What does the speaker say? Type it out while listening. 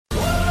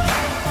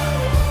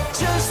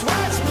just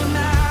watch me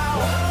now.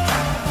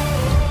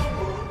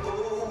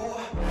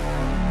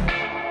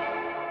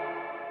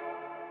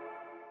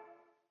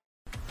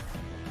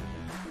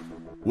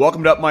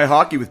 Welcome to Up My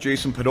Hockey with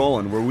Jason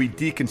Podollan, where we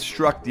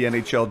deconstruct the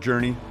NHL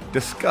journey,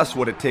 discuss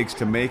what it takes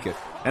to make it,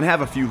 and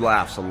have a few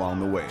laughs along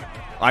the way.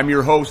 I'm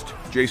your host,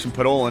 Jason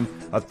Podollan,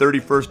 a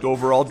 31st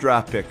overall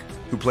draft pick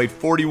who played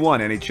 41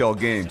 NHL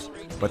games,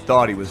 but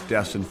thought he was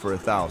destined for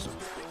 1,000.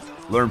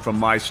 Learn from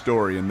my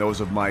story and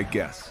those of my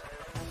guests.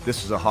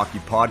 This is a hockey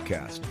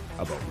podcast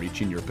about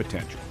reaching your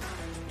potential.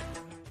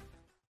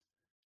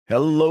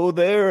 Hello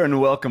there, and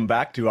welcome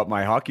back to Up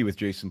My Hockey with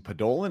Jason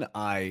Podollan.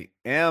 I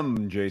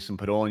am Jason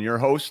Podollan, your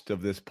host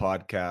of this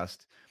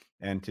podcast,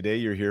 and today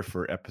you're here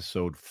for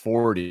episode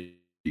 40,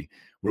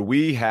 where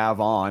we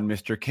have on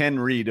Mr. Ken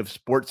Reid of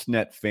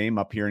Sportsnet fame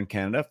up here in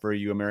Canada. For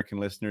you American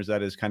listeners,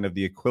 that is kind of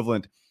the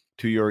equivalent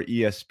to your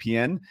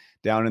ESPN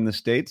down in the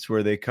States,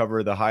 where they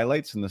cover the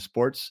highlights and the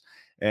sports.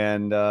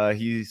 And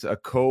he's a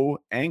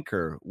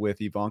co-anchor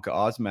with Ivanka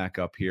Osmak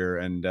up here,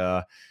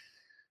 and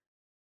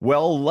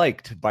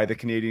well-liked by the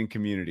Canadian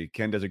community.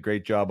 Ken does a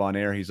great job on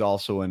air. He's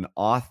also an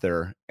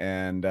author,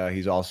 and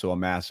he's also a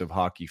massive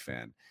hockey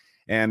fan.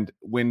 And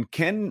when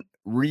Ken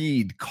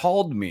Reid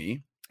called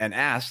me and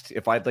asked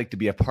if I'd like to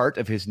be a part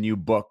of his new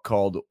book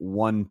called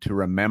One to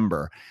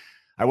Remember,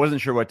 I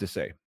wasn't sure what to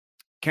say.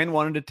 Ken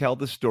wanted to tell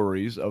the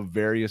stories of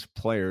various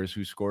players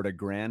who scored a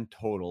grand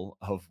total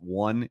of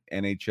one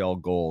NHL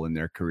goal in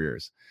their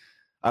careers.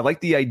 I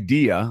like the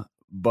idea,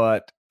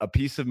 but a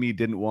piece of me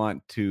didn't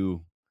want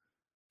to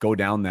go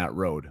down that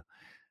road.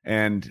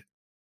 And,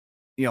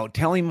 you know,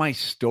 telling my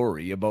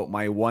story about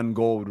my one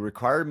goal would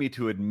require me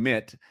to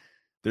admit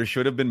there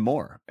should have been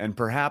more, and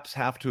perhaps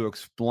have to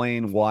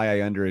explain why I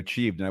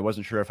underachieved. And I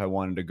wasn't sure if I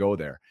wanted to go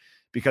there,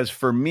 because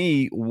for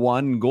me,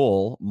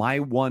 my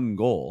one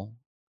goal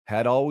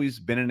had always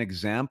been an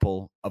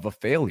example of a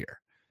failure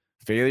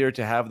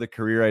to have the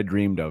career I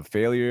dreamed of,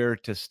 failure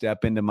to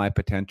step into my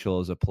potential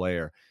as a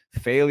player,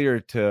 failure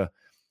to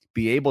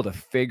be able to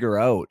figure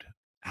out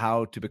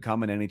how to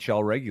become an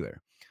NHL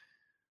regular.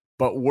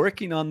 But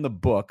working on the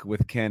book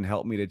with Ken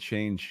helped me to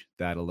change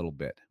that a little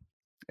bit.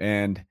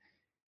 And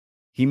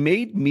he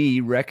made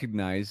me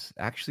recognize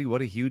actually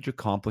what a huge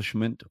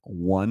accomplishment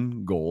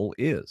one goal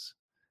is.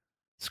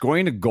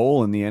 Scoring a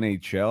goal in the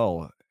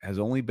NHL has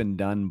only been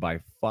done by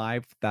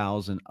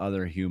 5,000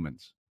 other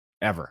humans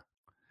ever.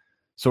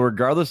 So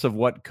regardless of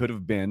what could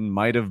have been,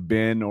 might have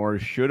been, or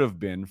should have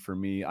been for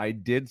me, I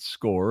did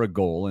score a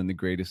goal in the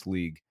greatest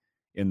league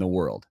in the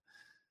world.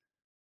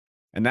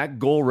 And that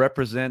goal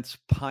represents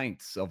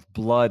pints of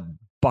blood,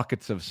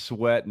 buckets of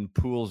sweat, and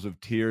pools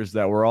of tears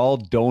that were all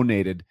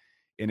donated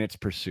in its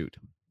pursuit.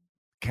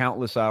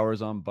 Countless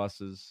hours on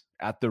buses,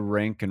 at the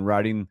rink, and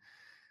riding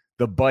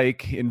the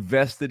bike,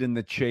 invested in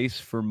the chase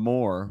for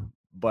more.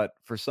 But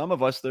for some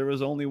of us, there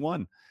was only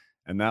one.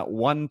 And that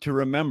one to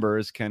remember,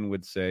 as Ken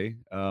would say,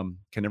 can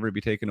never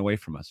be taken away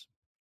from us.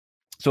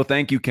 So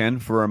thank you, Ken,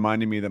 for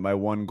reminding me that my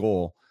one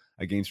goal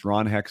against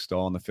Ron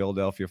Hextall and the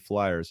Philadelphia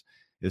Flyers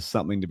is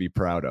something to be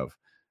proud of,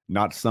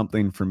 not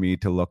something for me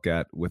to look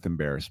at with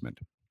embarrassment.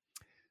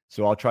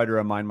 So I'll try to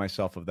remind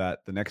myself of that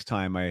the next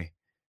time I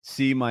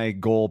see my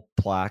goal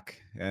plaque,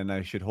 and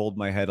I should hold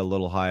my head a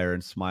little higher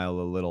and smile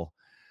a little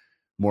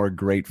more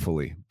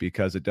gratefully,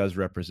 because it does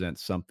represent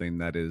something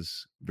that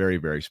is very,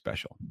 very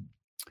special.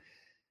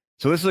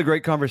 So this is a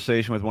great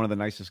conversation with one of the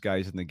nicest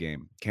guys in the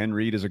game. Ken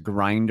Reid is a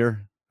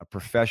grinder, a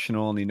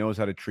professional, and he knows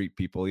how to treat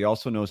people. He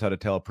also knows how to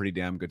tell a pretty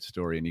damn good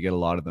story, and you get a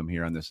lot of them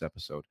here on this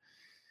episode.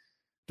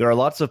 There are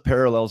lots of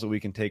parallels that we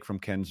can take from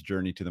Ken's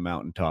journey to the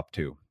mountaintop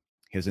too.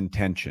 His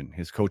intention,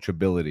 his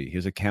coachability,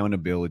 his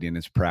accountability, and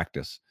his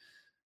practice.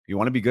 If you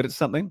want to be good at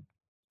something,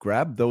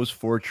 grab those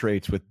 4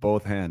 traits with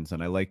both hands,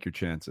 and I like your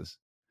chances.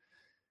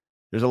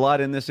 There's a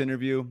lot in this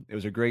interview. It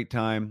was a great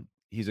time.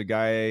 He's a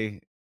guy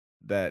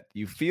that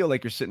you feel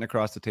like you're sitting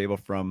across the table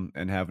from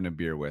and having a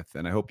beer with.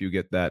 And I hope you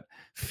get that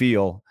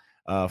feel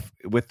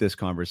with this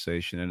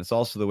conversation. And it's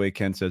also the way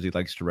Ken says he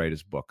likes to write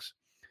his books.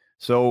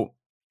 So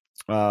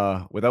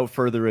without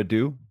further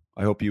ado,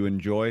 I hope you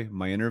enjoy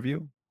my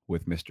interview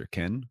with Mr.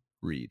 Ken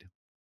Reid.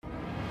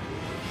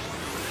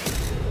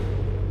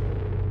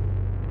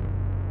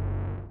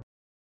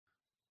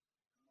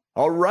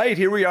 All right,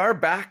 here we are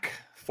back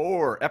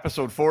for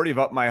episode 40 of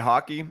Up My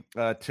Hockey.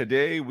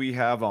 Today we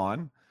have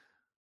on,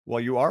 well,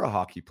 you are a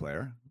hockey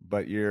player,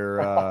 but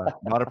you're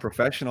not a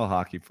professional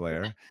hockey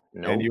player.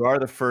 Nope. And you are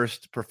the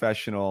first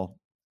professional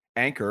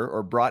anchor,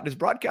 or is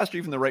broadcaster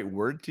even the right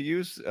word to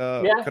use? Could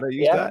I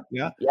use that?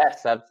 Yeah.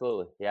 Yes,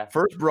 absolutely. Yeah.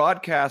 First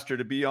broadcaster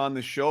to be on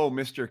the show,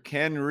 Mr.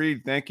 Ken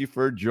Reid. Thank you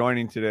for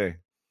joining today.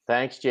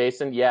 Thanks,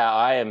 Jason. Yeah,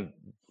 I am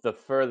the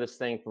furthest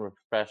thing from a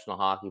professional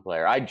hockey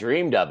player. I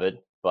dreamed of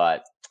it,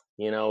 but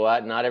you know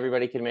what? Not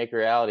everybody can make a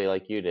reality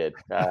like you did.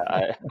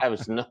 I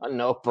was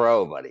no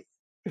pro, buddy.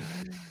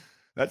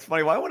 That's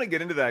funny. Well, I want to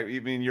get into that,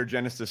 even your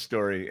Genesis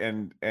story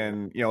and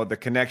you know, the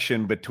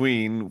connection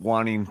between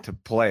wanting to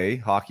play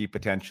hockey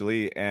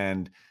potentially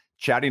and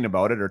chatting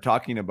about it or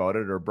talking about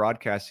it or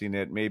broadcasting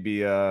it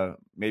maybe a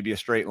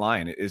straight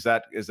line. Is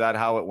that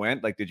how it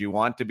went? Like, did you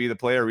want to be the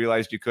player,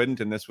 realized you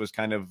couldn't, and this was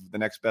kind of the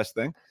next best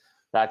thing?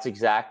 That's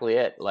exactly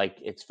it. Like,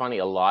 it's funny,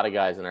 a lot of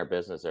guys in our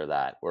business are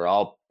that. We're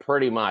all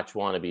pretty much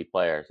want to be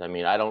players. I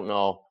mean, I don't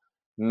know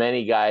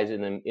many guys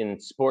in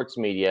sports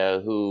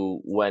media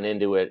who went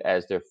into it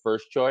as their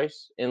first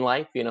choice in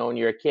life. You know, when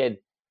you're a kid,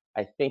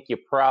 I think you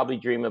probably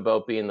dream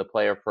about being the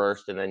player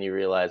first, and then you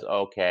realize,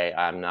 okay,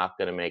 I'm not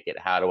going to make it.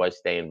 How do I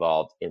stay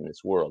involved in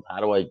this world? How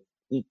do I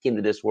eke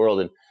into this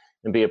world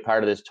and be a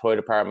part of this toy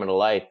department of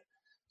life?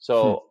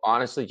 So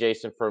honestly,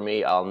 Jason, for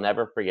me, I'll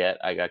never forget.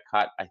 I got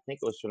cut. I think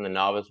it was from the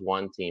Novice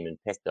One team in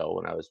Pictou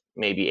when I was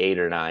maybe 8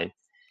 or 9,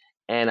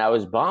 and I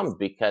was bummed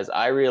because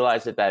I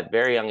realized at that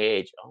very young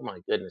age, oh my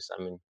goodness,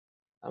 I mean,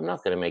 I'm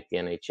not going to make the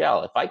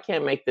NHL if I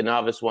can't make the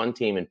Novice One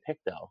team in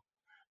Pictou,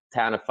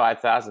 town of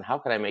 5,000. How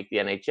can I make the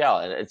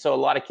NHL? And so a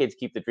lot of kids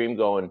keep the dream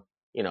going,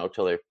 you know,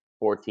 till they're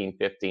 14,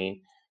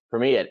 15. For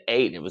me, at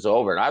 8, it was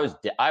over, and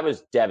I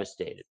was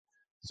devastated.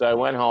 So I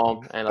went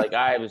home, and like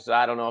I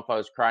don't know if I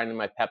was crying in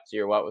my Pepsi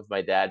or what with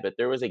my dad, but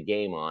there was a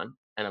game on,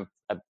 and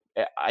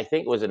I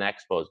think it was an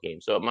Expos game.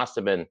 So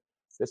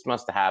this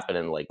must have happened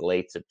in like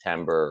late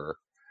September or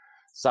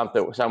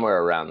something,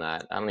 somewhere around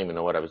that. I don't even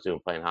know what I was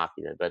doing playing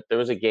hockey then, but there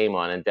was a game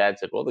on, and Dad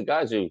said, well, the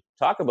guys who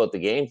talk about the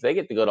games, they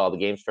get to go to all the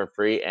games for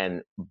free.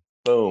 And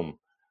boom,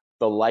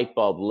 the light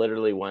bulb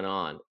literally went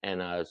on.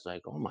 And I was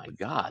like, oh my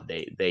God,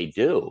 they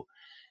do.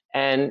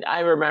 And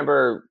I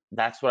remember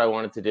that's what I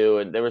wanted to do.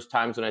 And there was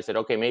times when I said,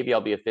 okay, maybe I'll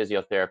be a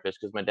physiotherapist,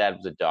 because my dad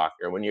was a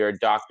doctor. When you're a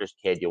doctor's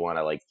kid, you want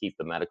to like keep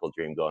the medical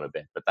dream going a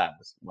bit, but that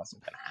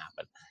wasn't going to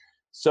happen.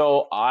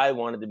 So I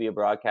wanted to be a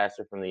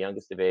broadcaster from the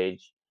youngest of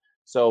age.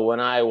 So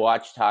when I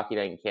watched Hockey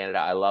Night in Canada,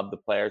 I love the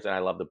players and I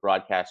love the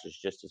broadcasters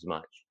just as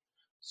much.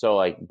 So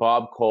like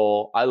Bob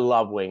Cole, I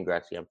love Wayne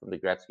Gretzky. I'm from the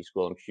Gretzky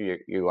School. I'm sure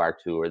you are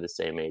too. We're the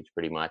same age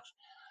pretty much.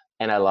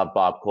 And I love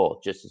Bob Cole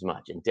just as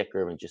much, and Dick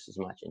Irvin just as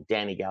much, and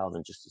Danny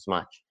Galvin just as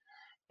much.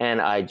 And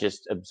I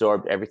just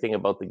absorbed everything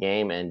about the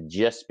game. And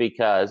just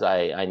because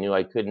I knew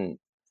I couldn't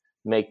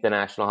make the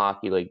National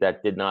Hockey League,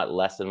 that did not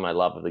lessen my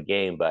love of the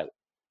game. But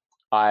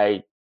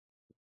I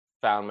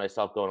found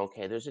myself going,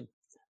 okay, there's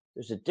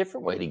a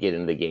different way to get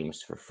into the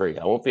games for free.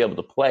 I won't be able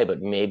to play,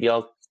 but maybe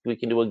we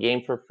can do a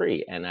game for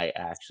free. And I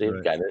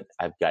actually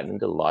I've gotten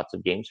into lots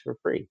of games for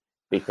free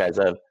because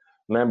I'm a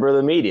member of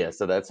the media.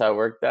 So that's how it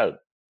worked out.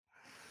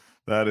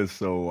 That is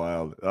so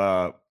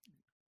wild.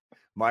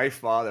 My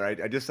father,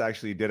 I just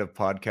actually did a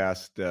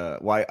podcast.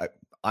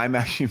 I'm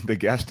actually the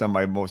guest on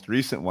my most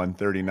recent one,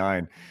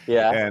 39.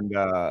 Yeah. And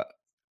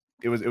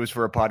it was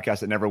for a podcast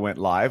that never went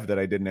live that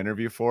I did an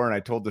interview for. And I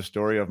told the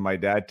story of my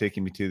dad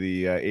taking me to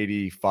the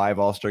 85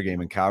 All-Star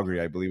game in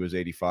Calgary. I believe it was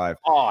 85.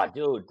 Oh,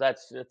 dude,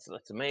 that's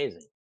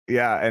amazing.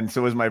 Yeah, and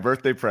so it was my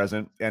birthday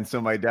present, and so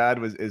my dad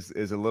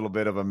is a little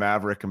bit of a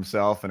maverick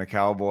himself and a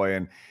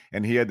cowboy,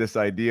 and he had this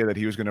idea that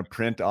he was going to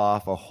print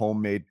off a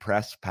homemade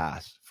press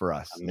pass for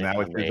us, and that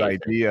was his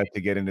idea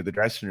to get into the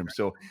dressing room.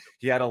 So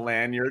he had a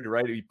lanyard,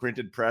 right? He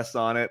printed press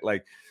on it,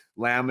 like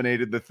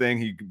laminated the thing.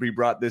 He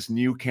brought this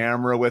new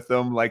camera with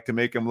him, like to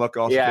make him look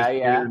all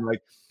sophisticated, and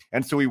like,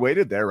 and so we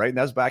waited there, right? And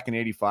that was back in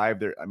 '85.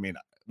 There, I mean,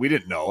 we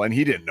didn't know, and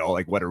he didn't know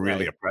like what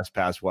a press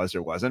pass was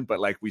or wasn't, but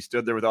like we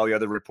stood there with all the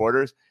other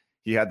reporters.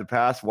 He had the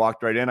pass,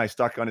 walked right in. I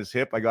stuck on his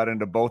hip. I got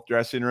into both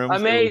dressing rooms.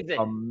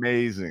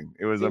 Amazing.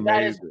 It was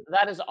amazing.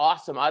 That is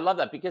awesome. I love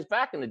that, because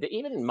back in the day,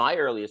 even in my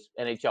earliest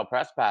NHL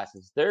press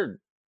passes, they're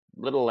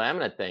little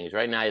laminate things.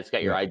 Right now, it's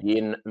got your ID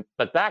in,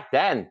 but back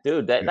then,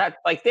 dude, that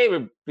like they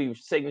would be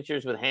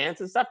signatures with hands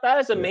and stuff. That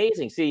is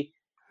amazing. See,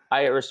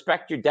 I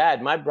respect your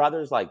dad. My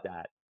brother's like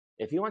that.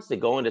 If he wants to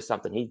go into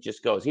something, he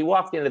just goes. He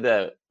walked into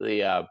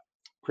the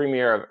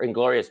premiere of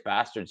Inglourious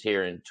Bastards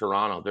here in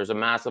Toronto. There's a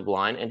massive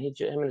line, and him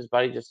and his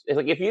buddy just, it's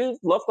like, if you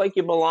look like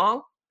you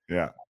belong,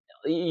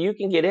 you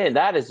can get in.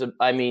 That is,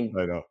 I mean,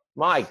 I know.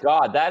 My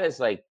God, that is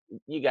like,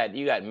 you got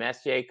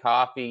Messier,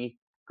 Coffey,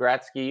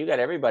 Gretzky, you got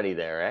everybody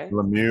there, eh?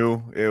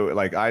 Lemieux,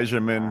 like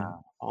Yzerman.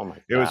 Wow. Oh my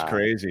God. It was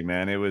crazy,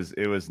 man. It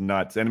was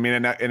nuts. And I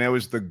mean, and it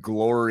was the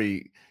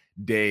glory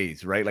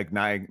days, right? Like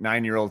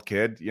 9-year-old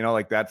kid, you know,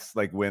 like that's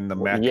like when the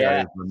Mecca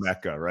is the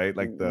Mecca, right?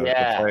 Like the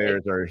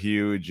players are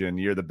huge and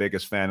you're the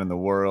biggest fan in the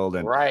world.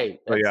 And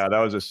but that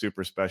was a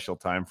super special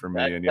time for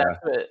me.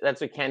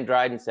 That's what Ken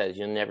Dryden says.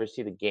 You'll never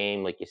see the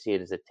game like you see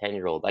it as a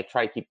 10-year-old. I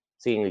try to keep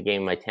seeing the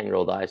game with my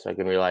 10-year-old eyes so I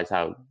can realize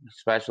how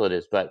special it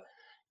is. But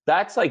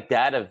that's like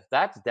dad of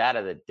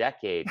the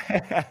decade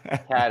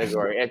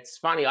category. It's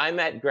funny. I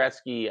met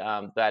Gretzky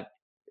that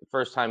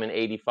first time in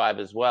 '85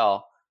 as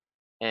well.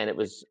 And it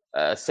was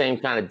same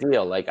kind of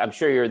deal. Like, I'm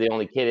sure you're the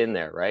only kid in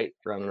there, right?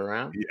 Running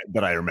around. Yeah,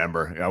 but I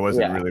remember. I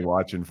wasn't really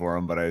watching for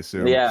him, but I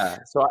assume. Yeah.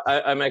 So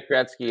I met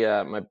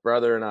Gretzky. My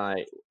brother and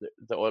I,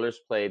 the Oilers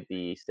played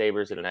the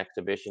Sabres in an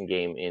exhibition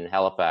game in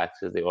Halifax,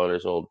 because the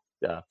Oilers' old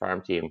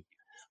farm team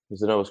was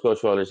the Nova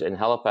Scotia Oilers in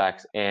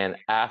Halifax. And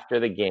after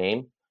the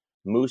game,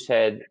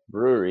 Moosehead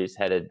Breweries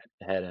had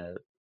a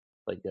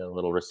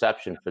little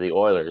reception for the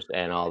Oilers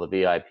and all the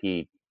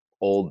VIP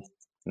old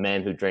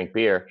men who drink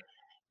beer.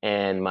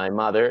 And my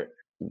mother,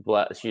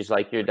 she's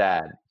like your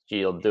dad.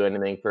 She'll do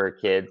anything for her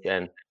kids.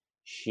 And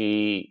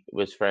she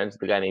was friends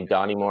with a guy named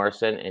Donnie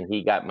Morrison, and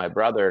he got my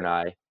brother and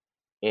I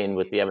in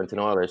with the Edmonton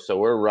Oilers. So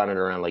we're running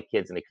around like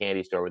kids in a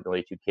candy store with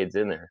only 2 kids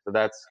in there. So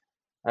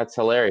that's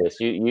hilarious.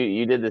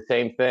 You did the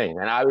same thing,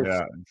 and Yeah, it's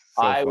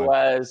so I fun.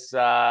 was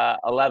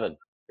 11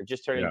 or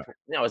just turning. Yeah.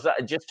 No, I was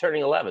just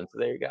turning 11. So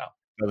there you go.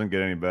 Doesn't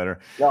get any better.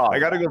 No, I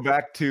got to go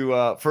back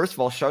to first of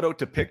all, shout out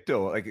to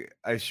Pictou. Like,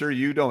 I'm sure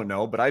you don't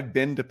know, but I've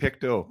been to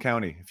Pictou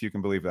County, if you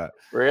can believe that.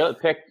 really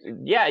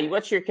yeah.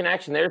 What's your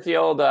connection? There's the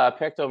old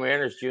Pictou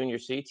Mariners Junior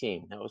C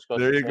team. Nova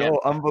Scotia There you go,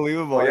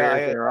 unbelievable. 4 years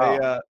Yeah, in a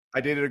row. I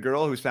dated a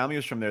girl whose family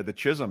was from there, the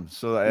Chisholm.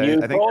 So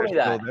You I think told they're me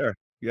still that. there.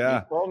 You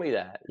Yeah, told me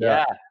that. yeah.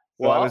 Yeah.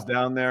 So I Well, was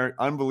down there,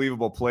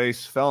 unbelievable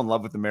place. Fell in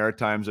love with the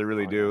Maritimes. I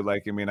really oh, do. yeah.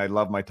 Like, I mean, I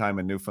love my time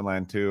in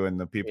Newfoundland too, and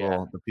the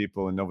Yeah.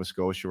 people in Nova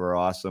Scotia were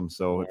awesome.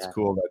 So it's Yeah.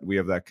 cool that we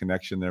have that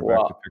connection there back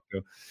to Well,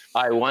 Pictou.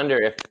 I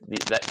wonder if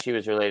that she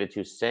was related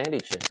to Sandy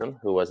Chisholm,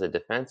 who was a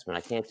defenseman.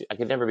 I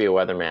could never be a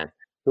weatherman.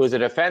 Who was a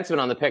defenseman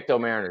on the Pictou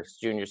Mariners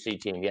Junior C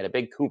team. He had a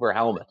big Cooper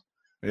helmet.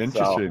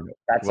 Interesting. So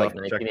that's We'll like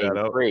have to check that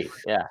out. 1983.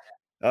 Yeah.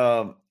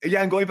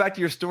 Yeah, and going back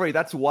to your story,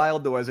 that's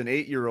wild though, as an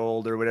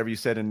 8-year-old or whatever you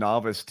said in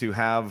novice, to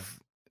have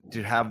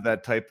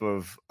that type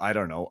of, I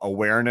don't know,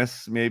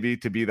 awareness, maybe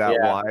to be that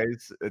Yeah.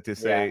 wise to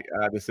say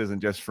this isn't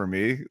just for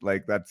me.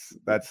 Like that's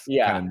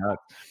Yeah. kind of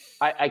nuts.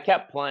 I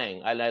kept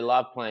playing, and I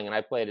loved playing, and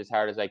I played as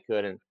hard as I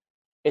could. And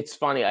it's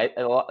funny,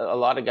 a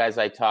lot of guys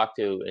I talk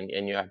to, and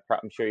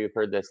I'm sure you've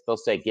heard this, they'll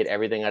say, get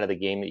everything out of the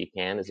game that you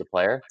can as a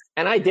player.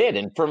 And I did.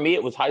 And for me,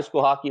 it was high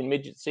school hockey and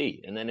midget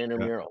C, and then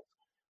intramural.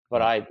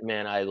 But Yeah.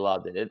 I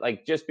loved it.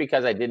 Like, just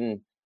because I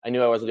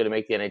knew I wasn't going to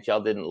make the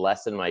NHL didn't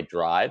lessen my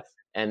drive.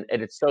 And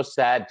it's so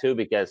sad too,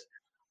 because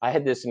I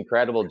had this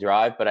incredible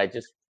drive, but I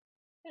just,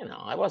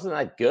 I wasn't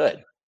that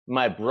good.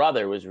 My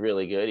brother was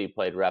really good. He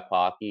played rep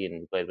hockey and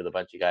he played with a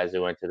bunch of guys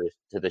who went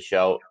to the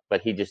show,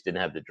 but he just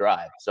didn't have the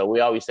drive. So we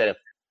always said,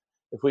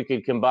 if we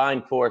could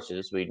combine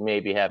forces, we'd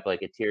maybe have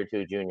like a tier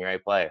 2 junior A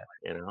player,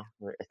 That's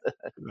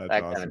that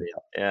kind awesome. of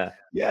deal. Yeah.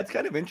 Yeah, it's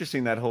kind of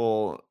interesting, that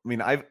whole, I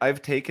mean,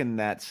 I've taken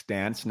that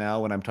stance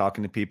now when I'm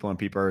talking to people, and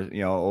people are,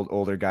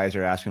 older guys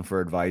are asking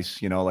for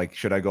advice, like,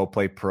 should I go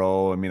play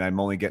pro? I mean, I'm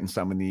only getting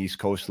some in the East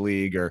Coast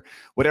League or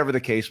whatever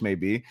the case may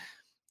be.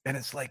 And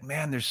it's like,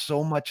 man, there's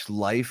so much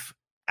life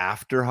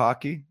after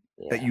hockey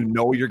that Yeah.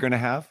 you're going to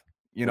have,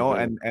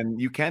 Mhm.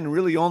 and you can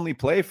really only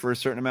play for a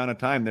certain amount of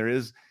time. There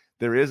is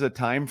a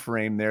time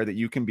frame there that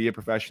you can be a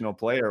professional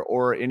player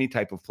or any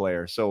type of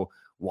player. So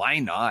why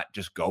not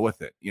just go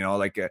with it?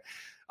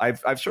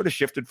 I've sort of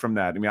shifted from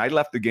that. I mean, I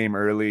left the game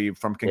early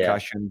from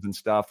concussions and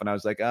stuff, and I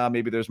was like,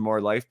 maybe there's more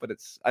life, but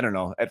I don't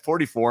know. At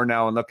 44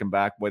 now and looking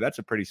back, boy, that's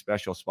a pretty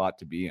special spot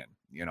to be in,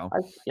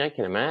 I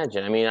can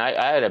imagine. I mean,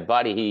 I had a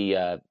buddy, he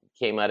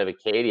came out of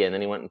Acadia, and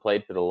then he went and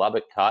played for the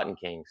Lubbock Cotton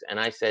Kings. And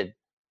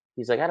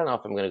he's like, I don't know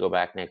if I'm going to go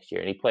back next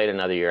year. And he played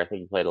another year. I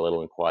think he played a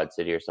little in Quad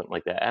City or something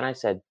like that. And I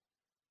said,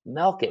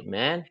 milk it,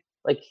 man.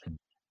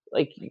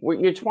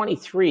 You're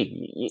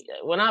 23.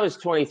 When I was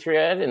 23,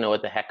 I didn't know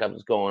what the heck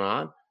was going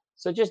on.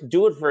 So just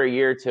do it for a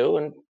year or two,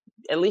 and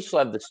at least you'll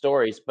have the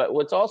stories. But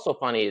what's also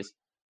funny is,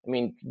 I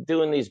mean,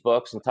 doing these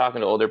books and talking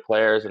to older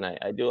players, and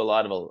I do a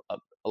lot of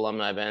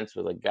alumni events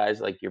with guys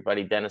like your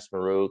buddy Dennis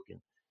Marouk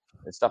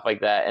and stuff like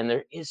that. And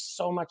there is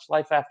so much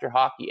life after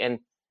hockey. And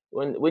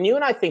when you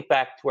and I think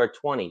back to our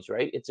 20s,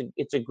 right?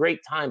 It's a great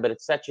time, but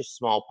it's such a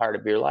small part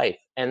of your life.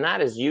 And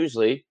that is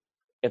usually,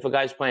 if a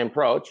guy's playing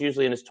pro, it's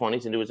usually in his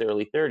 20s into his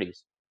early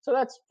 30s. So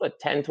that's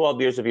 10, 12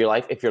 years of your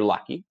life, if you're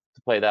lucky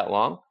to play that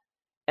long.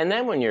 And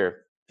then when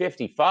you're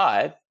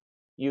 55,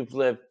 you've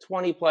lived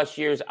 20 plus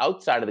years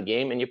outside of the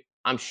game. And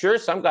I'm sure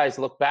some guys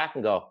look back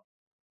and go,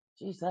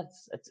 geez,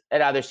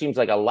 it either seems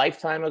like a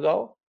lifetime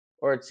ago,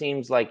 or it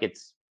seems like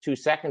it's 2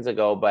 seconds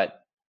ago.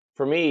 But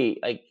for me,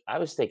 like, I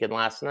was thinking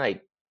last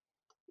night,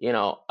 when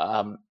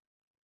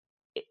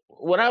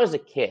I was a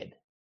kid,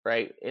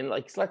 right? And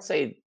let's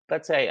say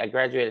I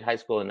graduated high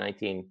school in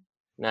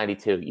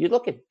 1992. You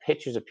look at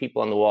pictures of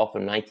people on the wall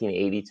from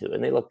 1982,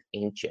 and they look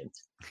ancient.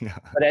 Yeah.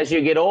 But as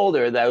you get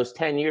older, those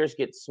 10 years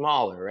get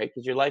smaller, right?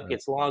 Because your life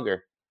gets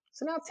longer.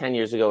 So now 10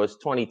 years ago is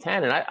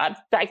 2010, and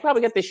I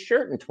probably got this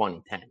shirt in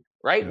 2010,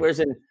 right? Yeah. Whereas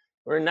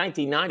we're in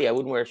 1990, I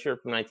wouldn't wear a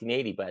shirt from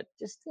 1980, but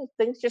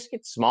things just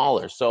get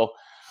smaller. So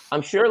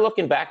I'm sure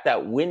looking back,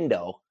 that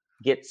window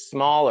gets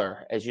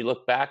smaller as you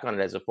look back on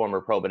it as a former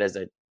pro. But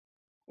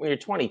when you're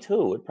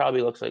 22, it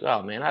probably looks like,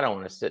 oh man, I don't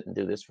want to sit and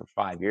do this for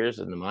 5 years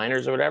in the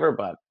minors or whatever.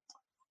 But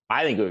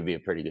I think it would be a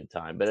pretty good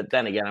time. But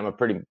then again, I'm a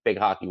pretty big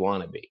hockey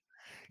wannabe.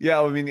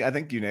 Yeah, I mean, I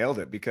think you nailed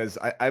it, because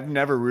I've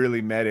never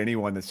really met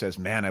anyone that says,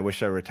 man, I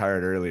wish I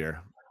retired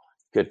earlier.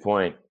 Good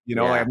point.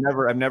 Yeah. I've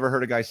never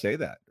heard a guy say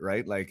that,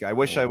 right? Like, I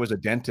wish I was a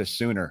dentist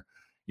sooner,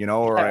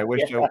 or I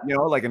wish,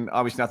 and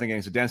obviously nothing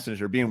against the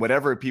dentist or being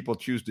whatever people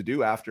choose to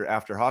do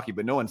after hockey,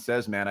 but no one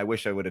says, man, I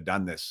wish I would have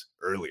done this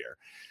earlier.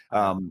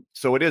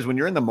 So it is, when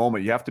you're in the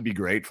moment, you have to be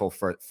grateful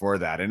for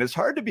that. And it's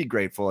hard to be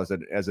grateful as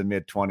a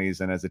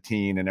mid-20s and as a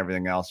teen and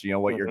everything else,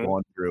 what you're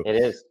going through. It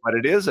is. But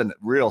it is a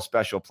real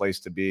special place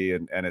to be.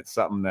 And it's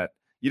something that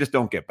you just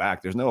don't get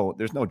back. There's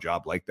no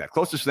job like that.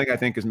 Closest thing I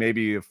think is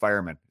maybe a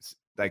fireman,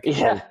 like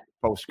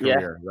post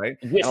career, right?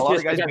 And a lot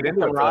of guys get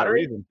into it for that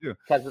reason too,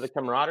 because of the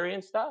camaraderie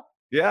and stuff.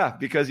 Yeah,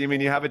 because you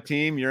have a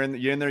team. You're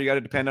in there. You got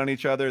to depend on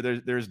each other.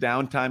 There's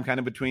downtime kind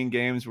of between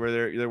games where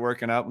they're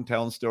working out and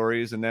telling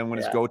stories, and then when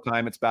it's go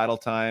time, it's battle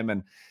time,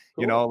 and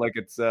like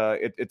it's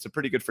a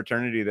pretty good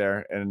fraternity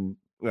there. And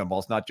well,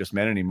 it's not just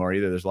men anymore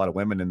either. There's a lot of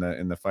women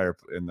in the fire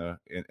in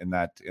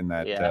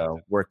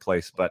that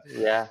workplace. But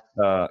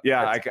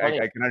I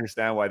can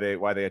understand why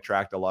they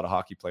attract a lot of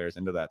hockey players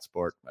into that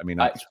sport. I mean,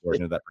 not sport,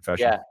 into that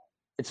profession. Yeah,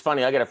 it's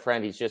funny. I got a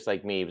friend. He's just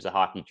like me. He was a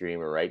hockey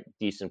dreamer, right?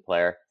 Decent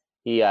player.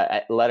 He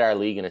led our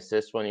league in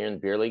assists one year in the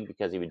beer league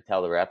because he would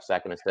tell the ref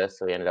second assist.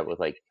 So he ended up with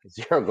like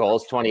 0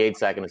 goals, 28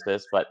 second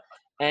assists. But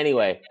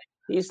anyway,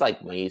 he's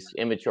like me. He's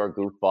immature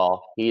goofball.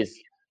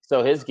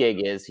 So his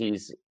gig is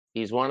he's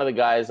one of the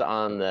guys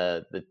on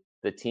the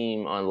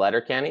team on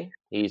Letterkenny.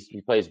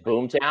 He plays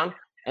Boomtown,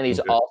 and he's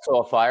also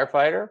a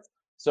firefighter.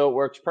 So it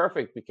works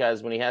perfect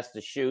because when he has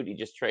to shoot, he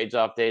just trades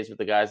off days with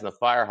the guys in the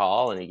fire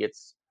hall, and he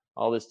gets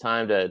all this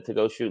time to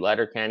go shoot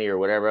Letterkenny or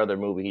whatever other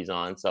movie he's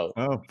on. So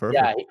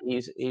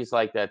he's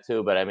like that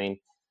too. But I mean,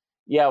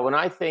 when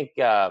I think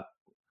back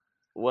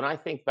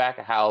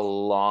at how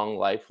long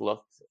life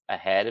looked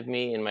ahead of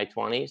me in my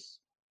 20s,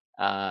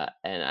 and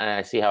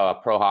I see how a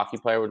pro hockey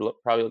player would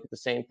probably look at the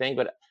same thing.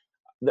 But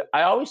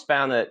I always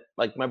found that,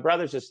 like, my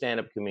brother's a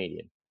stand-up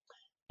comedian,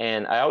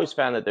 and I always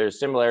found that there's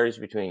similarities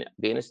between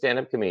being a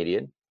stand-up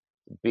comedian,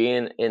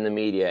 being in the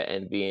media,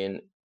 and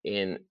being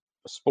in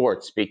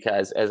sports,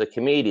 because as a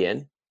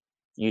comedian,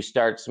 you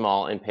start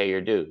small and pay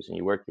your dues, and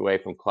you work your way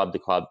from club to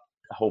club,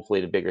 hopefully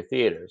to bigger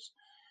theaters.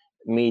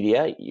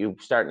 Media, you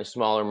start in a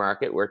smaller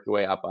market, work your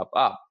way up,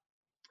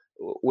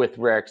 with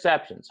rare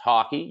exceptions.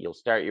 Hockey, you'll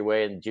start your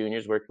way in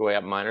juniors, work your way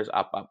up minors,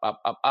 up.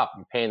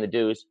 You're paying the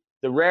dues.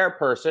 The rare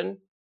person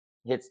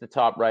hits the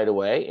top right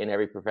away in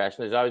every profession.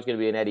 There's always going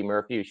to be an Eddie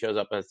Murphy who shows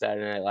up on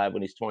Saturday Night Live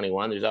when he's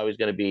 21. There's always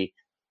going to be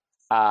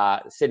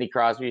Sidney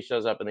Crosby who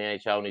shows up in the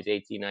NHL when he's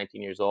 18,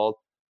 19 years old.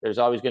 There's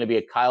always going to be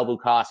a Kyle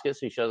Bukauskas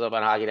who shows up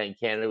on Hockey Night in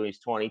Canada when he's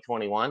 20,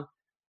 21.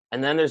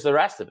 And then there's the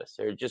rest of us.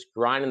 They're just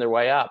grinding their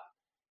way up.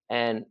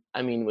 And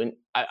I mean,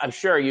 I'm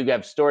sure you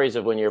have stories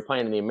of when you're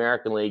playing in the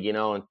American League,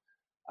 and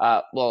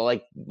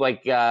like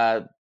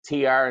TR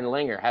and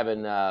Linger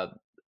having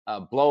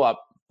blow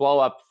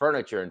up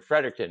furniture in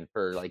Fredericton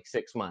for like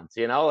 6 months.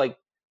 Like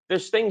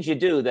there's things you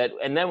do that,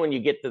 and then when you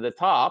get to the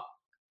top,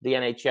 the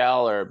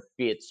NHL, or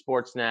be it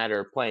Sportsnet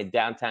or playing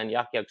downtown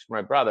Yuck Yucks for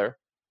my brother,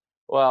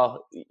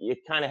 well, you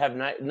kind of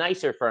have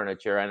nicer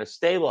furniture and a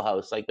stable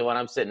house like the one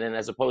I'm sitting in,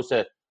 as opposed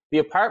to the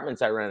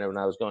apartments I rented when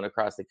I was going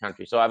across the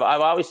country. So I've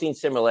always seen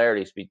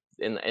similarities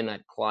in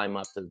that climb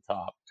up to the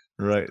top.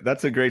 Right.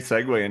 That's a great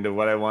segue into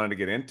what I wanted to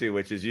get into,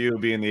 which is you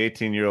being the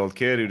 18-year-old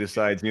kid who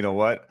decides, you know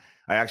what,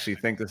 I actually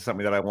think this is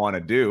something that I want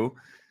to do.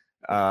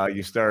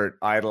 You start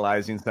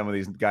idolizing some of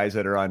these guys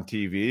that are on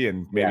TV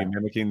and maybe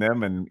mimicking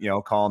them and,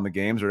 calling the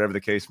games, or whatever the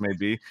case may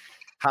be.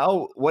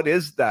 What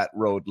is that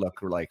road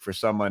look like for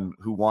someone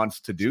who wants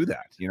to do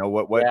that?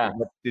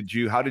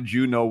 How did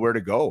you know where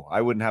to go? I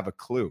wouldn't have a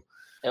clue.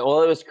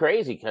 Well, it was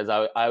crazy because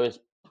I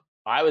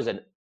was an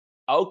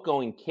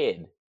outgoing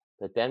kid,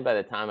 but then by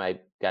the time I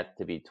got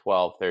to be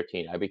 12,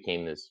 13, I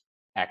became this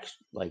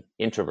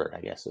introvert,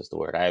 I guess is the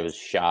word. I was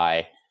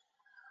shy.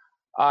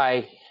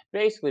 I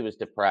basically was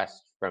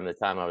depressed from the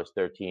time I was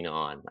 13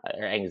 on,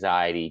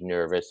 anxiety,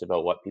 nervous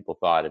about what people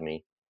thought of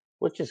me,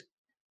 which is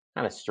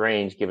kind of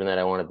strange given that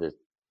I wanted to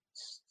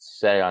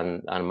say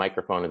on a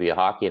microphone to be a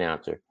hockey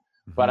announcer.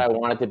 But I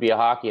wanted to be a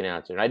hockey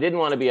announcer. And I didn't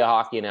want to be a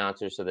hockey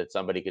announcer so that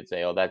somebody could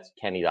say, oh, that's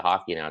Kenny the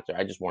hockey announcer.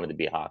 I just wanted to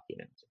be a hockey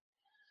announcer.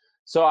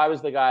 So I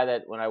was the guy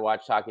that when I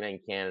watched Hockey Night in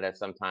Canada,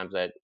 sometimes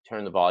I'd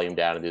turn the volume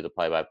down and do the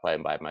play-by-play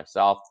by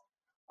myself.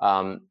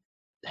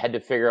 Had to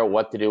figure out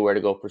what to do, where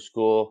to go for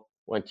school.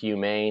 Went to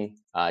UMaine,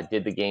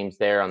 did the games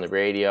there on the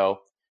radio.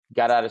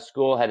 Got out of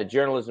school, had a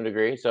journalism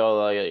degree.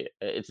 So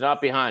it's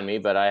not behind me,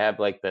 but I have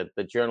like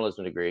the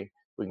journalism degree.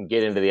 We can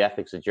get into the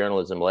ethics of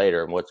journalism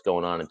later and what's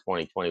going on in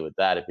 2020 with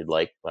that if you'd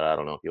like, but I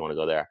don't know if you want to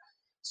go there.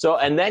 So,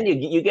 and then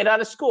you get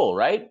out of school,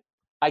 right?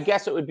 I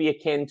guess it would be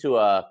akin to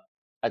a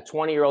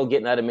 20-year-old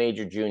getting out of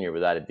major junior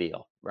without a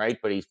deal, right?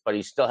 But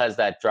he still has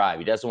that drive.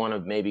 He doesn't want to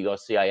maybe go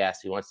CIS.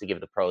 He wants to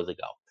give the pros a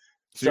go.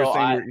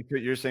 So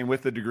you're saying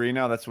with the degree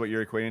now, that's what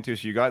you're equating to.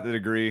 So you got the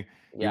degree,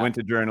 you went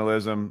to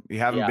journalism. You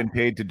haven't been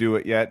paid to do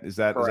it yet. Is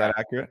that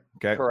accurate?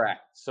 Okay.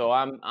 Correct. So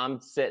I'm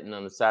sitting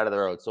on the side of the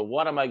road. So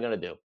what am I going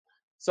to do?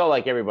 So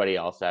like everybody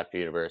else after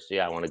university,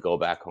 I want to go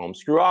back home,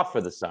 screw off for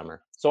the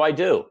summer. So I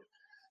do.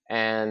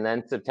 And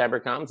then September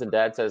comes and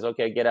Dad says,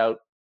 okay, get out.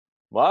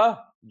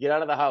 What? Get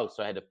out of the house.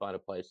 So I had to find a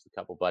place with a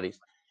couple buddies.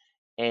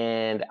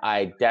 And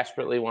I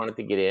desperately wanted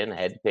to get in.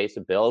 I had to pay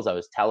some bills. I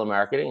was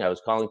telemarketing. I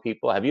was calling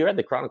people. Have you read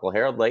the Chronicle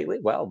Herald lately?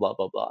 Well, blah,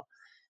 blah, blah.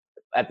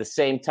 at the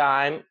same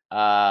time,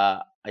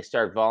 I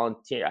started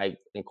volunteering. I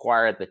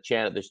inquire at the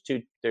channel.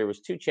 There was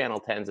two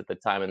Channel 10s at the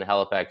time in the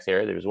Halifax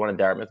area. There was one in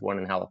Dartmouth, one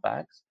in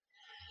Halifax.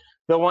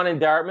 The one in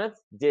Dartmouth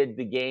did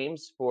the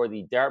games for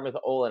the Dartmouth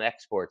Olin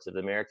Exports of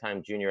the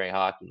Maritime Junior A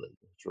Hockey League,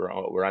 which were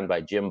run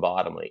by Jim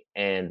Bottomley,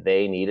 and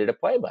they needed a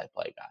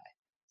play-by-play guy.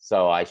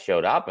 So I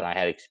showed up, and I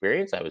had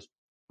experience.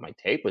 My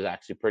tape was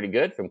actually pretty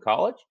good from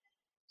college.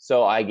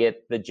 So I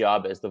get the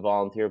job as the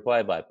volunteer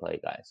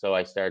play-by-play guy. So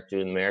I start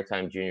doing the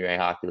Maritime Junior A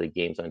Hockey League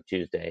games on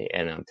Tuesday,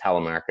 and I'm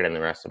telemarketing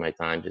the rest of my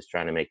time, just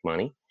trying to make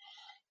money.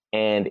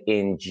 And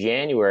in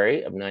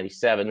January of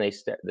 '97,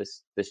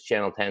 this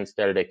Channel 10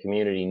 started a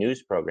community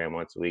news program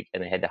once a week,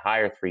 and they had to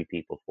hire 3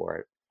 people for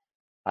it.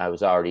 I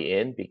was already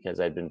in because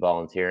I'd been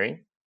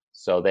volunteering,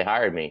 so they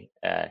hired me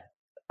at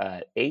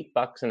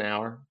 $8 an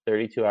hour,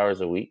 32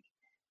 hours a week.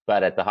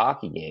 But at the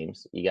hockey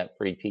games, you got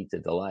free pizza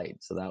delight,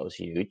 so that was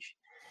huge.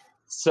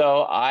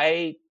 So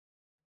I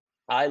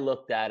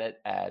looked at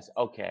it as,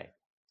 okay,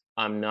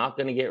 I'm not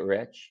going to get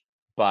rich,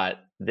 but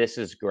this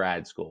is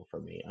grad school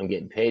for me. I'm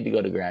getting paid to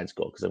go to grad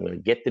school because I'm going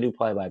to get to do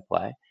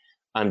play-by-play.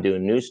 I'm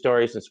doing news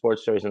stories and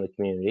sports stories in the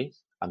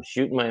communities. I'm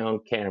shooting my own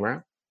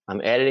camera.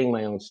 I'm editing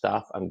my own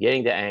stuff. I'm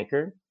getting to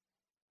anchor.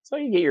 So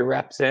you get your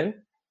reps in,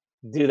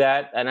 do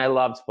that. And I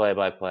loved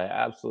play-by-play.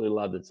 I absolutely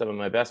loved it. Some of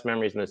my best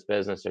memories in this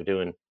business are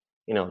doing,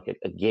 like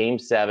a Game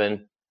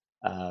 7,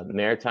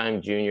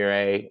 Maritime Junior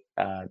A,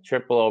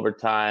 triple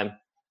overtime,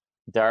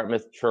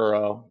 Dartmouth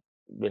Truro.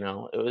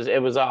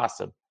 It was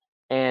awesome.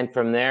 And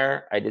from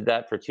there, I did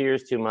that for 2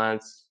 years, 2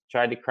 months,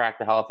 tried to crack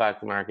the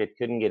Halifax market,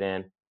 couldn't get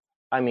in.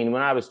 I mean,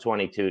 when I was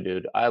 22,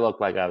 dude, I looked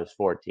like I was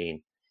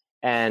 14.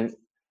 And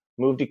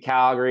moved to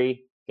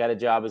Calgary, got a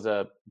job as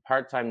a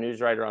part-time news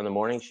writer on the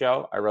morning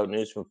show. I wrote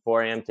news from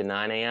 4 a.m. to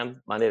 9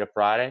 a.m., Monday to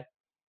Friday,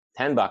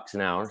 $10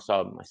 an hour.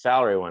 So my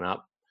salary went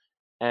up.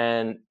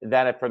 And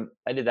then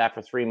I did that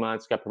for 3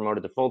 months, got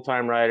promoted to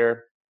full-time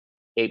writer,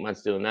 8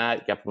 months doing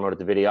that, got promoted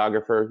to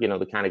videographer,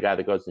 the kind of guy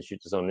that goes and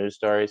shoots his own news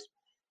stories.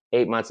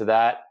 8 months of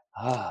that,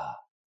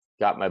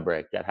 got my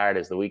break, got hired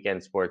as the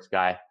weekend sports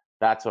guy.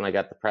 That's when I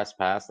got the press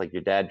pass, like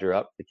your dad drew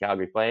up, the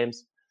Calgary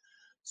Flames.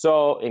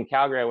 So in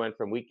Calgary, I went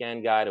from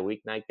weekend guy to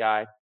weeknight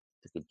guy,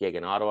 took a gig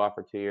in Ottawa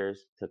for 2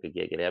 years, took a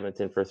gig at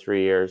Edmonton for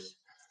 3 years.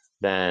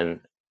 Then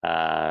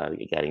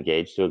got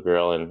engaged to a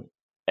girl in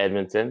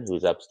Edmonton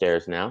who's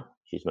upstairs now.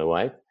 She's my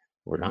wife.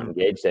 We're not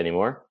engaged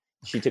anymore.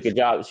 She took a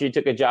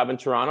job in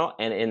Toronto.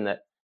 And in the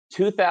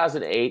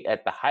 2008,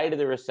 at the height of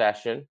the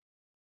recession,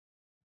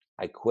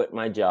 I quit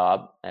my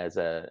job as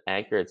an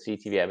anchor at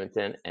CTV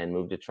Edmonton and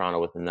moved to Toronto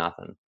with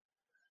nothing.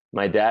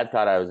 My dad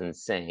thought I was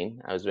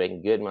insane. I was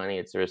making good money.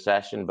 It's a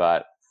recession,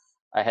 but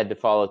I had to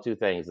follow 2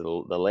 things: the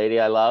lady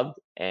I loved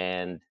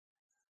and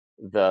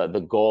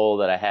the goal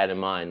that I had in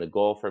mind. The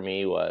goal for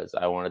me was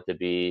I wanted to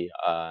be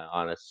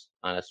on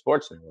a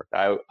sports network.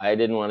 I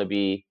didn't want to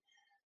be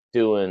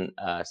doing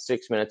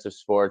 6 minutes of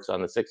sports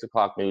on the 6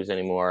 o'clock news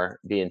anymore,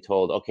 being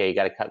told, okay, you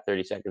got to cut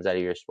 30 seconds out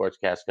of your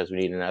sportscast because we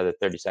need another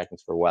 30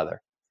 seconds for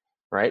weather.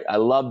 Right? I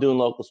love doing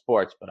local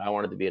sports, but I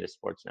wanted to be at a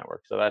sports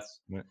network. So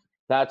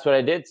that's what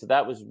I did. So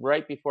that was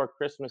right before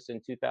Christmas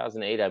in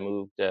 2008. I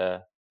moved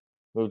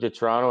to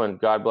Toronto, and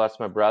God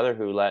bless my brother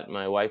who let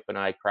my wife and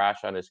I crash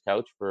on his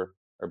couch for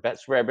our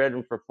best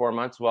bedroom for 4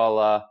 months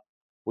while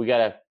we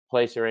got a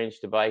place arranged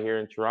to buy here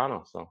in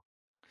Toronto. So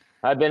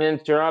I've been in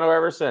Toronto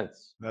ever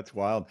since. That's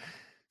wild.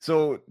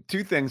 So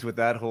 2 things with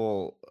that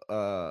whole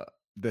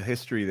the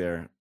history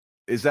there.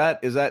 Is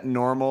that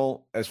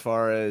normal as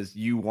far as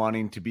you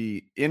wanting to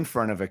be in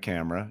front of a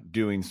camera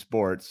doing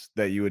sports,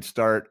 that you would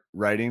start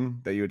writing,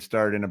 that you would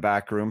start in a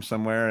back room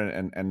somewhere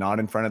and not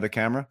in front of the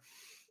camera?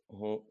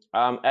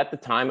 Mm-hmm. At the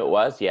time it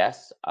was,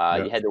 yes.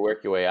 You had to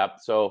work your way up.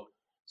 So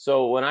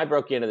when I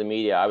broke into the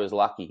media, I was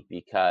lucky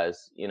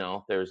because,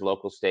 there's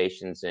local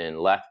stations in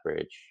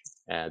Lethbridge.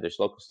 There's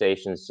local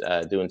stations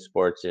doing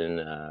sports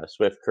in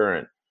Swift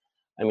Current.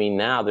 I mean,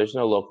 now there's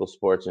no local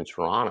sports in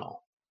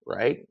Toronto,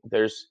 right?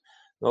 There's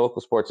no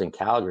local sports in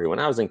Calgary. When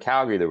I was in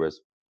Calgary, there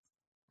was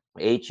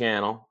A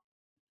Channel,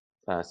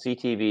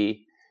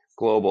 CTV,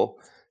 Global.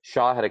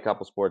 Shaw had a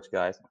couple sports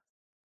guys.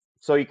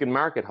 So you can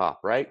market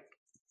hop, right?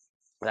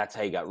 That's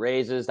how you got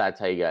raises. That's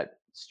how you got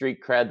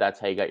street cred. That's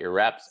how you got your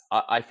reps.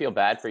 I feel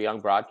bad for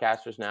young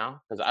broadcasters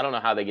now because I don't know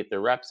how they get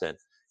their reps in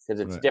because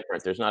it's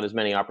different. There's not as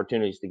many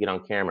opportunities to get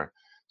on camera.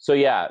 So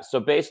so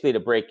basically to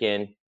break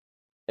in,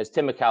 as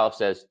Tim McAuliffe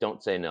says,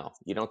 don't say no.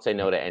 You don't say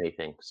no to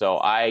anything. So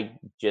I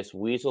just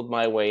weaseled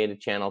my way into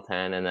Channel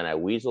 10, and then I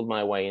weaseled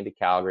my way into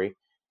Calgary.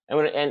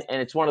 And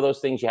it's one of those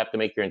things you have to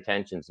make your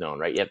intentions known,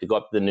 right? You have to go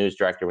up to the news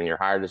director when you're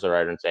hired as a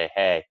writer and say,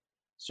 hey,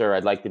 sir,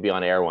 I'd like to be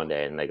on air one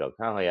day. And they go,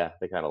 oh, yeah.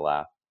 They kind of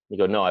laugh. You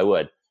go, no, I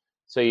would.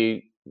 So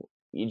you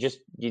just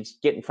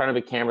get in front of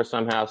a camera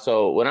somehow.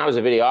 So when I was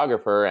a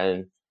videographer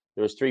and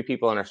there was 3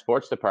 people in our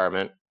sports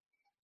department,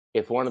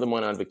 if one of them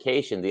went on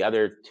vacation, the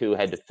other 2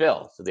 had to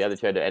fill. So the other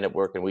 2 had to end up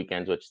working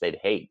weekends, which they'd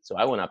hate. So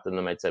I went up to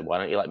them and said, why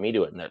don't you let me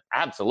do it? And they're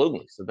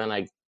absolutely. So then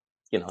when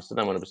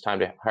it was time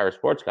to hire a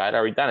sports guy, I'd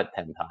already done it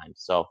 10 times.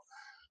 So,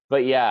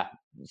 but yeah,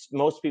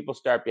 most people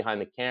start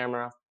behind the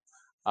camera.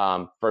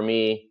 For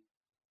me,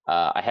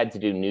 I had to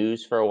do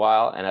news for a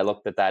while, and I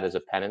looked at that as a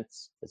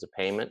penance, as a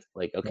payment.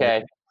 Like,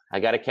 okay, I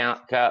got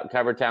to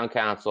cover town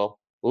council.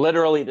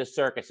 Literally, the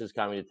circus is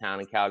coming to town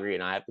in Calgary,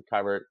 and I have to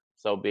cover it.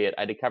 So be it.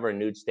 I did cover a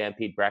nude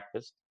stampede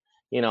breakfast,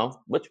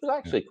 which was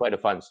actually quite a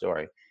fun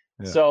story.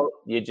 Yeah. So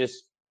you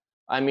just,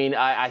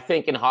 I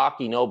think in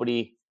hockey,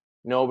 nobody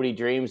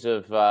dreams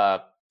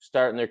of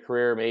starting their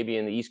career maybe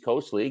in the East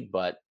Coast League,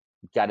 but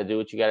you got to do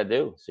what you got to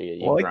do. So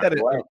you like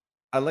that.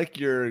 I like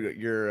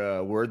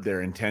your word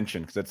there,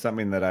 intention, because that's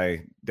something that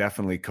I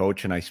definitely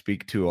coach and I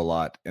speak to a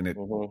lot. And it,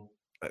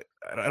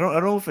 I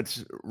don't know if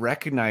it's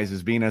recognized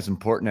as being as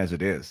important as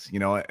it is,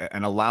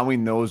 and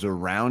allowing those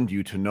around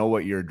you to know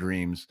what your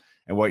dreams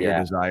and what your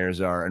desires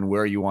are and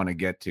where you want to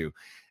get to.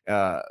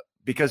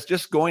 Because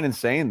just going and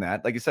saying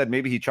that, like you said,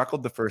 maybe he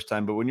chuckled the first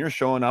time, but when you're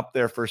showing up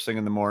there first thing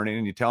in the morning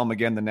and you tell him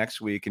again the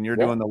next week and you're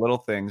doing the little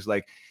things,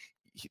 like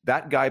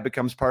that guy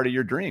becomes part of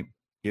your dream.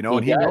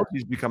 And he knows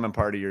he's becoming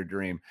part of your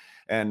dream.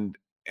 And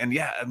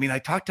yeah, I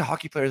talk to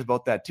hockey players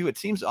about that too. It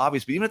seems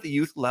obvious, but even at the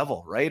youth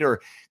level, right? Or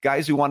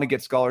guys who want to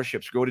get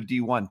scholarships, go to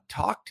D1,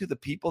 talk to the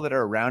people that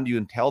are around you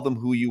and tell them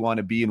who you want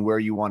to be and where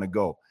you want to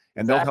go.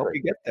 And they'll help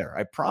you get there.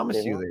 I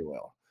promise you they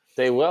will.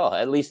 They will.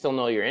 At least they'll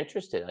know you're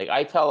interested. Like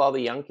I tell all the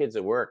young kids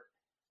at work,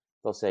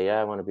 they'll say, yeah,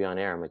 I want to be on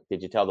air. I'm like,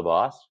 did you tell the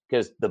boss?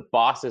 Because the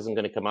boss isn't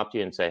going to come up to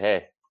you and say,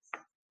 hey,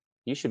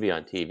 you should be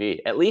on TV.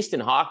 At least in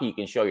hockey, you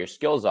can show your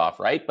skills off,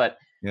 right? But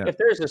if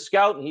there's a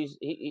scout and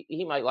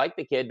he might like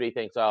the kid, but he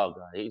thinks, oh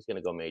God, he's going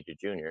to go major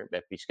junior.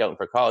 If he's scouting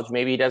for college,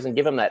 maybe he doesn't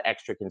give him that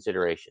extra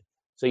consideration.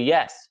 So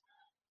yes,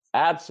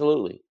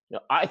 absolutely.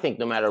 I think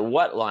no matter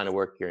what line of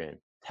work you're in,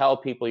 tell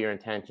people your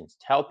intentions,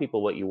 tell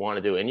people what you want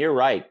to do. And you're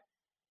right.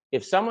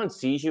 If someone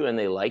sees you and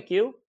they like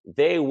you,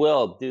 they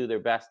will do their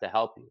best to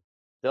help you.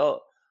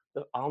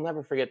 I'll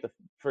never forget the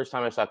first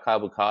time I saw Kyle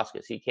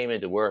Bukauskas. He came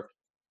into work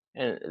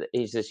and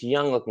he's this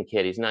young looking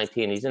kid. He's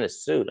 19. He's in a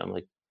suit. I'm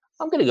like,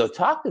 I'm going to go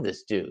talk to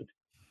this dude.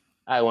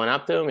 I went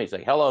up to him. He's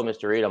like, hello,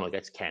 Mr. Reed. I'm like,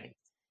 that's Kenny.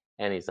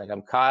 And he's like,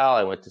 I'm Kyle.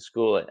 I went to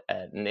school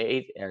at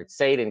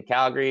SAIT in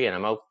Calgary, and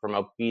I'm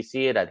out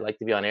BC, and I'd like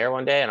to be on air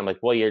one day. And I'm like,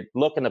 well, you're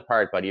looking the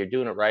part, buddy. You're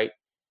doing it right.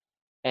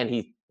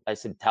 And I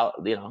said,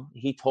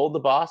 he told the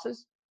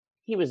bosses.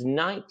 He was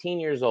 19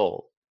 years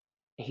old.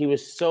 He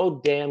was so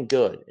damn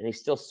good, and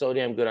he's still so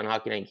damn good on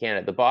Hockey Night in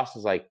Canada. The boss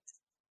is like,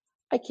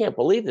 I can't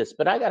believe this,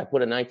 but I got to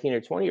put a 19 or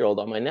 20-year-old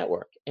on my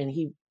network. And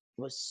he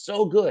was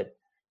so good.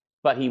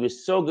 But he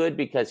was so good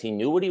because he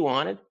knew what he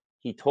wanted.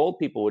 He told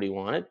people what he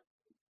wanted.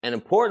 And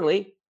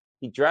importantly,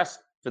 he dressed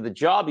for the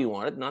job he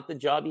wanted, not the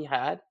job he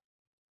had.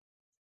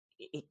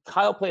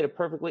 Kyle played it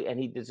perfectly, and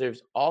he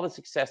deserves all the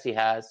success he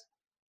has.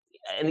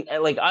 And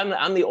like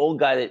I'm the old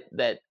guy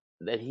that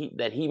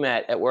he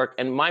met at work.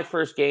 And my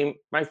first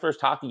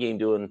hockey game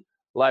doing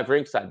live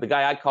ringside, the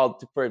guy I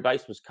called for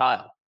advice was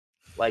Kyle.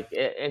 Like,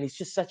 and he's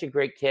just such a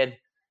great kid.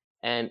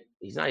 And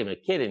he's not even a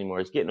kid anymore.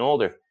 He's getting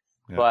older.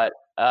 Yeah. But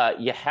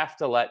you have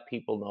to let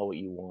people know what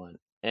you want.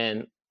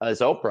 And as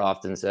Oprah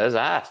often says,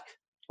 ask.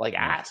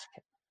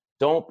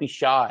 Don't be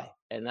shy.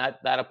 And that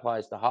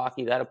applies to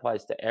hockey. That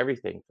applies to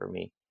everything for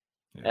me.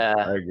 Yeah,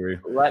 I agree.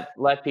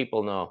 Let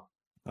people know.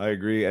 I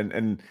agree.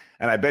 And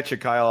I bet you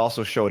Kyle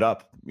also showed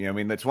up.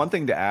 That's one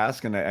thing to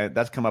ask. And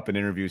that's come up in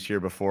interviews here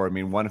before.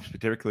 One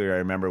particularly I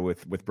remember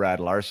with Brad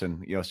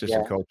Larson,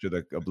 assistant coach of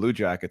the Blue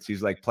Jackets.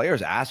 He's like,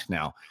 players ask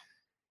now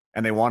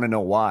and they want to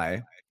know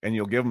why. And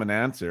you'll give them an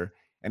answer.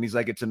 And he's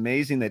like, it's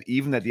amazing that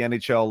even at the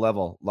NHL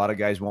level, a lot of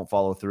guys won't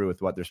follow through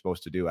with what they're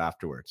supposed to do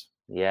afterwards.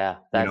 Yeah.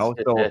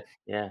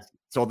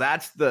 So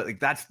that's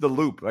the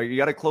loop. Right? You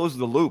got to close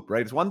the loop,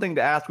 right? It's one thing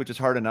to ask, which is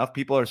hard enough.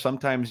 People are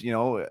sometimes,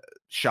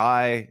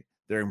 shy.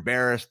 They're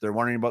embarrassed. They're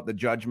wondering about the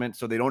judgment.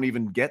 So they don't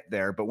even get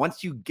there. But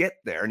once you get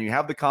there and you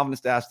have the confidence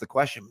to ask the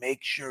question, make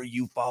sure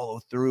you follow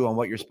through on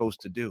what you're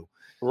supposed to do.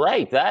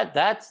 Right.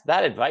 That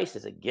advice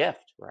is a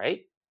gift,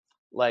 right?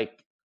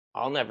 Like,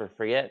 I'll never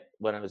forget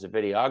when I was a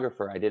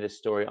videographer, I did a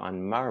story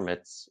on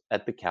marmots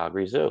at the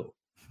Calgary Zoo,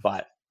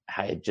 but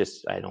I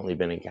had only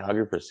been in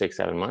Calgary for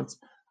 6-7 months.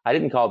 I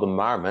didn't call them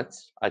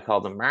marmots. I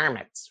called them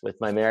marmots with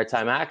my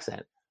maritime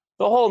accent.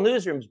 The whole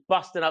newsroom's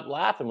busting up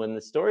laughing when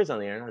the story's on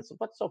the air. And I said,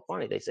 what's so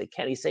funny? They say,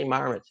 Kenny, say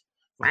marmots.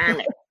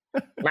 Marmot,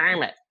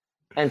 marmot.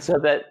 And so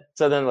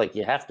then like,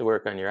 you have to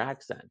work on your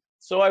accent.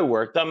 So I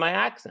worked on my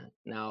accent.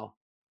 Now,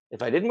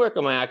 if I didn't work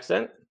on my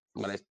accent,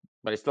 but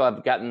I still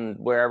have gotten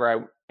wherever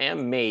I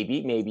am,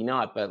 maybe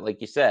not. But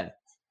like you said,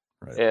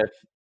 right.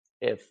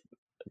 If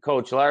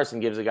Coach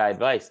Larson gives a guy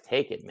advice,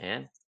 take it,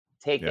 man.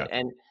 Take it.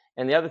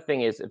 And the other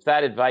thing is, if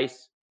that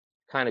advice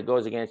kind of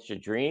goes against your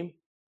dream,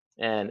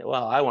 and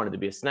well, I wanted to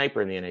be a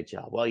sniper in the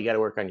NHL. Well, you got to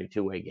work on your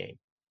two-way game.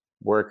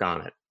 Work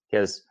on it,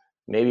 because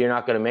maybe you're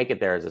not going to make it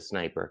there as a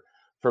sniper.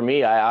 For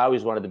me, I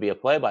always wanted to be a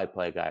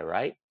play-by-play guy,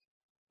 right?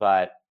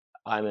 But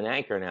I'm an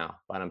anchor now,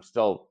 but I'm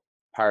still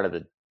part of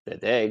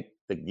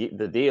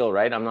the deal,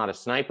 right? I'm not a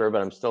sniper,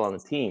 but I'm still on the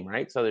team,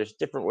 right? So there's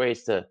different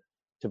ways to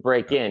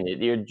break in.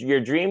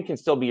 Your dream can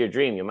still be your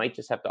dream. You might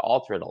just have to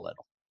alter it a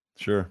little.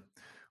 Sure.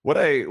 What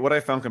I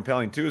found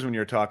compelling too is when you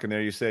were talking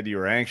there, you said you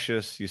were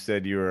anxious. You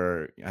said you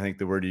were, I think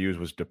the word you used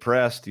was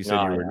depressed. You said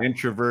No, you were an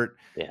introvert.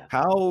 yeah.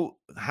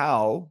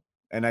 How,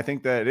 and I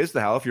think that is the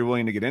how, if you're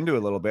willing to get into it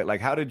a little bit,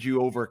 like how did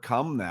you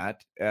overcome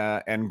that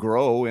and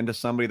grow into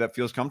somebody that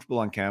feels comfortable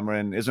on camera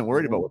and isn't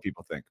worried about Mhm. what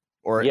people think,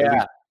 or at Yeah,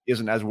 least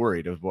isn't as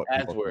worried as what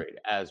people think?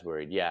 as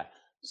worried, yeah.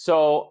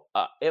 So,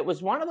 it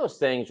was one of those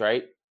things,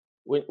 right?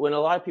 When a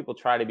lot of people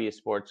try to be a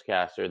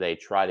sportscaster, they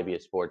try to be a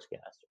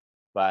sportscaster,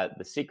 but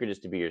the secret is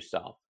to be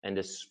yourself and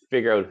just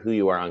figure out who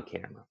you are on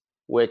camera,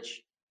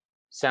 which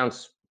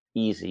sounds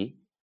easy,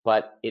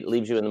 but it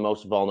leaves you in the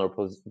most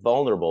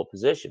vulnerable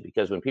position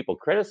because when people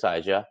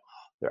criticize you,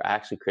 they're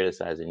actually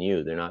criticizing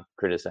you. They're not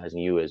criticizing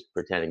you as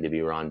pretending to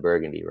be Ron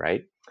Burgundy,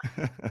 right?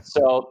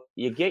 So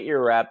you get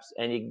your reps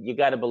and you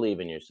got to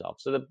believe in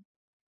yourself. So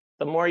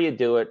the more you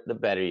do it, the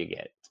better you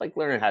get. It's like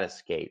learning how to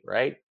skate,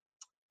 right?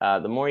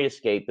 The more you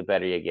skate, the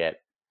better you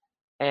get.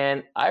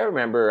 And I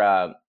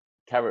remember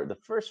covered the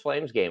first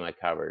Flames game I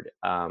covered.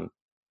 I'm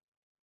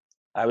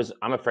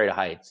afraid of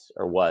heights,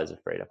 or was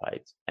afraid of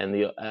heights. And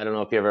I don't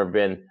know if you've ever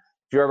been,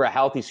 if you're ever a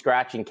healthy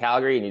scratch in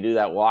Calgary and you do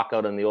that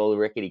walkout on the old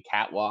rickety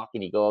catwalk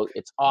and you go,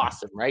 it's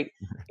awesome, right?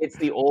 It's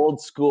the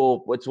old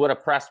school. It's what a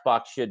press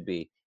box should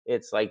be.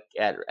 It's like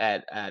at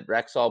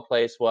Rexall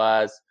Place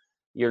was.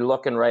 You're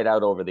looking right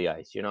out over the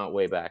ice. You're not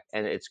way back,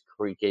 and it's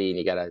creaky, and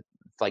you gotta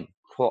it's like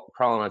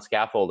crawling on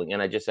scaffolding.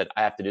 And I just said,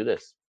 I have to do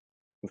this.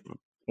 I'm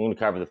gonna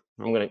cover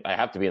the. I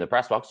have to be in the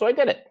press box, so I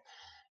did it.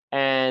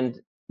 And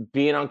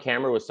being on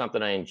camera was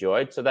something I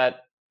enjoyed. So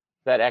that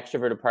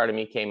extroverted part of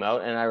me came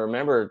out. And I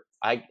remember,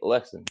 I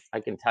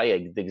can tell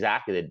you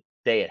exactly the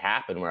day it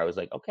happened where I was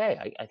like,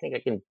 okay, I think I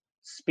can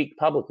speak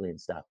publicly and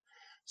stuff.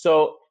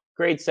 So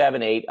grade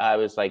 7, 8, I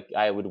was like,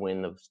 I would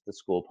win the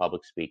school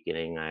public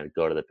speaking. I would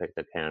go to the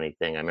Pictou County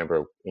thing. I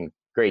remember in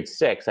grade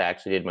 6, I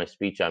actually did my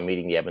speech on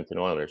meeting the Edmonton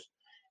Oilers.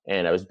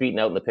 And I was beaten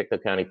out in the Pictou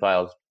County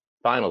finals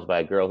by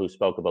a girl who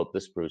spoke about the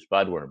spruce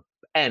budworm.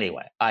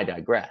 Anyway, I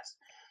digress.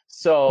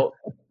 So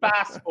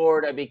fast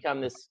forward, I become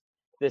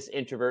this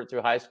introvert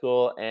through high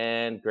school,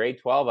 and grade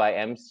 12, I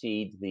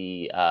emceed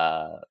the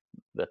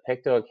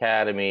Pictou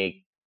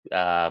Academy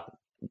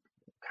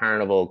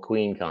Carnival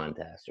Queen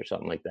contest or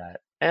something like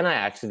that, and I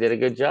actually did a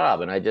good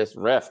job. And I just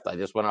riffed. I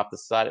just went off the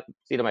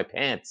seat of my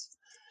pants,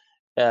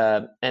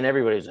 and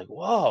everybody was like,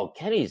 "Whoa,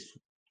 Kenny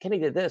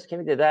did this,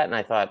 Kenny did that," and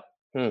I thought,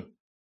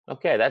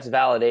 okay, that's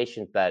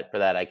validation for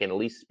that I can at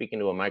least speak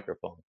into a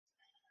microphone.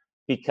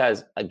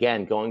 Because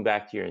again, going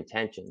back to your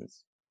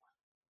intentions,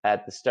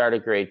 at the start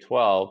of grade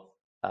 12,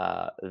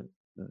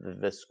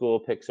 the school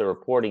picks a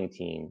reporting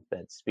team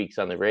that speaks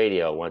on the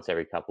radio once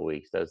every couple of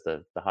weeks, does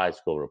the high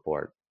school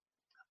report.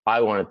 I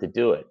wanted to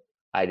do it.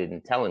 I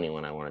didn't tell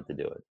anyone I wanted to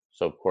do it.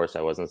 So of course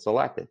I wasn't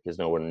selected because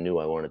no one knew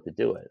I wanted to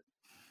do it.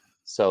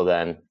 So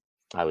then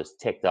I was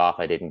ticked off.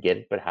 I didn't get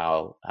it, but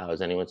how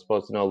is anyone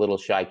supposed to know? Little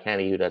shy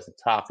Kenny who doesn't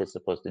talk is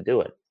supposed to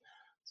do it.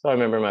 So I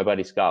remember my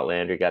buddy Scott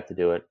Landry got to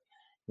do it.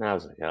 And I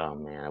was like, oh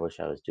man, I wish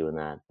I was doing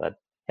that. But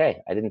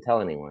hey, I didn't tell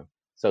anyone.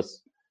 So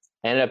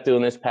ended up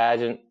doing this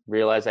pageant,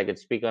 realized I could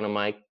speak on a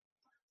mic.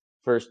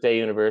 First day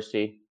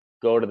university,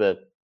 go to the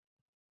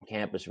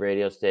campus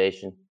radio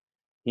station.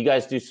 You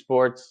guys do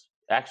sports?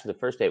 Actually, the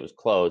first day it was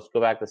closed. Go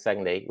back the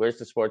second day. Where's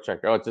the sports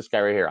director? Oh, it's this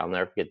guy right here. I'll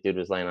never forget. Dude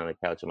was laying on the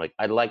couch. I'm like,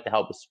 I'd like to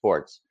help with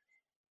sports.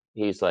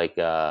 He's like,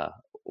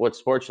 what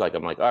sports you like?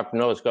 I'm like, oh, from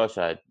Nova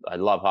Scotia, I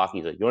love hockey.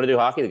 He's like, you want to do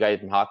hockey? The guy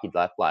from hockey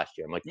left last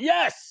year. I'm like,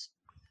 yes.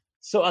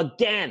 So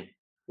again,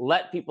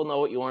 let people know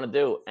what you want to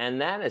do. And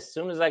then as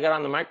soon as I got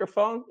on the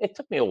microphone, it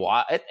took me a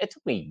while. It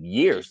took me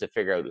years to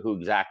figure out who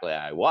exactly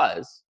I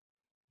was,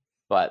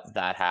 but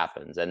that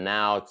happens. And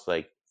now it's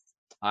like,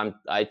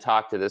 I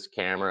talk to this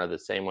camera the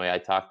same way I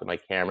talk to my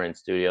camera in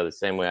studio, the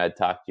same way I'd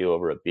talk to you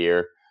over a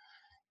beer.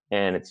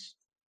 And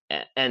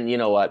you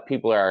know what?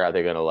 People are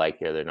either going to like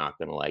you or they're not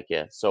going to like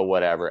you. So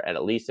whatever. And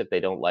at least if they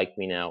don't like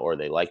me now or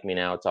they like me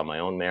now, it's on my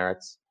own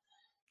merits.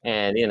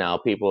 And,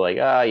 people are like,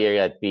 oh, you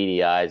got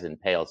beady eyes and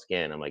pale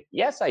skin. I'm like,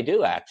 yes, I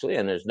do actually.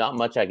 And there's not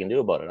much I can do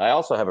about it. I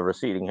also have a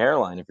receding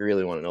hairline if you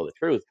really want to know the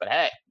truth. But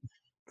hey,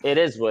 it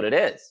is what it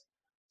is.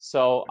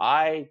 So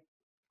I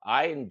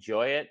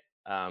enjoy it.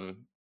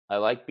 I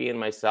like being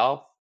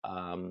myself.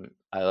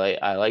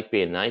 I like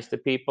being nice to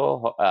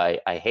people. I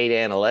hate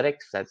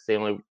analytics. That's the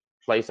only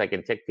place I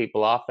can tick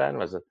people off at.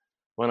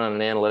 Went on an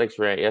analytics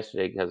rant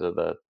yesterday because of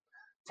the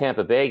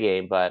Tampa Bay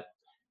game. But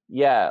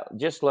yeah,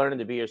 just learning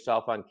to be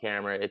yourself on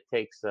camera. It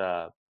takes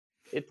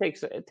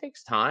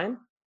time.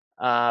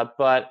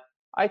 But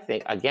I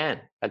think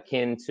again,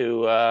 akin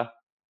to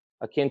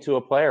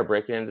a player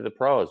breaking into the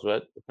pros.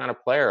 What kind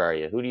of player are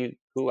you?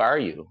 Who are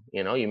you?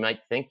 You might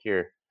think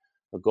you're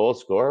a goal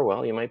scorer.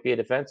 Well, you might be a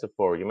defensive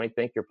forward. You might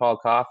think you're Paul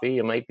Coffey.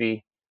 You might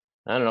be,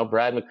 I don't know,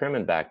 Brad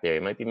McCrimmon back there.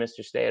 You might be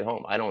Mr. Stay at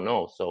Home. I don't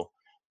know. So,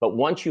 but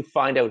once you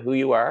find out who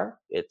you are,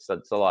 it's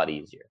a lot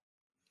easier.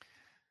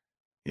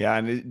 Yeah.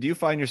 And do you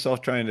find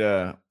yourself trying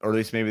to, or at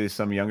least maybe there's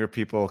some younger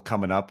people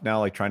coming up now,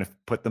 like trying to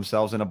put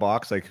themselves in a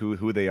box, like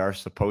who they are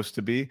supposed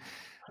to be?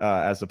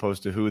 as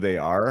opposed to who they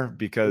are, Yeah.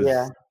 because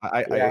Yeah.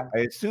 I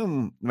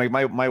assume, like,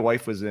 my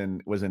wife was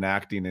in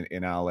acting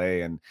in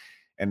LA, and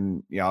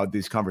you know,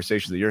 these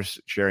conversations that you're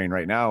sharing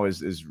right now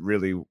is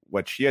really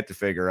what she had to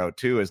figure out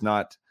too, is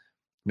not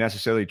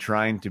necessarily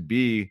trying to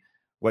be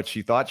what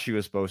she thought she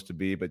was supposed to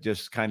be, but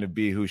just kind of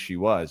be who she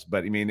was.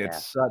 But I mean, Yeah.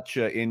 it's such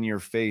a in your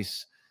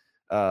face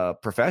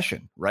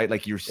profession, right?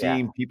 Like, you're Yeah.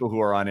 seeing people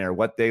who are on air,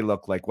 what they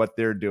look like, what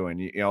they're doing,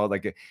 you know,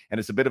 like, and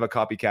it's a bit of a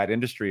copycat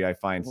industry, I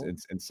find,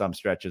 Mhm. in some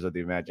stretches of the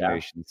Yeah.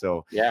 imagination.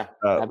 So Yeah.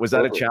 was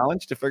that a Absolutely.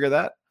 challenge to figure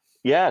that?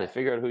 Yeah. To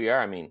figure out who you are.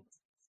 I mean,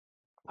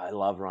 I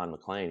love Ron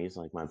McLean. He's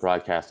like my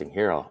broadcasting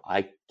hero.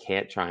 I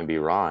can't try and be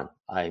Ron.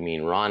 I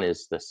mean, Ron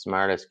is the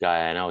smartest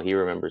guy I know. He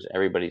remembers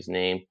everybody's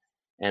name.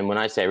 And when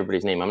I say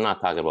everybody's name, I'm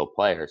not talking about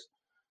players.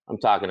 I'm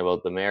talking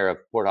about the mayor of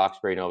Port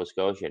Hawkesbury, Nova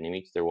Scotia, and he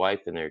meets their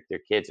wife and their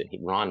kids, and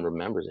Ron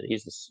remembers it.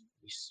 He's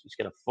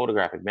got a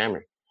photographic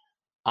memory.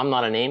 I'm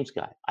not a names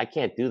guy. I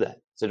can't do that.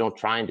 So don't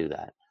try and do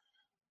that.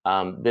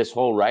 This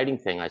whole writing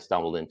thing I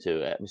stumbled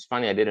into. It was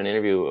funny. I did an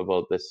interview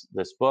about this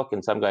book,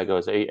 and some guy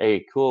goes, "Are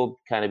you cool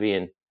kind of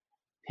being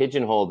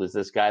pigeonholed as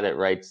this guy that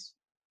writes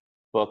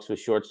books with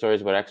short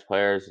stories about ex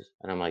players?"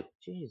 And I'm like,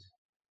 "Geez,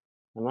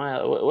 am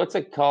I? What's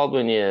it called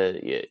when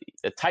you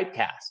a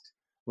typecast?"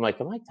 I'm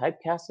like, "Am I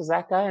typecast as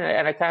that guy?"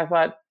 And I kind of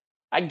thought,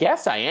 I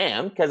guess I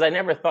am, because I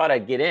never thought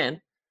I'd get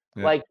in.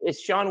 Yeah. Like, is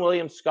Sean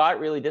William Scott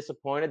really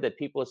disappointed that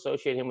people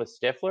associate him with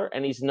Stifler?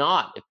 And he's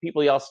not. If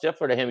people yell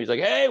Stifler to him, he's like,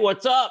 "Hey,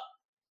 what's up?"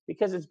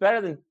 Because it's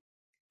better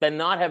than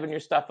not having your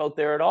stuff out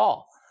there at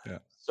all. Yeah.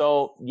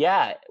 So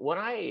yeah, when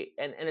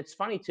and it's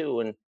funny too,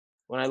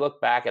 when I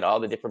look back at all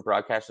the different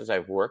broadcasters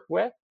I've worked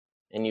with,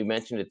 and you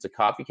mentioned it's a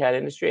copycat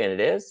industry, and it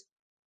is.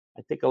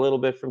 I think a little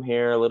bit from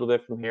here, a little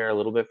bit from here, a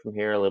little bit from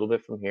here, a little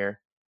bit from here,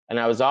 and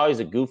I was always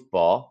a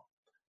goofball.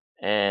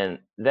 And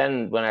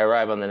then when I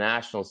arrive on the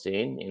national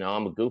scene,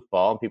 I'm a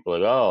goofball, and people are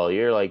like, "Oh,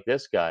 you're like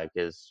this guy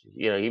because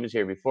he was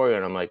here before you."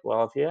 And I'm like,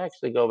 "Well, if you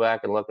actually go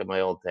back and look at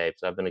my old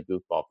tapes, I've been a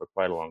goofball for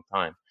quite a long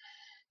time."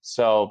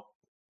 So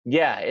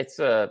yeah, it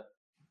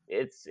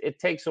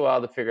takes a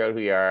while to figure out who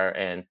you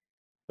are,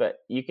 but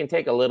you can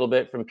take a little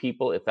bit from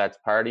people if that's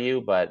part of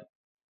you. But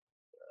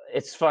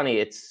it's funny,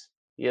 it's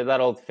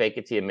that old fake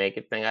it till you make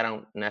it thing. I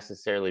don't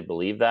necessarily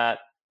believe that,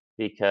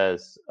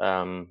 because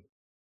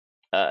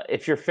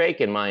if you're fake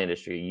in my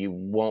industry, you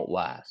won't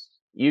last.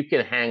 You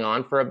can hang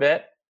on for a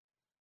bit,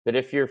 but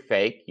if you're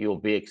fake, you'll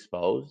be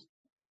exposed.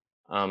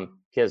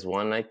 Because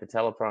one night the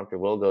teleprompter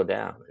will go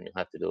down, and you'll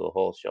have to do a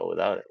whole show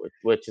without it,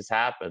 which has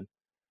happened.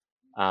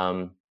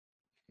 Um,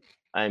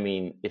 I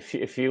mean,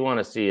 if you want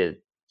to see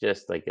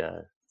just like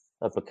a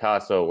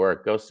Picasso at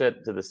work, go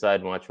sit to the side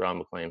and watch Ron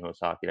McLean host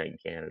Hockey Night in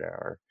Canada,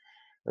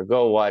 or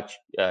go watch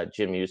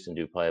Jim Houston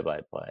do play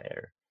by play,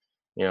 or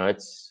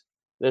it's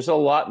there's a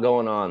lot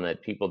going on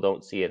that people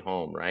don't see at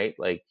home, right?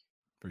 Like,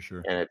 For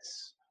sure. and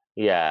it's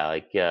yeah,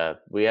 like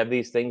we have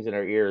these things in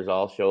our ears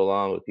all show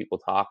long with people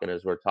talking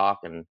as we're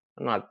talking.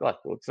 I'm not like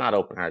it's not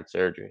open heart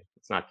surgery.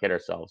 Let's not kid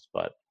ourselves,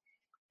 but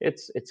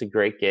it's a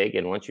great gig,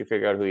 and once you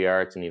figure out who you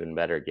are, it's an even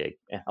better gig.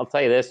 And I'll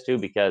tell you this too,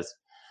 because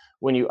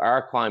when you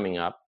are climbing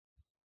up,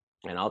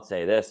 and I'll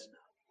say this,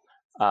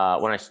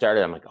 when I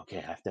started, I'm like, okay,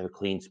 I have to have a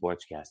clean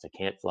sportscast. I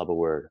can't flub a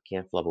word. I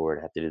can't flub a word.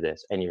 I have to do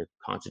this, and you're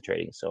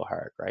concentrating so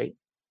hard, right?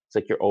 It's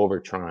like you're over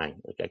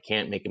trying. Like, I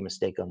can't make a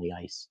mistake on the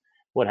ice.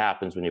 What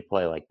happens when you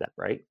play like that,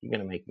 right? You're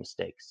gonna make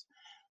mistakes.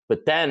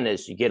 But then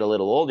as you get a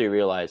little older, you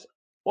realize,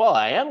 well,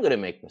 I am gonna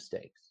make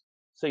mistakes.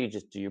 So you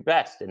just do your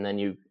best, and then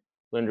you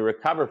learn to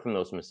recover from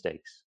those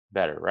mistakes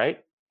better,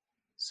 right?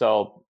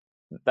 So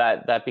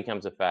that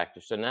becomes a factor.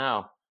 So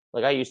now,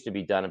 like, I used to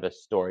be done of a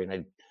story,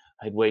 and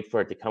I'd wait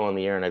for it to come on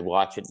the air, and I'd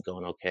watch it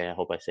going, okay, I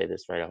hope I say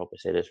this right. I hope I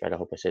say this right. I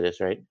hope I say this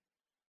right.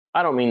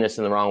 I don't mean this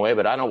in the wrong way,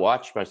 but I don't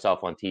watch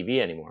myself on TV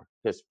anymore,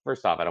 because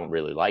first off, I don't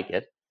really like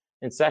it.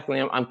 And secondly,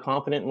 I'm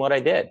confident in what I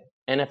did.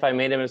 And if I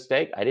made a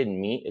mistake, I didn't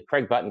mean it.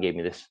 Craig Button gave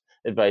me this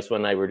advice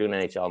one night. We were doing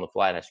NHL on the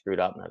fly, and I screwed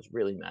up, and I was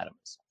really mad at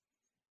myself.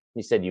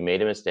 He said, "You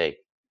made a mistake."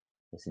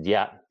 I said,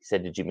 "Yeah." He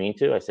said, "Did you mean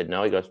to?" I said,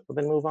 "No." He goes, "Well,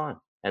 then move on."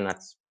 And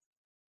that's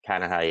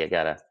kind of how you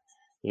gotta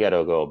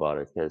go about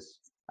it, because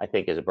I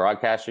think as a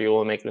broadcaster you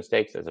will make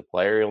mistakes, as a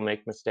player you'll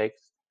make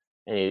mistakes,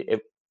 and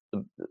if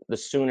the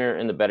sooner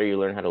and the better you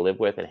learn how to live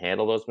with and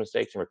handle those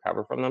mistakes and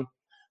recover from them,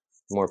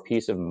 the more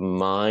peace of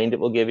mind it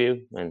will give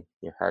you, and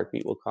your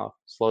heartbeat will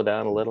slow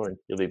down a little, and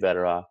you'll be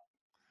better off.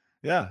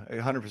 Yeah,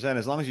 100%.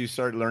 As long as you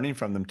start learning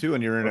from them too,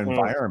 and you're in an Mhm.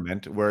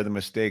 environment where the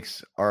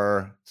mistakes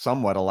are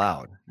somewhat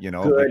allowed, Good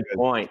because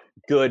point.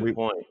 Good we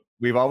point.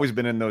 we've always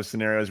been in those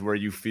scenarios where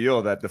you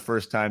feel that the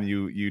first time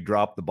you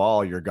drop the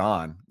ball, you're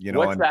gone,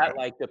 What's and that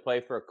like to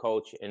play for a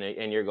coach,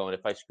 and you're going,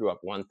 if I screw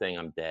up one thing,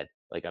 I'm dead.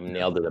 Like, I'm yeah,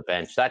 nailed to the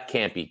bench. That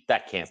can't be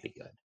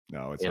good.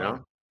 no, it's You hard.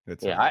 know?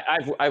 It's Yeah,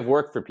 hard. I've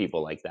worked for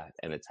people like that,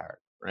 and it's hard,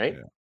 right?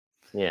 Yeah.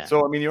 Yeah.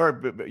 So, I mean,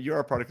 you're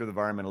a product of the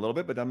environment a little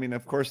bit, but I mean,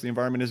 of course, the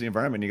environment is the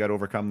environment. You got to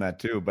overcome that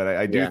too. But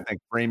I do Yeah.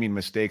 think framing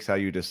mistakes, how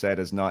you just said,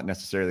 is not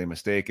necessarily a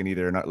mistake, and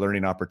either not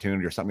learning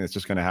opportunity or something that's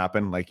just going to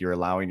happen. Like you're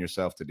allowing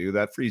yourself to do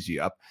that, frees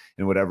you up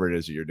in whatever it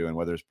is that you're doing,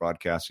 whether it's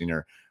broadcasting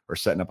or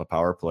setting up a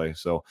power play.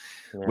 So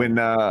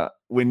Yeah.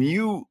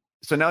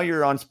 so now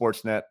you're on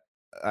Sportsnet,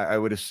 I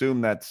would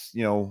assume that's,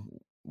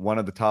 one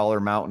of the taller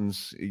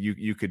mountains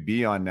you could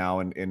be on now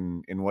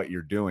in what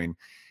you're doing.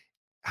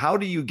 How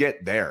do you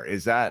get there?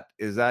 Is that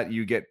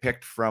you get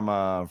picked from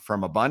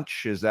a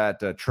bunch? Is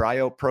that a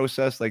tryout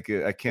process, like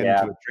akin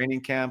to a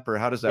training camp, or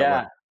how does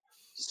that work?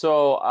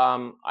 So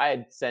I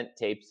had sent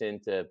tapes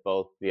into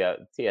both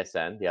the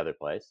TSN, the other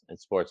place, and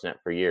Sportsnet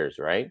for years,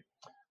 right?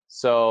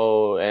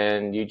 So,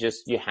 and you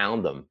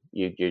hound them.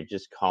 You're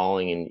just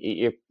calling and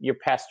you're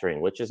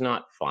pestering, which is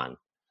not fun.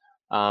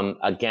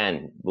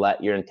 Again,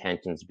 let your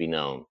intentions be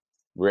known.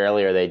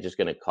 Rarely are they just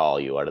going to call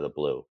you out of the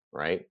blue,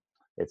 right?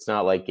 It's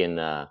not like in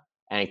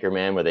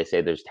Anchorman where they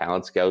say there's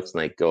talent scouts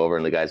and they go over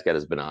and the guy's got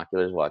his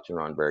binoculars watching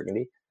Ron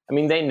Burgundy. I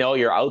mean, they know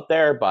you're out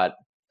there, but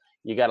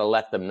you got to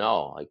let them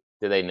know. Like,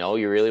 do they know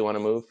you really want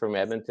to move from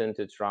Edmonton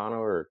to Toronto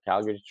or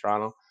Calgary to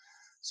Toronto?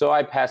 So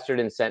I pestered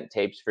and sent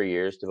tapes for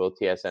years to both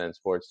TSN and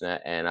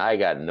Sportsnet, and I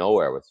got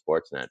nowhere with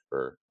Sportsnet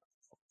for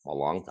a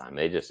long time.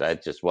 I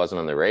just wasn't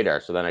on the radar.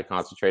 So then I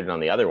concentrated on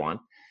the other one,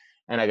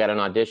 and I got an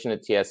audition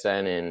at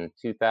TSN in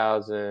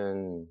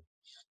 2000.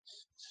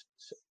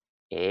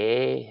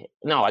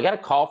 No, I got a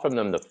call from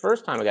them. The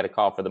first time I got a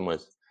call from them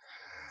was,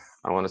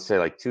 I want to say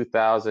like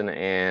 2000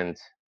 and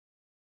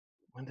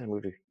when did I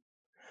move to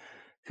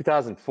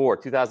 2004,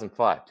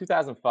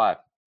 2005.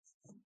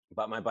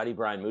 But my buddy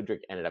Brian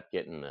Mudrick ended up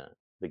getting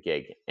the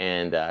gig.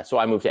 And so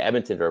I moved to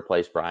Edmonton to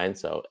replace Brian.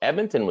 So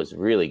Edmonton was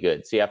really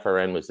good.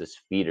 CFRN was this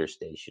feeder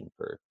station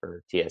for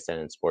TSN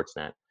and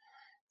Sportsnet.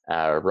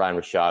 Ryan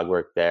Rashog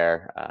worked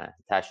there.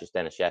 Tasha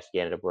Staniszewski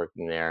ended up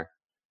working there.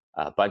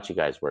 A bunch of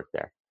guys worked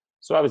there.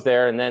 So I was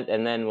there, and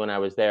then when I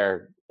was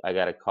there, I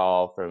got a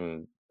call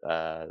from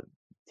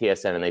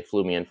TSN, and they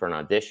flew me in for an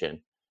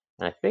audition.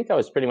 And I think I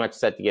was pretty much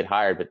set to get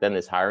hired, but then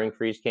this hiring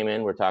freeze came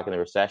in. We're talking the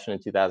recession in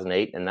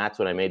 2008, and that's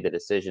when I made the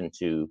decision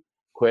to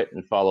quit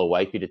and follow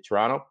Wifey to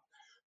Toronto.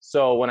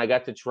 So when I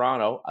got to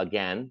Toronto,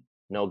 again,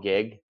 no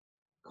gig,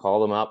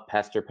 call them up,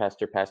 pester.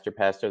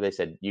 They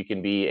said, you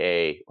can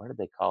be what did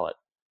they call it?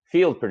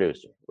 Field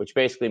producer, which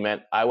basically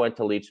meant I went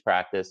to Leafs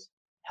practice,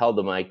 held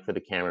the mic for the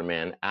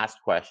cameraman, asked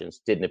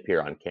questions, didn't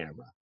appear on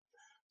camera.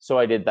 So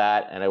I did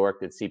that, and I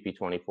worked at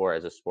CP24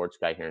 as a sports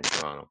guy here in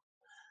Toronto.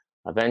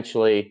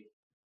 Eventually,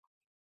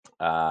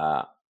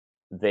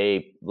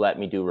 they let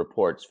me do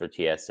reports for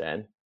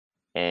TSN,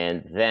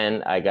 and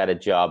then I got a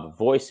job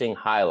voicing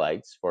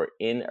highlights for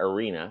In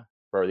Arena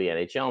for the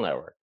NHL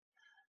Network.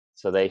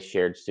 So they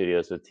shared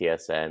studios with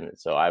TSN.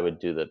 So I would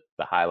do the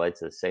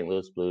highlights of the St.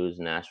 Louis Blues,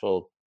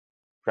 Nashville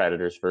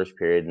Predators first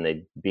period, and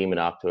they beam it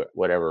off to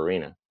whatever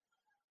arena.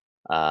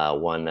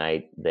 One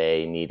night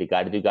they need a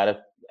guy to do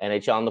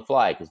NHL on the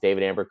fly because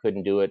David Amber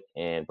couldn't do it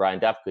and Brian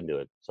Duff couldn't do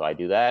it. So I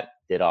do that,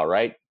 did all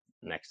right.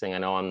 Next thing I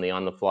know, I'm the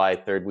on the fly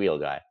third wheel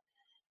guy.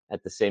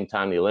 At the same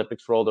time, the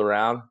Olympics rolled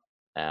around.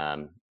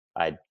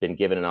 I'd been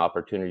given an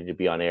opportunity to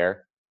be on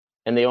air.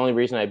 And the only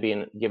reason I'd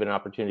been given an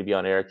opportunity to be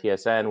on air at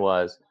TSN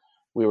was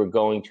we were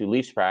going to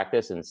Leafs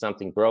practice and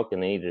something broke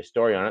and they needed a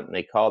story on it. And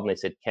they called and they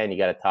said, Ken, you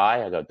got a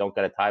tie? I go, don't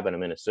got a tie, but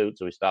I'm in a suit.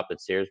 So we stopped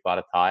at Sears, bought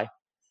a tie,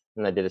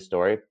 and I did a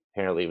story.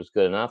 Apparently it was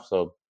good enough.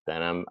 So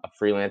then I'm a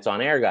freelance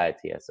on air guy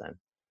at TSN.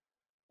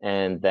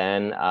 And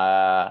then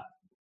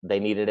they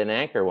needed an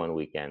anchor one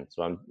weekend.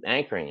 So I'm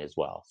anchoring as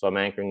well. So I'm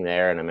anchoring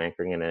there and I'm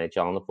anchoring in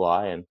NHL on the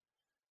fly. And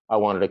I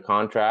wanted a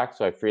contract.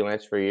 So I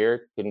freelanced for a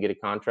year, couldn't get a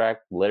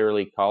contract,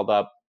 literally called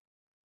up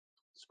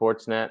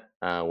Sportsnet,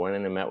 went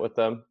in and met with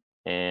them.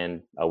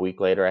 And a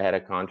week later I had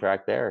a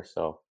contract there.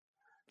 So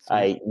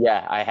I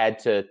had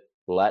to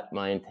let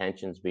my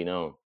intentions be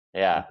known.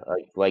 Yeah.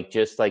 Like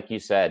just like you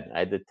said, I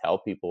had to tell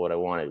people what I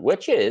wanted,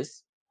 which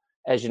is,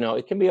 as you know,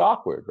 it can be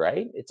awkward,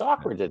 right? It's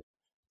awkward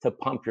to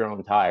pump your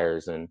own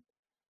tires.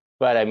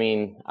 But I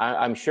mean,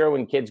 I'm sure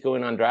when kids go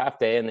in on draft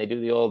day and they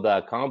do the old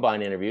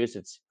combine interviews,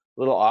 it's a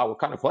little odd. What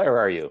kind of player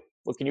are you?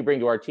 What can you bring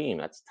to our team?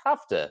 That's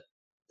tough to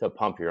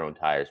pump your own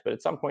tires. But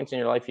at some points in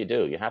your life, you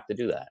do. You have to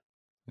do that.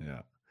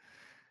 Yeah.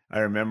 I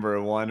remember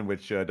one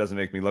which doesn't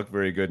make me look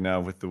very good now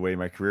with the way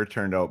my career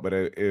turned out, but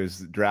it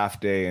was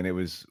draft day, and it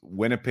was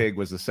Winnipeg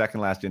was the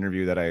second last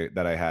interview that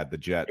I had, the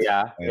Jets.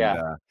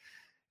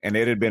 And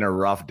it had been a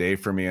rough day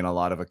for me in a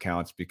lot of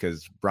accounts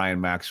because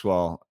Brian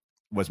Maxwell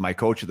was my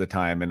coach at the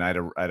time, and I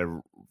had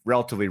a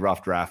relatively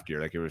rough draft year.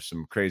 Like, it was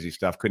some crazy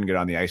stuff. Couldn't get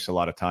on the ice a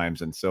lot of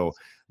times, and so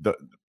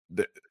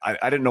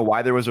I didn't know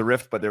why there was a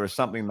rift, but there was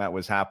something that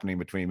was happening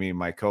between me and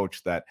my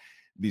coach that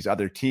these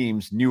other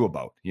teams knew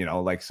about,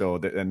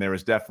 and there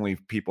was definitely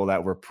people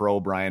that were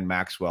pro Brian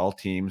Maxwell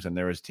teams, and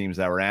there was teams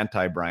that were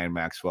anti Brian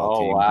Maxwell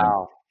teams.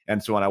 Wow.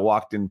 And so when I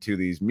walked into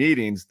these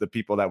meetings, the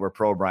people that were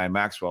pro Brian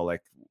Maxwell,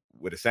 like,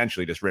 would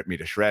essentially just rip me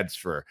to shreds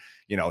for,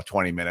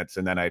 20 minutes,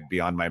 and then I'd be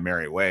on my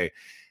merry way.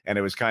 And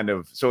it was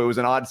so it was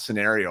an odd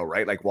scenario,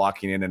 right? Like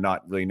walking in and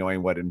not really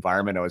knowing what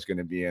environment I was going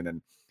to be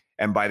in.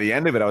 And by the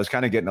end of it, I was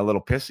kind of getting a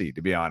little pissy,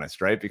 to be honest,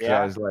 right? Because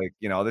I was like,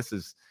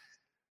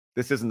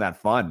 this isn't that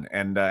fun.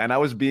 And I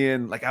was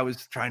I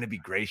was trying to be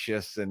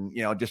gracious and,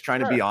 just trying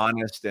to be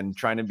honest and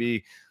trying to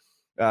be,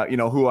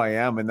 who I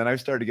am. And then I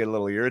started to get a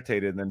little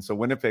irritated. And then so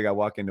Winnipeg, I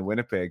walk into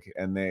Winnipeg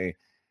and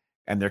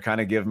they're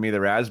kind of giving me the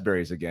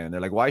raspberries again.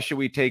 They're like, why should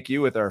we take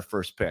you with our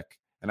first pick?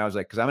 And I was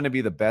like, because I'm going to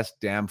be the best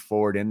damn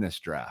forward in this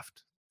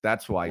draft.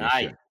 That's why you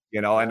should,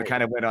 and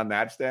kind of went on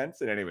that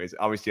stance. And anyways,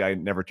 obviously I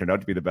never turned out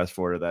to be the best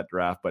forward of that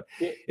draft, but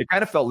it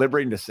kind of felt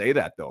liberating to say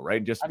that though,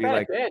 right? Just to be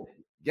like,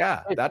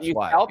 yeah, that's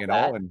why,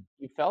 and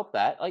you felt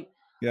that. Like,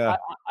 yeah.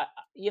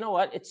 You know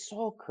what? It's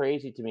so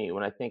crazy to me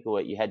when I think of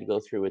what you had to go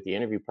through with the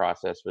interview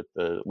process with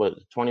the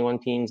 21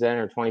 teams then,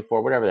 or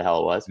 24, whatever the hell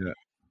it was. Yeah.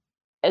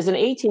 As an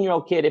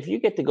 18-year-old kid, if you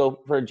get to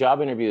go for a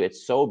job interview at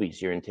Sobeys,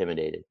 you're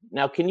intimidated.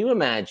 Now, can you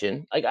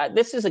imagine? Like,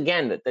 this is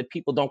again that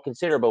people don't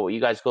consider about what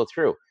you guys go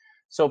through.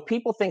 So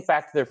people think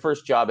back to their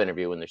first job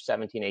interview when they're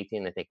 17,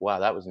 18. They think, wow,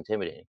 that was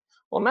intimidating.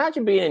 Well,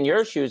 imagine being in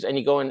your shoes and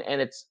you go in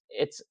and it's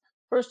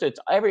first, it's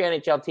every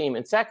NHL team.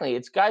 And secondly,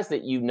 it's guys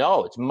that you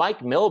know. It's Mike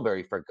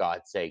Milbury, for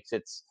God's sakes.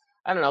 It's,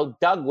 I don't know,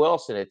 Doug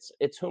Wilson.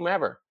 It's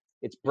whomever.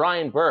 It's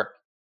Brian Burke.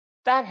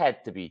 That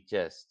had to be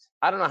just,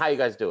 I don't know how you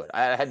guys do it.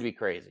 It had to be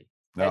crazy.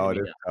 No, it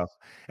is tough.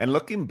 And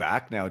looking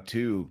back now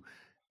too,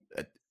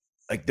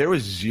 like there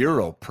was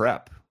zero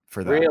prep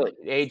for that. Really?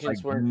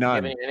 Agents weren't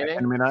giving anything?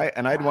 I mean, I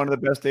had one of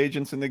the best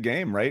agents in the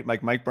game, right?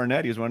 Like Mike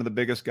Barnett, he's one of the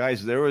biggest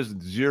guys. There was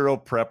zero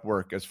prep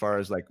work as far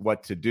as like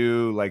what to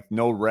do, like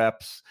no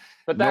reps.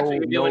 But that's what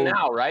you're doing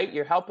now, right?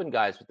 You're helping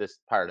guys with this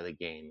part of the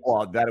game.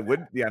 Well, that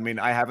would, I mean,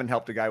 I haven't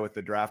helped a guy with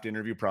the draft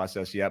interview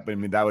process yet, but I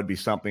mean, that would be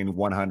something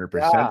 100%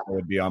 that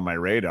would be on my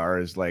radar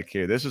is like,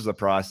 hey, this is the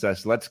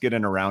process. Let's get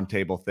in a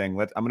roundtable thing.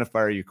 I'm going to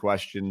fire you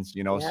questions, so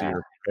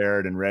you're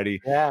prepared and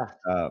ready.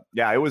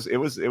 It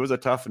was a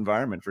tough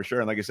environment for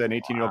sure. And like I said, an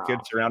 18-year-old kid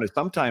surrounded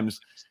sometimes,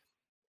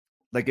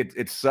 like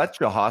it's such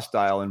a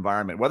hostile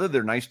environment, whether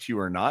they're nice to you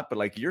or not, but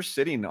like you're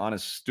sitting on a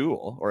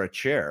stool or a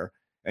chair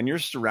and you're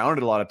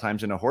surrounded a lot of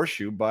times in a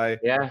horseshoe by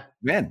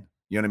men,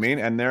 you know what I mean?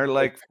 And they're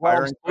like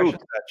firing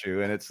questions at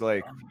you. And it's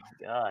like, oh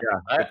my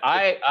God.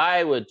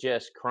 I would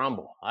just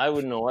crumble. I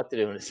wouldn't know what to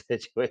do in a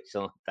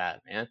situation like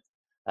that, man.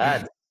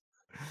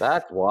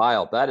 That's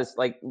wild. That is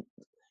like,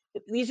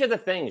 these are the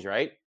things,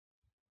 right?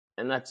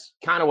 And that's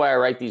kind of why I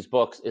write these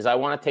books is I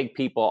want to take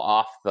people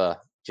off the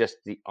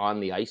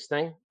on the ice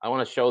thing. I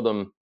want to show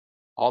them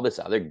all this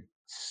other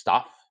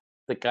stuff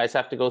that guys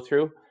have to go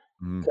through.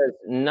 Because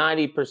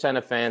 90%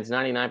 of fans,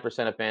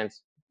 99% of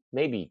fans,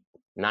 maybe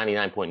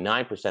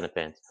 99.9% of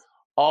fans,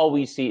 all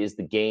we see is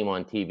the game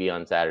on TV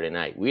on Saturday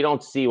night. We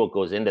don't see what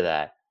goes into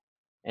that,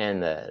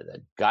 and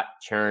the gut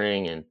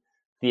churning and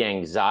the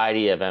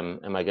anxiety of am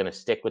I going to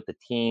stick with the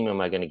team?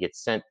 Am I going to get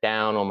sent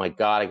down? Oh my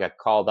God, I got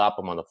called up.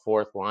 I'm on the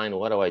fourth line.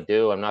 What do I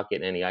do? I'm not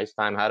getting any ice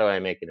time. How do I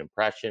make an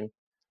impression?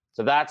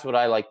 So that's what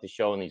I like to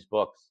show in these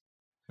books.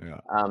 Yeah.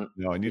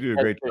 No, and you do a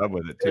great job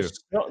with it too.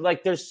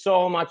 There's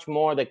so much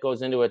more that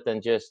goes into it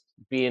than just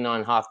being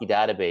on Hockey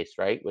Database,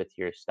 right? With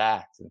your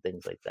stats and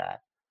things like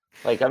that.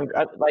 Like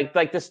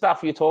like the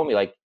stuff you told me,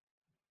 like,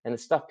 and the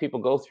stuff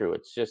people go through.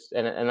 It's just,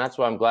 and that's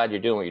why I'm glad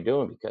you're doing what you're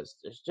doing, because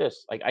there's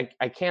just like,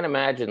 I can't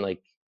imagine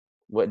like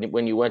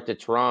when you went to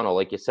Toronto,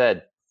 like you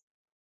said,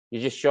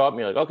 you just show up and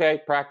you're like,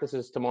 okay, practice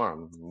is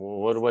tomorrow.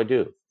 What do I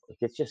do? Like,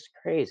 it's just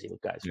crazy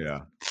what guys do.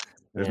 Yeah.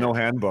 There's no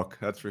handbook,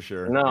 that's for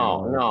sure.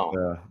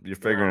 No. You're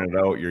figuring it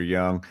out. You're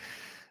young.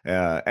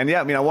 And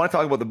I mean, I want to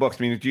talk about the books.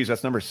 I mean, geez,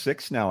 that's number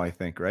 6 now, I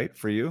think, right?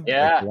 For you?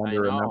 Yeah, like, I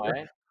know, eh?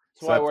 That's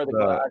why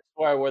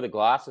I wore the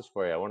glasses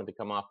for you. I wanted to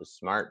come off as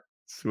smart.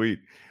 Sweet.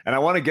 And I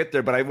want to get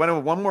there, but I went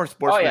with one more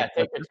sports.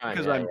 Take your time.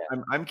 Because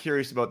I'm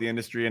curious about the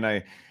industry,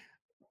 and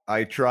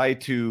I try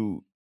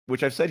to,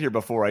 which I've said here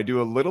before, I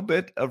do a little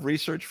bit of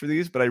research for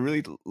these, but I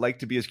really like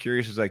to be as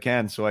curious as I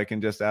can so I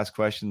can just ask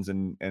questions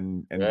and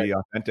be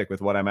authentic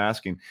with what I'm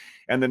asking.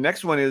 And the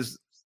next one is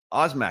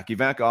Osmak,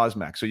 Ivanka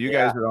Osmak. So you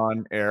guys are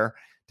on air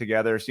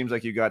together. Seems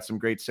like you got some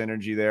great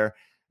synergy there.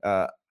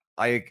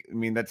 I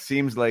mean, that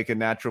seems like a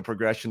natural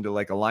progression to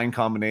like a line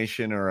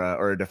combination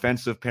or a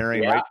defensive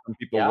pairing, right? Some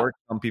people work,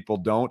 some people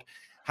don't.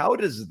 How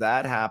does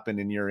that happen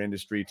in your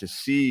industry to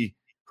see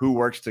who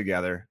works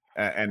together?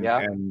 And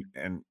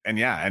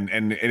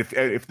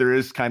if there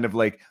is kind of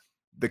like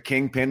the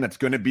kingpin that's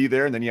going to be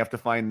there, and then you have to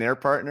find their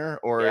partner,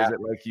 or is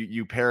it like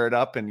you pair it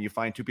up and you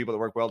find two people that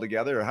work well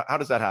together? Or how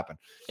does that happen?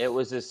 It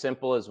was as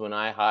simple as when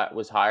I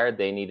was hired,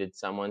 they needed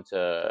someone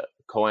to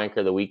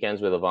co-anchor the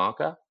weekends with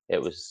Ivanka.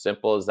 It was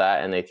simple as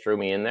that, and they threw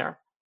me in there.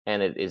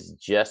 And it is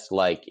just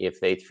like if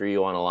they threw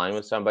you on a line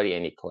with somebody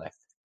and you click.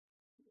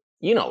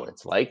 You know what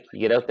it's like. You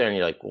get out there and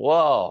you're like,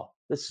 whoa,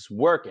 this is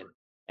working.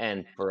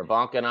 And for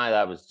Ivanka and I,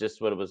 that was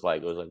just what it was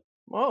like. It was like,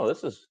 oh,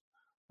 this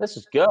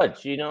is good.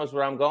 She knows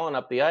where I'm going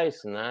up the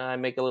ice, and I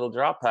make a little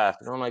drop pass,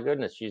 and oh my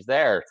goodness, she's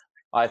there.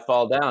 I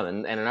fall down.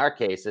 And in our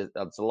case,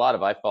 it's a lot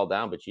of I fall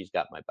down, but she's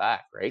got my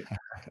back, right?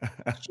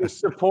 She's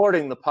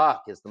supporting the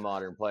puck, as the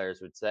modern players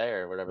would say,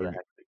 or whatever the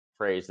heck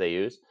phrase they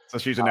use. So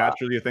she's a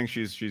natural. You think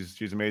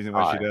she's amazing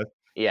what she does?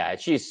 Yeah,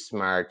 she's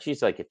smart.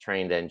 She's like a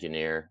trained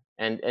engineer,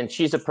 and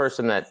she's a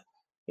person that,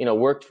 you know,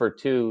 worked for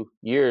 2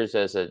 years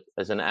as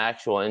an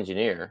actual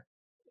engineer.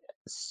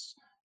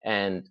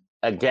 And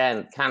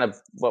again, kind of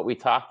what we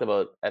talked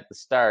about at the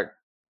start,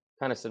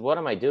 kind of said, what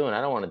am I doing?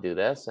 I don't want to do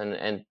this.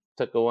 And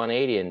took a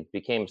 180 and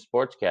became a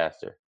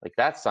sportscaster. Like,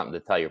 that's something to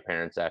tell your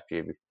parents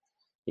after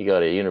you go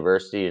to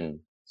university and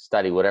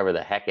study whatever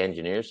the heck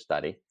engineers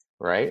study,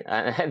 right?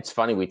 And it's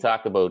funny, we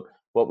talk about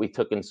what we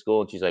took in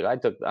school, and she's like,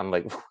 I'm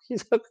like,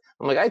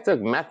 I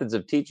took methods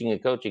of teaching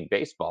and coaching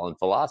baseball in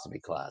philosophy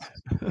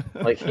classes.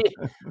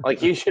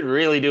 like you should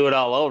really do it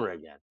all over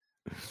again.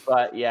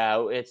 But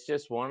yeah, it's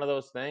just one of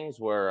those things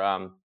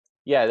where,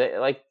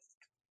 like,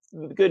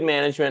 good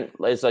management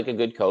is like a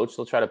good coach.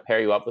 They'll try to pair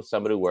you up with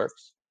somebody who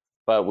works,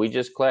 but we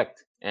just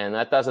clicked, and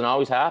that doesn't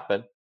always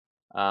happen.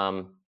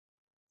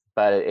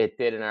 But it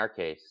did in our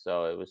case.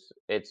 So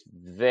it's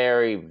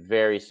very,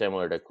 very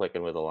similar to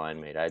clicking with a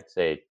line mate. I'd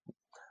say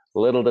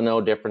little to no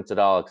difference at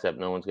all, except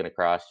no one's going to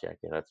cross check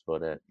you. That's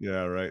about it.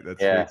 Yeah, right.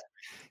 That's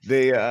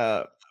they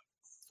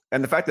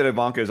and the fact that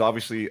Ivanka is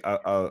obviously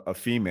a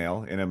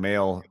female in a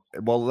male,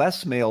 well,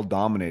 less male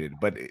dominated,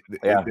 but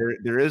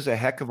there is a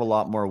heck of a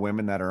lot more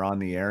women that are on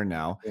the air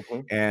now,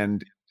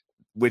 and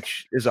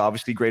which is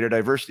obviously greater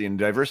diversity. And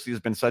diversity has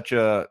been such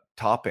a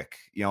topic,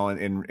 you know,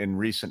 in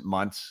recent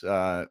months.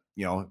 You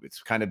know,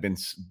 it's kind of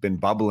been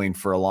bubbling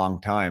for a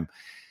long time.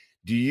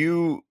 Do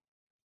you,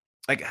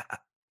 like,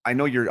 I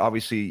know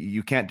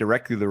you can't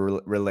directly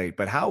relate,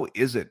 but how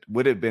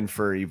would it have been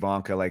for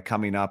Ivanka, like,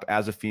 coming up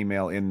as a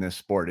female in this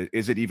sport?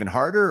 Is it even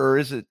harder, or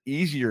is it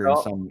easier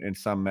in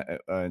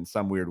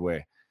some weird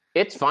way?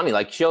 It's funny.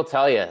 Like, she'll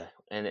tell you,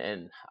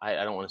 and I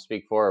don't want to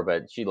speak for her,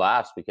 but she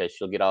laughs because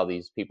she'll get all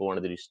these people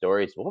wanted to do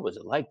stories. What was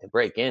it like to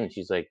break in?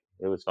 She's like,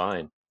 it was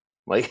fine.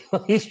 Like,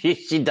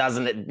 she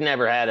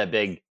never had a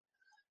big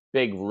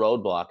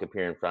roadblock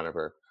appear in front of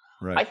her.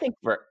 Right. I think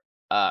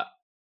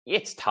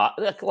it's tough.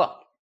 Look,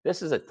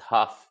 this is a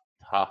tough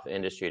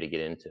industry to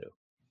get into.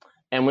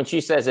 And when she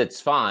says it's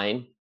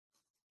fine,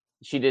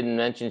 she didn't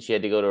mention she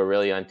had to go to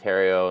Orillia,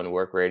 Ontario and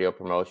work radio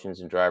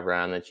promotions and drive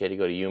around. Then she had to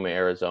go to Yuma,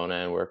 Arizona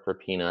and work for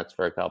Peanuts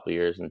for a couple of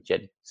years. And she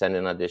had to send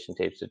in audition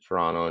tapes to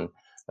Toronto and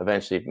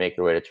eventually make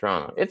her way to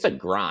Toronto. It's a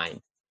grind.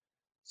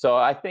 So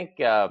I think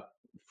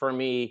for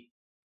me,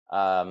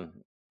 I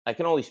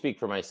can only speak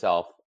for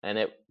myself.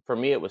 And for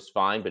me, it was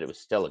fine, but it was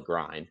still a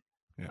grind.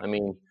 Yeah. I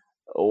mean,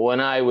 when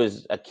I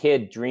was a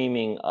kid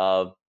dreaming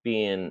of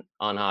being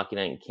on Hockey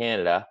Night in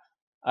Canada,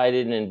 I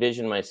didn't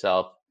envision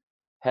myself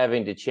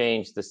having to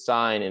change the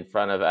sign in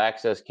front of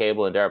Access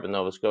Cable in Dartmouth,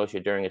 Nova Scotia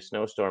during a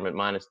snowstorm at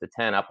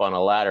 -10 up on a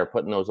ladder,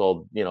 putting those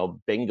old, you know,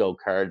 bingo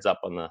cards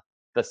up on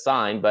the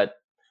sign. But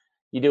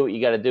you do what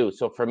you got to do.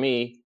 So for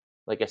me,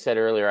 like I said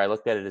earlier, I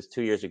looked at it as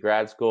 2 years of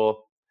grad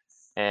school,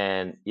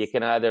 and you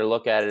can either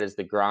look at it as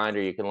the grind,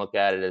 or you can look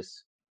at it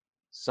as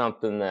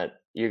something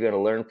that you're going to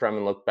learn from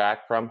and look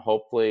back from,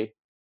 hopefully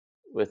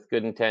with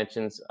good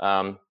intentions.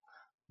 I'm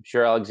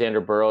sure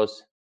Alexander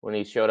Burrows, when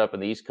he showed up in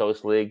the East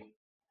Coast League,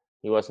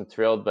 he wasn't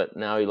thrilled, but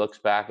now he looks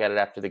back at it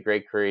after the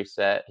great career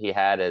he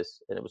had, and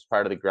it was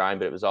part of the grind,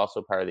 but it was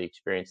also part of the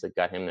experience that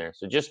got him there.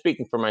 So just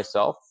speaking for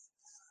myself,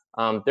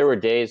 there were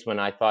days when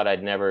I thought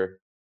I'd never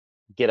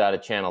get out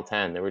of Channel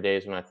 10. There were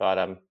days when I thought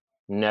I'm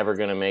never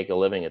going to make a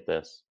living at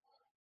this.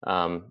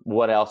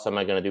 What else am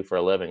I going to do for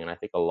a living? And I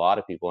think a lot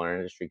of people in our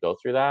industry go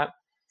through that.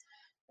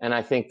 And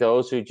I think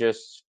those who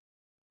just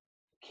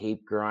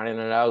keep grinding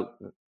it out,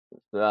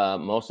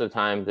 most of the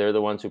time they're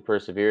the ones who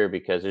persevere,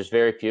 because there's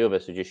very few of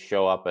us who just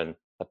show up and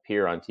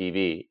appear on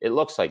TV. It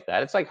looks like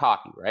that. It's like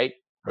hockey, right?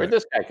 Where'd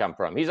this guy come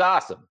from? He's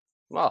awesome.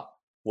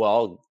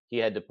 Well, he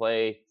had to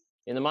play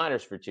in the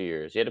minors for 2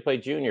 years. He had to play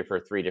junior for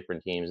 3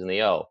 different teams in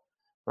the O,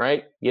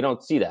 right? You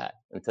don't see that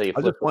until you. I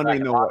was just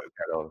wondering,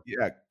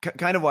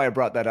 kind of why I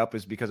brought that up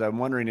is because I'm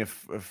wondering if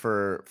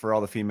for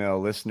all the female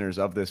listeners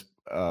of this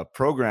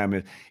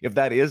program, if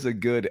that is a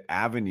good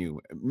avenue,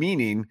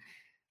 meaning,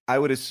 I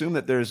would assume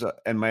that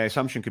and my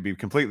assumption could be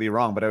completely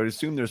wrong, but I would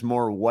assume there's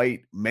more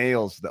white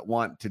males that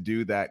want to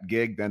do that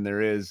gig than there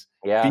is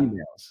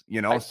females,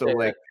 you know? So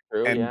like,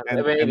 and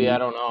maybe, I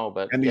don't know,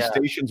 but these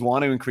stations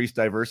want to increase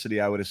diversity,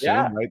 I would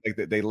assume, right?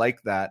 Like they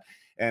like that.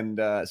 And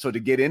so to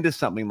get into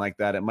something like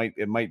that, it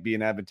might be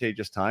an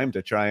advantageous time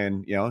to try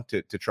and, you know,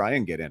 to try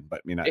and get in.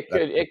 But I mean,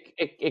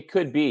 it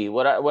could be.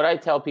 What I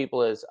tell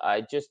people is, I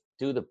just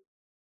do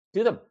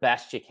the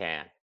best you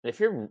can.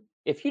 If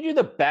you do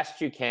the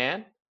best you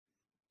can,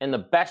 and the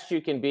best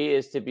you can be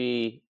is to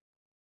be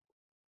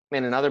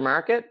in another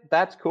market,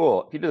 that's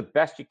cool. If you do the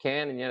best you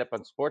can and you end up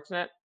on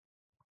Sportsnet,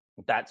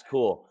 that's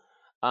cool.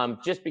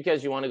 Just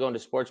because you want to go into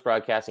sports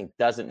broadcasting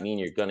doesn't mean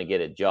you're going to get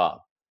a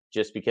job.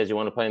 Just because you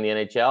want to play in the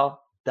NHL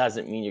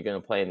doesn't mean you're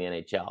going to play in the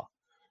NHL.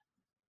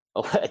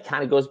 It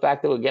kind of goes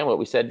back to, again, what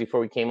we said before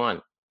we came on.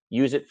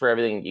 Use it for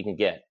everything you can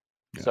get.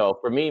 Yeah. So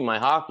for me, my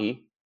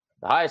hockey,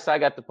 The highest I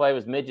got to play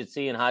was midget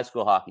C in high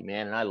school hockey,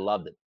 man, and I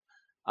loved it.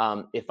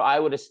 If I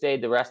would have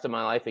stayed the rest of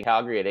my life in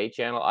Calgary at 8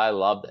 Channel, I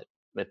loved it.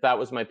 If that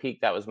was my peak,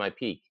 that was my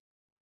peak.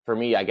 For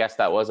me, I guess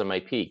that wasn't my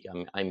peak.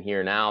 I'm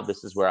here now.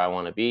 This is where I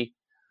want to be.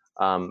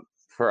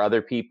 For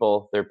other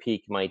people, their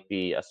peak might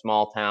be a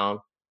small town,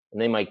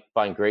 and they might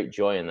find great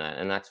joy in that,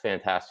 and that's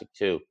fantastic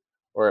too.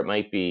 Or it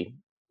might be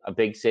a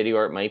big city,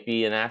 or it might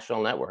be a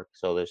national network.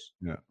 So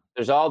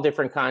there's all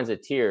different kinds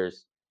of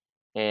tiers,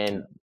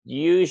 and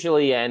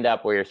usually end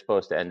up where you're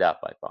supposed to end up,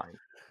 I find.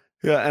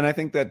 Yeah, and I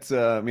think that's,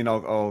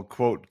 I'll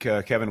quote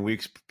Kevin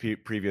Weeks,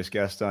 previous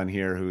guest on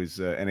here, who's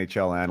an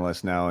NHL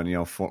analyst now,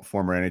 and,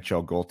 former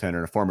NHL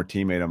goaltender, a former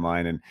teammate of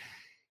mine. And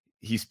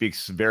he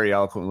speaks very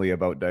eloquently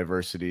about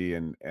diversity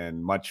and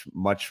much,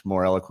 much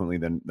more eloquently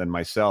than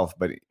myself.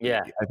 But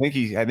yeah, I think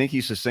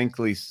he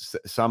succinctly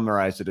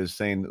summarized it as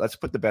saying, let's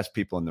put the best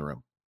people in the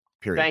room.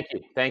 Period.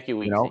 Thank you,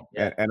 Weeksy.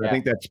 And I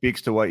think that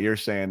speaks to what you're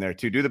saying there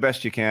too. Do the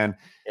best you can.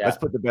 Yeah. Let's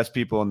put the best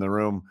people in the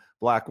room.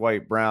 Black,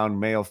 white, brown,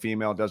 male,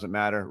 female, doesn't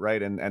matter,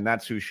 right? And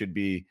that's who should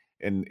be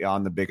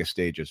on the biggest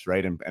stages,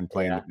 right? And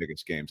playing the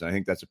biggest games. And I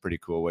think that's a pretty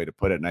cool way to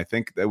put it. And I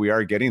think that we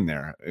are getting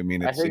there. I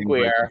mean, I think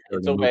we are.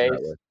 It's a ways.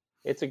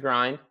 It's a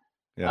grind.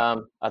 Yeah.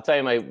 I'll tell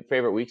you my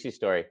favorite Weeksy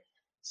story.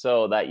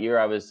 So that year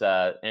I was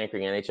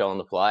anchoring NHL on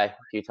the Fly a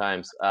few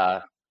times.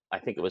 I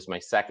think it was my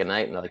second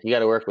night, and they're like, you got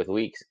to work with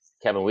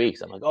Kevin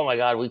Weeks. I'm like, oh my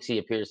God, Weeksy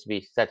appears to be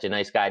such a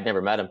nice guy. I'd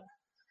never met him.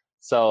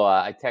 So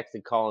I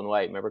texted Colin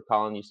White. Remember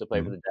Colin used to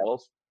play for the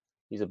Devils?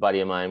 He's a buddy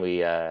of mine.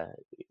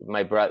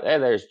 My brother,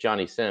 there's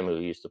Johnny Sim, who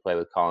used to play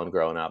with Colin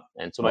growing up.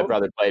 And so my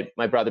brother played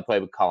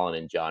with Colin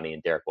and Johnny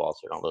and Derek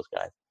Walser and all those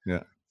guys. Yeah.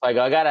 So I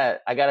go,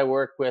 I gotta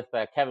work with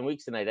Kevin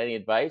Weeks tonight. Any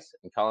advice?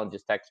 And Colin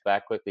just texts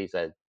back quickly. He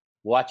said,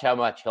 watch how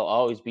much he'll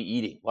always be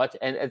eating. Watch.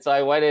 And so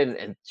I went in,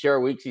 and sure,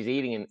 Weeks he's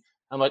eating, and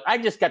I'm like, I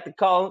just got to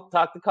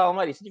talk to Colin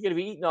White. He said, you're going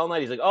to be eating all night.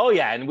 He's like, oh,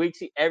 yeah. And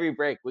every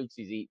break, Weeks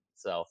he's eating.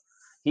 So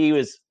he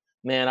was,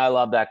 man, I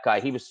love that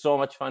guy. He was so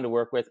much fun to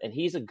work with. And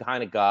he's a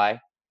kind of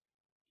guy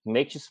who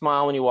makes you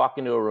smile when you walk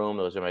into a room.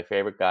 Those are my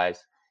favorite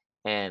guys.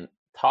 And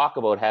talk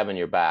about having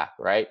your back,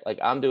 right? Like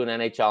I'm doing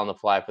NHL on the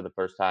Fly for the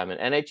first time. And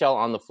NHL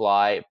on the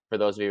Fly, for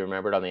those of you who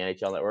remembered on the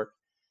NHL Network,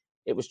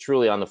 it was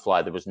truly on the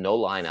fly. There was no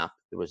lineup.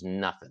 There was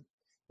nothing.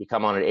 You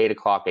come on at 8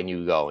 o'clock and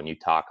you go and you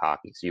talk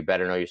hockey. So you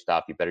better know your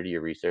stuff. You better do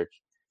your research.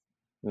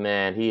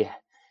 Man, he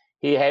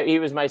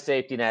was my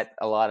safety net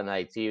a lot of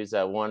nights. He was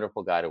a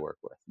wonderful guy to work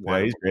with.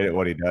 Yeah, he's great at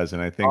what he does,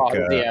 and I think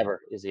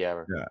is he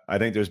ever? Yeah, I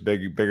think there's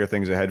bigger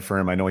things ahead for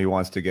him. I know he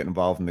wants to get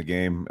involved in the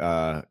game.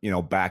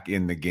 Back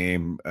in the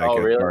game.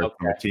 Really?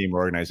 From a team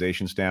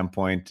organization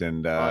standpoint,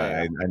 and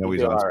I know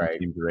he's on some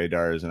team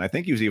radars, and I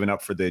think he was even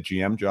up for the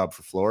GM job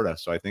for Florida.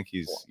 So I think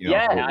he's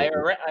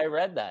I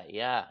read that.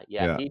 Yeah.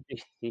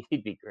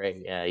 He'd be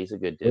great. Yeah, he's a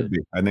good dude.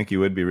 I think he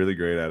would be really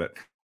great at it.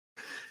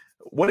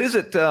 What is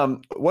it?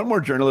 One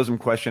more journalism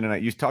question,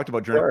 and you talked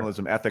about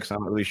journalism ethics.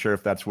 I'm not really sure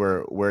if that's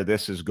where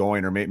this is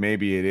going, or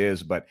maybe it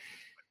is, but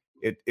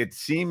it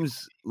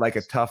seems like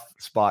a tough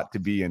spot to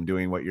be in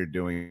doing what you're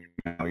doing.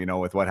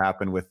 With what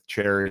happened with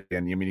Cherry,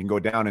 and you can go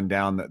down and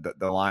down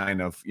the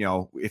line of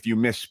if you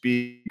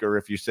misspeak or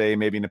if you say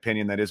maybe an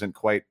opinion that isn't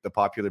quite the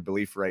popular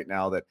belief right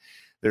now, that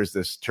there's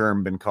this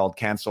term been called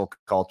cancel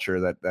culture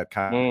that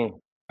kind of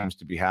seems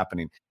to be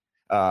happening.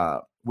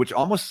 Which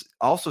almost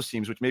also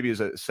seems, which maybe is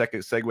a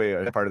second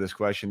segue, a part of this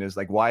question, is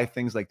like why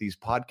things like these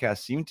podcasts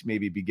seem to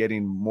maybe be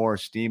getting more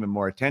steam and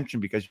more attention,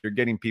 because you're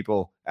getting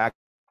people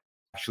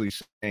actually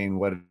saying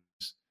what it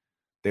is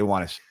they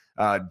want to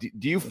say.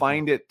 Do you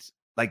find it,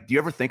 like, do you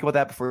ever think about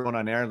that before going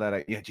on air,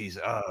 that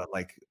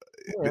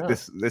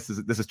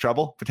this is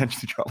trouble,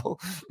 potentially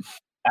trouble?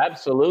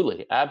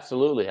 Absolutely.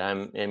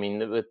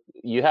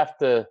 You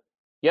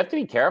have to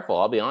be careful,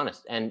 I'll be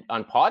honest. And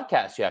on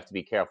podcasts, you have to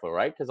be careful,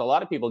 right? Because a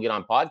lot of people get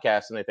on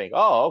podcasts and they think,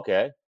 oh,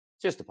 okay,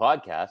 it's just a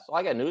podcast. Well,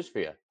 I got news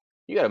for you.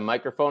 You got a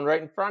microphone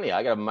right in front of you.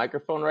 I got a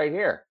microphone right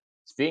here.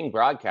 It's being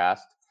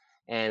broadcast,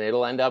 and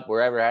it'll end up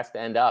wherever it has to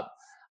end up.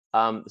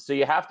 So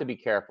you have to be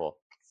careful.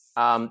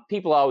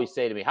 People always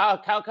say to me,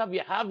 how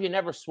have you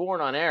never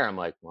sworn on air? I'm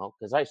like, well,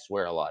 because I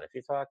swear a lot. If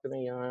you talk to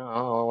me,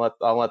 I'll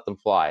let them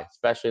fly,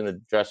 especially in the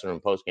dressing room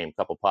post-game,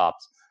 couple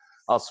pops.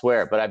 I'll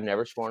swear, but I've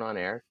never sworn on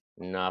air.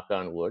 Knock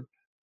on wood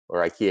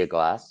or IKEA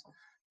glass.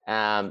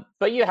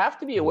 But you have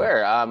to be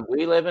aware.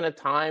 We live in a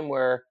time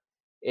where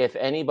if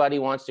anybody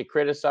wants to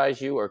criticize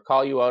you or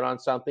call you out on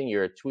something,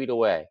 you're a tweet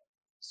away.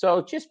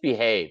 So just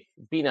behave.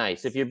 Be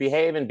nice. If you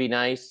behave and be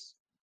nice,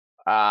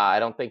 I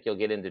don't think you'll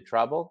get into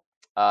trouble.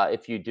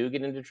 If you do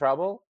get into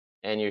trouble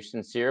and you're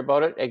sincere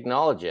about it,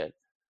 acknowledge it.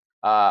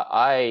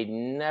 I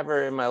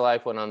never in my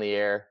life went on the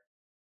air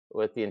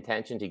with the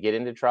intention to get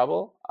into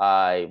trouble.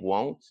 I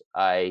won't.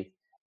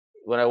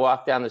 When I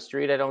walk down the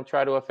street, I don't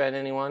try to offend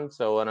anyone.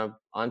 So when I'm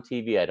on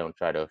TV, I don't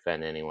try to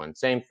offend anyone.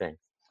 Same thing.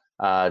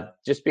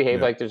 Just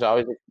behave like there's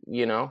always,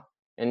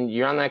 and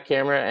you're on that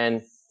camera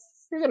and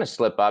you're going to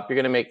slip up. You're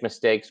going to make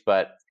mistakes.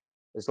 But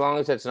as long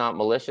as it's not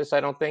malicious, I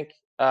don't think.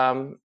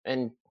 And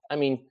I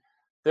mean,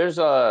 there's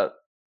a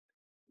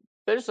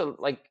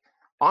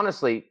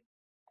honestly,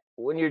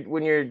 when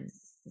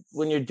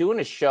you're doing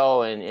a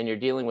show and you're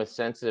dealing with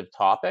sensitive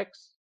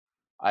topics,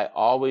 I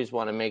always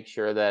want to make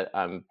sure that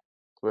I'm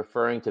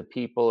referring to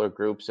people or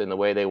groups in the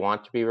way they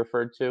want to be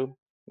referred to,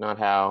 not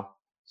how.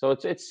 So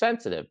it's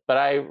sensitive, but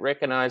I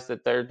recognize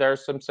that there are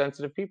some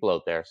sensitive people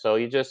out there. So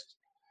you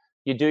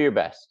do your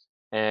best,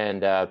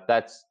 and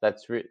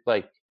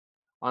like,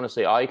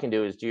 honestly, all you can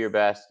do is do your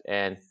best.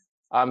 And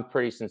I'm a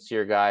pretty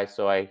sincere guy,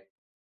 so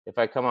if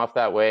I come off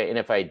that way, and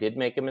if I did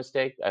make a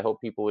mistake, I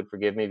hope people would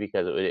forgive me,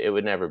 because it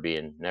would never be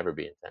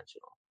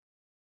intentional.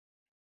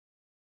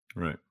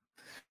 Right.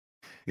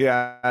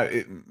 Yeah,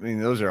 I mean,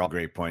 those are all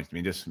great points. I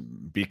mean, just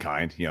be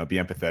kind, be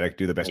empathetic,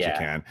 do the best you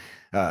Yeah.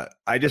 can.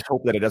 I just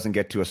hope that it doesn't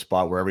get to a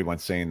spot where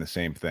everyone's saying the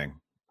same thing.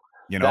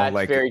 That's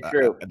Like very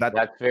true. that,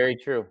 That's very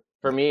true.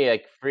 For me,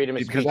 like, freedom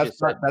of because speech is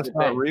that's the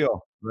not thing.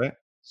 real, right?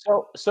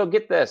 So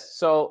get this.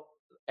 So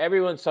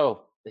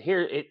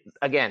here it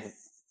again.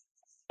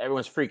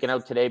 Everyone's freaking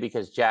out today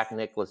because Jack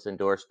Nicklaus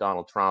endorsed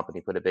Donald Trump, and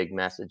he put a big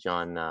message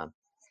on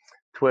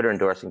Twitter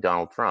endorsing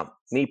Donald Trump.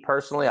 Me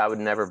personally, I would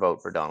never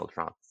vote for Donald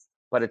Trump,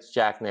 but it's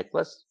Jack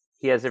Nicklaus.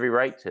 He has every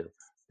right to.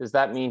 Does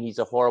that mean he's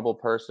a horrible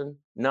person?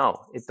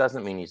 No, it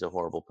doesn't mean he's a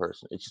horrible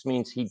person. It just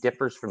means he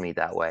differs from me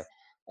that way.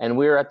 And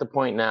we're at the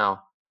point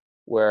now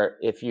where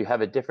if you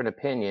have a different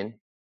opinion,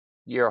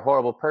 you're a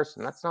horrible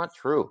person. That's not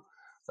true.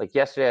 Like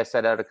yesterday, I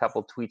set out a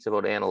couple tweets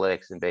about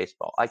analytics in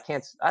baseball.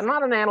 I'm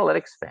not an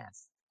analytics fan.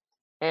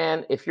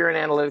 And if you're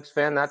an analytics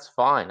fan, that's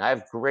fine. I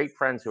have great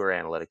friends who are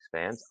analytics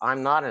fans.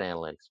 I'm not an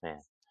analytics fan.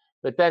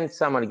 But then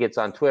someone gets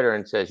on Twitter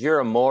and says, "You're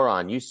a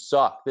moron. You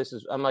suck."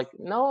 I'm like,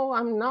 no,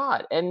 I'm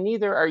not. And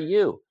neither are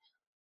you.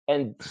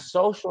 And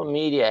social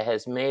media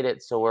has made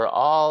it so we're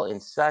all in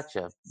such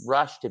a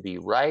rush to be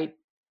right.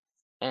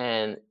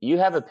 And you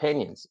have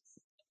opinions.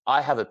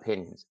 I have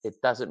opinions. It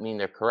doesn't mean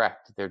they're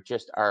correct. They're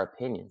just our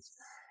opinions.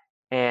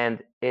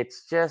 And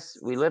it's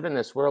just, we live in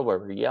this world where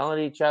we're yelling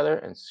at each other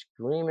and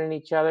screaming at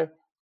each other.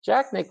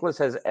 Jack Nicklaus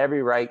has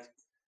every right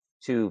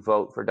to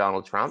vote for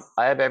Donald Trump.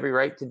 I have every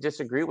right to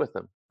disagree with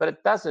him. But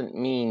it doesn't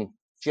mean,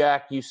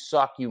 Jack, you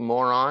suck, you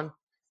moron.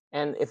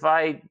 And if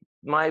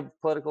my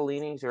political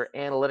leanings or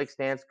analytic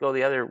stance go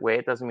the other way,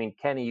 it doesn't mean,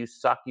 Kenny, you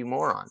suck, you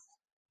moron.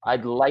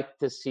 I'd like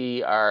to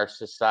see our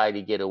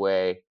society get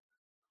away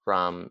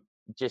from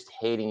just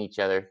hating each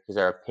other because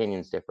our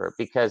opinions differ.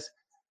 Because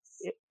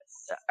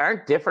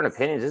aren't different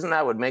opinions, isn't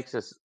that what make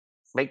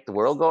the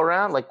world go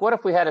around? Like, what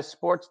if we had a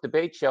sports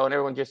debate show and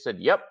everyone just said,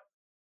 "Yep,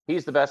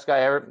 he's the best guy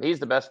ever. He's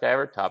the best guy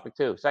ever. Topic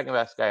 2, second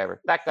best guy ever.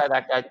 That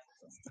guy."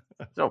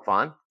 It's no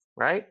fun,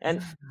 right?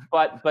 And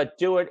but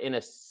do it in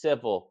a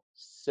civil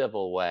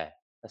way.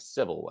 A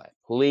civil way.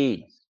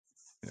 Please.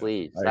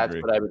 Please. I That's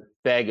agree. what I would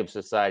beg of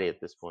society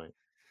at this point.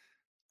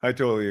 I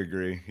totally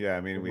agree. Yeah,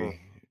 I mean,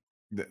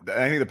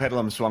 I think the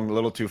pendulum swung a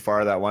little too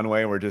far that one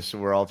way.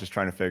 We're all just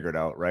trying to figure it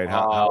out, right?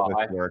 How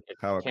this works,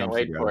 how it can't comes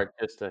wait together. for it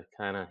just to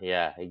kind of,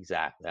 yeah,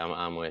 exactly.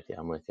 I'm with you.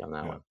 I'm with you on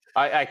that one.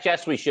 I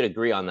guess we should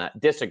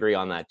disagree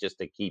on that, just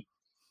to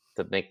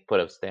put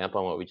a stamp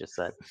on what we just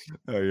said.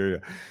 Oh, yeah.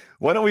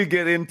 Why don't we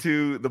get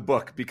into the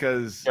book?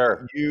 Because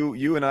Sure.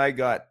 you and I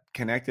got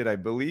connected, I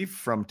believe,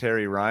 from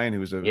Terry Ryan,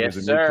 who's a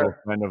mutual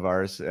friend of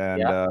ours,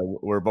 and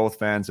we're both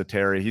fans of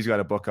Terry. He's got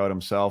a book out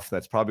himself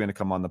that's probably going to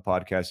come on the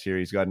podcast here.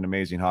 He's got an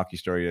amazing hockey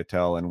story to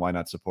tell, and why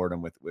not support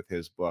him with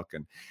his book?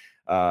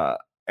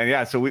 And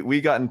yeah, so we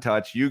got in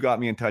touch. You got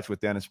me in touch with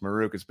Dennis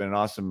Maruk. It's been an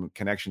awesome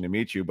connection to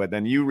meet you. But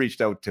then you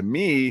reached out to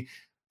me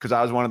because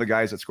I was one of the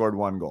guys that scored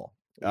one goal.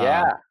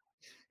 Yeah.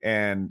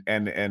 And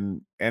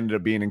ended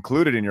up being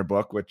included in your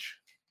book, which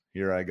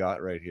here I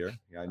got right here.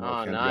 Yeah, I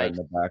know nice. in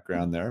the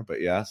background there,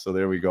 but yeah, so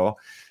there we go.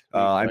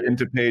 I'm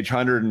into page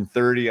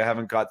 130. I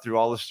haven't got through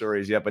all the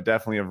stories yet, but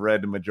definitely have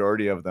read the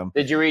majority of them.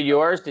 Did you read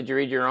yours? Did you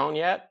read your own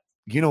yet?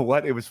 You know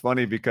what? It was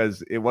funny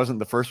because it wasn't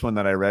the first one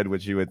that I read,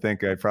 which you would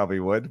think I probably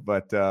would,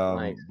 but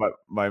nice. But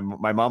my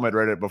mom had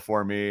read it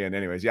before me, and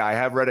anyways, yeah, I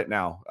have read it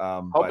now.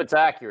 Hope it's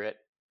accurate.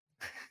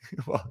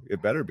 Well,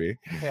 it better be.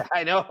 Yeah,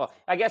 I know.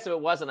 I guess if it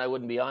wasn't, I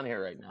wouldn't be on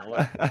here right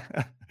now.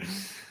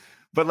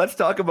 But let's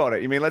talk about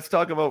it. I mean, let's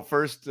talk about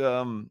first,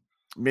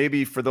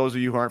 maybe for those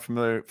of you who aren't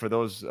familiar, for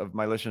those of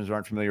my listeners who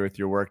aren't familiar with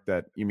your work,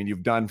 that,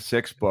 you've done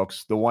 6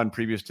 books. The one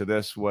previous to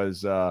this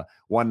was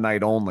One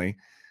Night Only.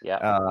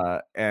 Yeah.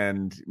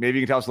 And maybe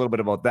you can tell us a little bit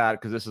about that,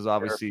 because this is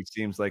obviously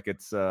seems like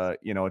it's,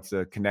 it's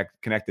a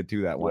connected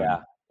to that one.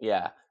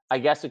 Yeah. I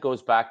guess it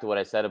goes back to what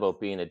I said about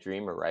being a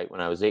dreamer, right?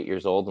 When I was 8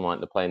 years old and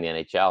wanting to play in the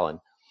NHL,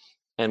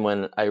 and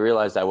when I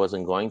realized I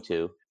wasn't going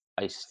to,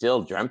 I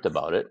still dreamt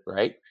about it,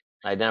 right?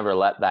 I never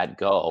let that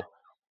go.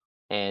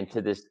 And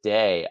to this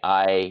day,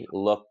 I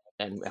look,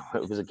 and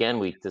it was, again,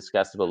 we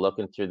discussed about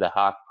looking through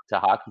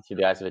hockey through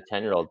the eyes of a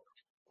 10-year-old.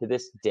 To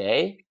this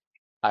day,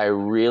 I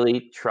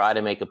really try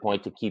to make a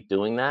point to keep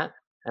doing that.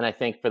 And I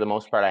think for the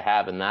most part I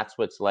have, and that's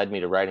what's led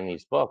me to writing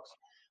these books.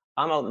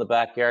 I'm out in the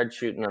backyard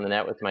shooting on the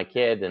net with my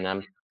kid, and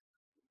I'm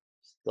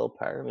still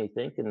part of me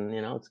thinking,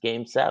 it's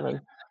game 7.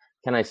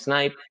 Can I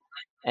snipe?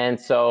 And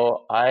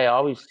so I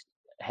always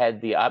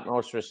had the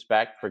utmost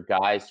respect for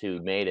guys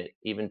who made it,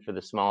 even for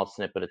the smallest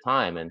snippet of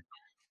time. And,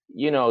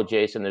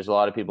 Jason, there's a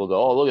lot of people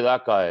go, oh, look at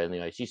that guy in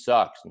the ice. He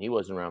sucks, and he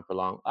wasn't around for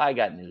long. I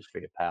got news for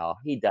you, pal.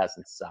 He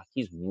doesn't suck.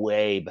 He's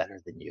way better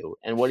than you,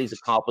 and what he's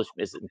accomplished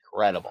is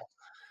incredible.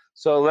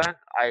 So then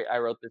I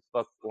wrote this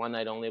book, One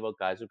Night Only, about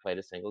guys who played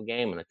a single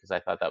game, and because I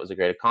thought that was a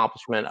great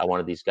accomplishment. I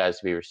wanted these guys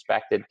to be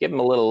respected. Give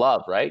them a little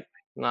love, right?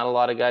 Not a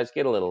lot of guys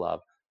get a little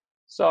love.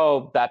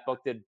 So that book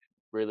did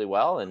really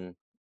well, and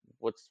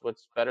what's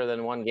better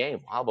than one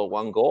game? How about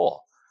one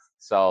goal?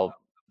 So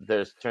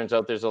turns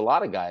out there's a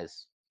lot of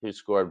guys who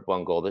scored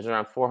one goal. There's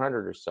around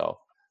 400 or so.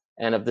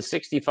 And of the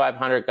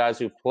 6,500 guys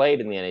who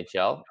played in the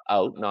NHL,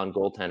 out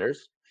non-goaltenders,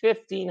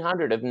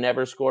 1,500 have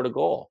never scored a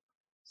goal.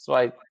 So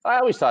I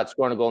always thought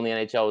scoring a goal in the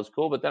NHL was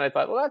cool, but then I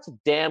thought, well, that's a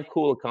damn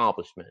cool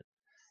accomplishment.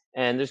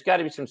 And there's got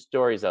to be some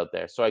stories out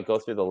there. So I go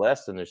through the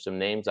list, and there's some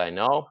names I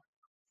know.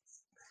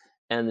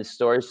 And the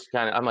stories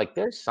I'm like,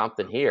 there's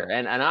something here.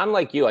 And I'm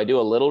like you, I do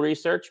a little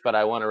research, but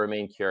I want to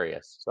remain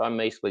curious. So I'm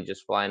basically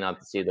just flying out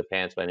to see the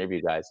pants when I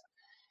interview guys.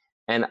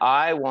 And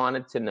I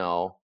wanted to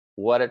know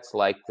what it's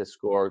like to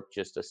score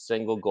just a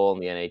single goal in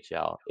the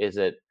NHL. Is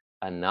it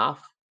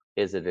enough?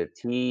 Is it a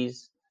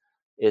tease?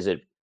 Is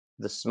it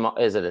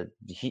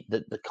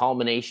the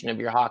culmination of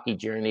your hockey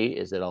journey?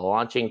 Is it a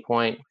launching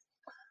point?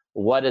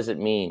 What does it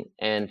mean?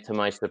 And to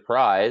my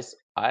surprise,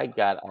 I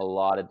got a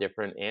lot of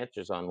different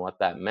answers on what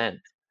that meant.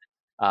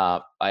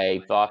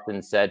 I've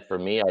often said, for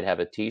me, I'd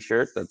have a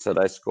T-shirt that said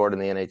I scored in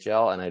the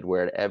NHL, and I'd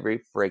wear it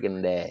every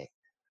friggin' day.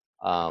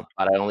 But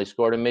I only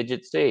scored a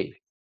midget C.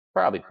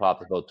 Probably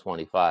popped about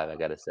 25, I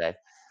gotta say.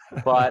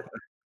 But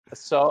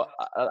so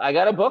I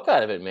got a book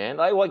out of it, man.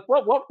 Like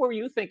what were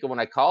you thinking when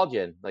I called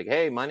you? Like,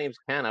 hey, my name's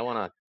Ken. I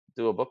want to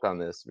do a book on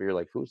this. You're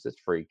like, who's this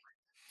freak?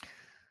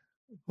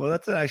 Well,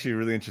 that's actually a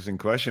really interesting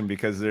question,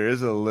 because there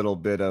is a little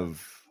bit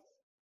of,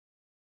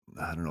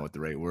 I don't know what the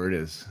right word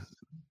is.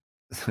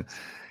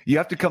 You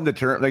have to come to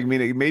terms. Like, I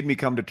mean, it made me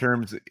come to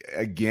terms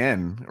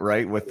again,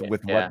 right, with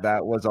what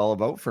that was all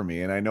about for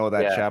me. And I know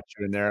that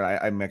chapter in there.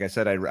 I like I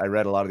said, I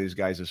read a lot of these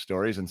guys'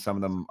 stories, and some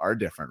of them are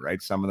different,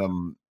 right? Some of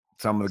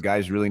the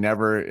guys really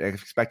never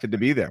expected to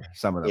be there.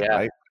 Some of them,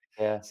 right?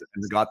 Yeah,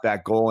 and got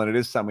that goal, and it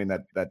is something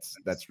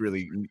that's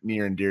really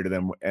near and dear to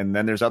them. And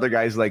then there's other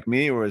guys like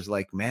me, where it's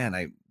like, man,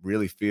 I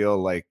really feel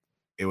like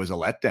it was a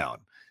letdown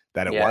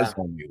that it was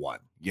only one.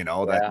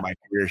 That my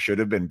career should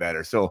have been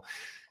better. So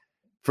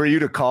for you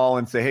to call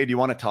and say, hey, do you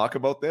want to talk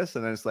about this?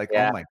 And then it's like,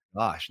 oh my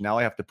gosh, now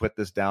I have to put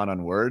this down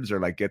on words, or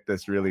like get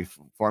this really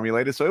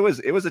formulated. So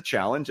it was a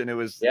challenge, and it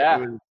was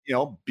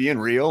being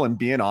real and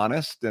being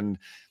honest, and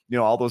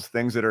all those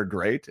things that are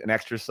great, and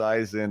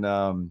exercise in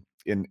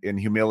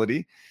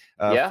humility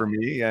for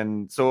me.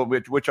 And so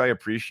which I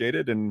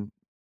appreciated. And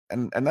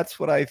that's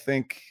what I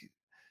think.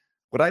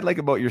 What I like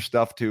about your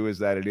stuff too is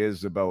that it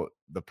is about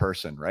the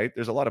person, right?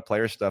 There's a lot of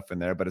player stuff in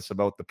there, but it's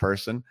about the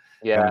person.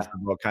 Yeah. And it's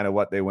about kind of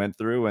what they went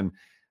through. And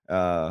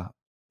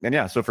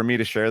so for me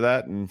to share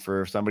that, and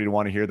for somebody to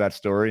want to hear that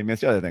story, I mean,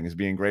 it's the other thing, is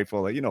being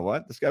grateful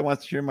that, this guy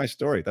wants to hear my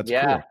story. That's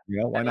cool.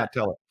 Why not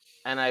tell it?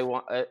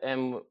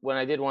 And when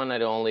I did One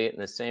Night Only, and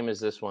the same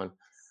as this one,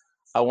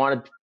 I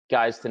wanted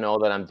guys to know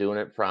that I'm doing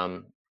it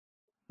from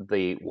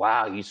the,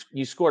 wow,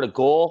 you scored a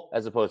goal,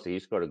 as opposed to you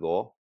scored a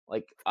goal.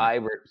 Like, I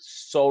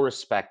so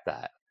respect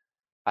that.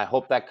 I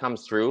hope that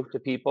comes through to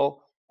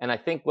people. And I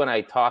think when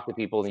I talk to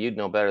people, and you'd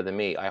know better than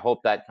me, I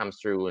hope that comes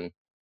through and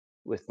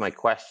with my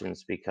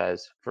questions,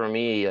 because for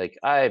me, like,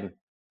 I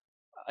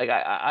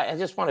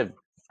just want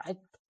to,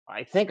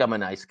 I think I'm a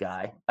nice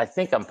guy. I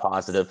think I'm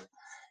positive.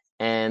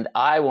 And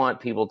I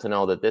want people to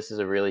know that this is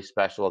a really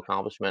special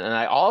accomplishment. And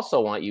I also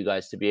want you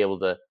guys to be able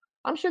to,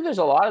 I'm sure there's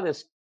a lot of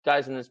this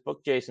guys in this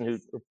book, Jason, who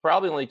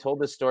probably only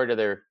told this story to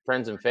their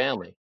friends and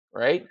family,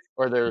 right?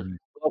 Or their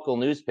local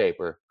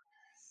newspaper.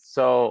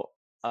 So,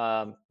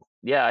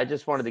 I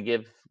just wanted to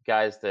give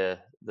guys the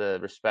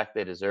respect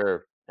they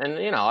deserve. And,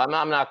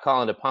 I'm not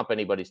calling to pump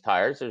anybody's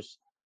tires. There's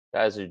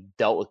guys who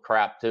dealt with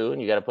crap too,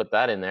 and you got to put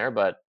that in there.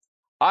 But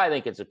I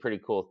think it's a pretty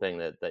cool thing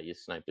that you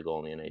sniped a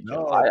goal in the NHL.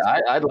 No,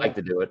 I'd like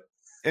to do it.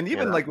 And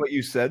even like what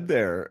you said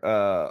there,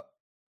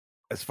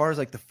 as far as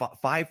like the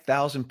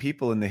 5,000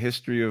 people in the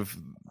history of,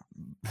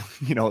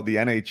 the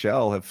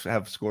NHL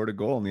have scored a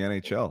goal in the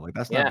NHL. Like,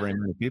 that's not very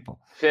many people.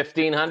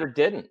 1,500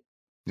 didn't.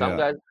 Some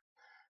guys.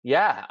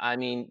 Yeah. I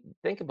mean,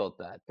 think about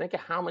that. Think of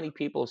how many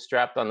people have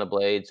strapped on the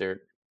blades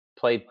or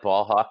played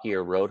ball hockey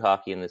or road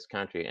hockey in this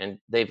country. And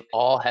they've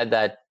all had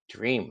that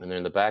dream when they're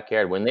in the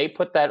backyard. When they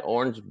put that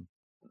orange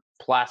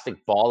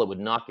plastic ball that would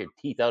knock your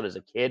teeth out as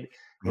a kid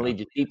and leave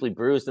you deeply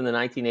bruised in the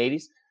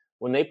 1980s,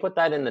 when they put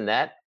that in the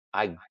net,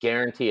 I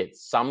guarantee at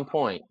some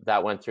point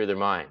that went through their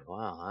mind.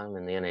 Wow, I'm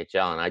in the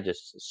NHL and I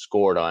just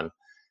scored on,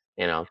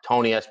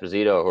 Tony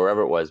Esposito or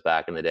whoever it was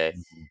back in the day.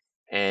 Mm-hmm.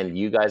 And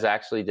you guys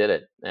actually did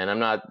it. And I'm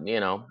not,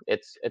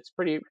 it's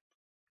pretty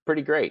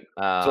great.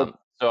 So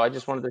I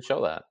just wanted to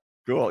show that.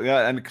 Cool.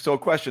 Yeah. And so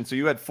question, so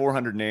you had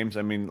 400 names.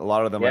 I mean, a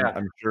lot of them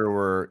I'm sure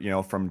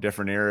were, from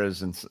different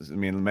eras. And I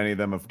mean, many of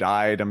them have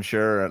died, I'm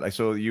sure.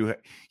 So you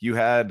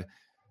had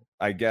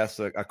I guess,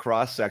 a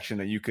cross section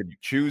that you could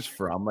choose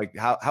from. Like,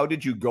 how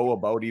did you go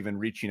about even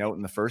reaching out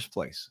in the first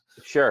place?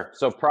 Sure.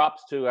 So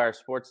props to our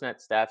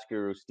Sportsnet stats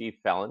guru, Steve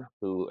Fellon,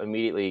 who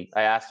immediately,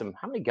 I asked him,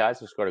 how many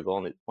guys have scored a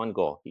goal? And one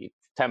goal.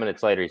 10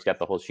 minutes later, he's got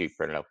the whole sheet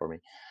printed out for me.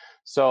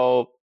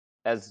 So,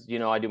 as you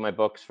know, I do my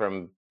books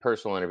from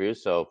personal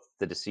interviews, so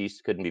the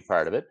deceased couldn't be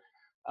part of it.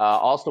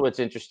 Also, what's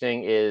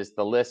interesting is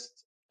the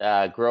list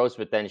grows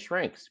but then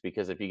shrinks,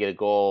 because if you get a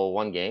goal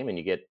one game and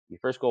you get your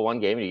first goal one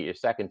game and you get your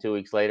second 2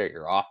 weeks later,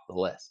 you're off the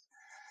list.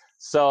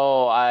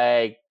 So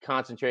I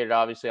concentrated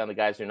obviously on the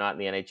guys who are not in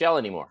the NHL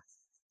anymore,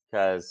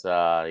 because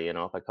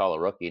if I call a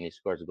rookie and he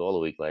scores a goal a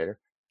week later.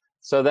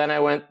 So then I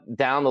went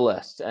down the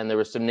list, and there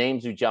were some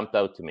names who jumped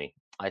out to me.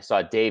 I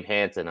saw Dave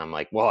Hansen. I'm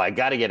like, well, I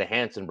got to get a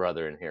Hansen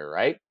brother in here,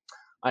 right?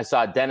 I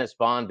saw Dennis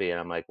Bonby, and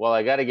I'm like, well,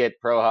 I got to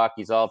get pro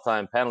hockey's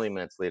all-time penalty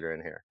minutes leader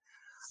in here.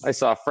 I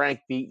saw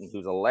Frank Beaton,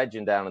 who's a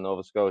legend down in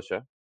Nova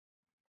Scotia.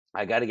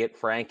 I got to get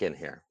Frank in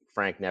here.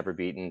 Frank never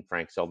beaten,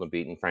 Frank seldom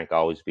beaten, Frank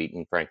always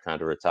beaten, Frank time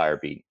to retire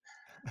beaten.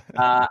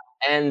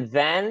 And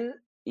then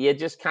you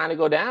just kind of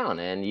go down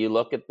and you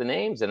look at the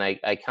names, and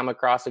I come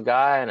across a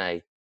guy and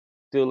I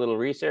do a little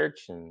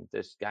research, and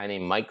this guy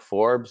named Mike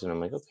Forbes, and I'm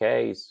like,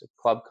 okay, he's a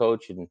club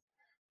coach in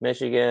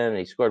Michigan, and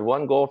he scored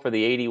one goal for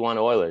the 81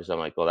 Oilers. I'm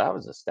like, well, that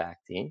was a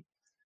stacked team.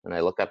 And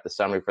I look up the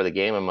summary for the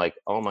game. I'm like,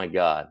 oh my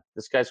God,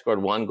 this guy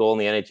scored one goal in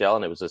the NHL,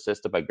 and it was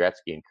assisted by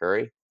Gretzky and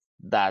Curry.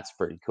 That's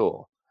pretty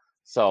cool.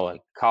 So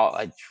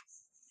I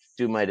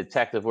do my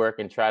detective work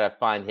and try to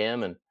find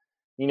him. And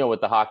you know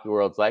what the hockey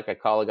world's like. I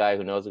call a guy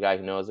who knows a guy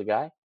who knows a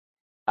guy.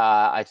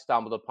 I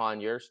stumbled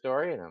upon your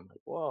story, and I'm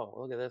like, whoa,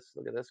 look at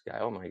this guy.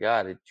 Oh my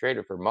God, he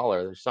traded for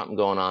Muller. There's something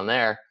going on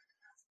there.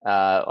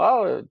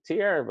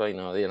 Tier, but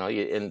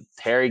and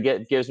Harry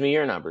gives me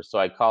your number, so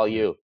I call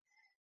you.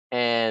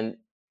 And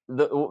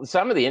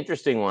some of the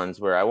interesting ones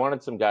were, I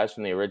wanted some guys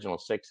from the original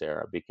Six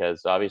era,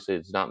 because obviously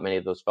there's not many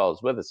of those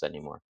fellows with us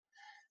anymore.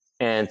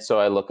 And so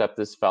I look up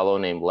this fellow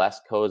named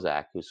Les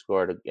Kozak, who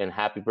scored, and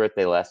happy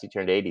birthday, Les. He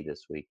turned 80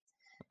 this week.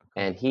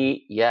 And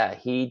he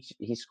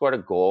scored a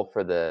goal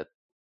for the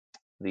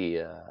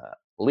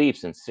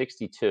Leafs in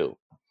 62.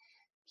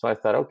 So I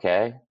thought,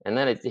 okay. And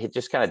then it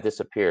just kind of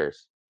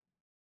disappears.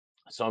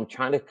 So I'm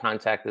trying to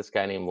contact this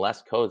guy named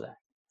Les Kozak.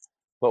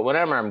 But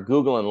whenever I'm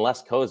Googling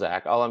Les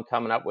Kozak, all I'm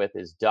coming up with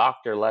is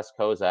Dr. Les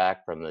Kozak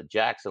from the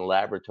Jackson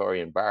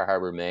Laboratory in Bar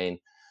Harbor, Maine,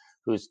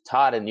 who's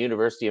taught in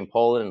university in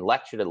Poland and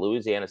lectured at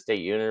Louisiana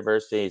State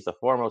University. He's the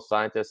foremost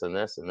scientist in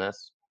this and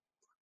this.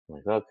 I'm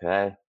like,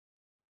 okay.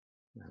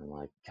 I'm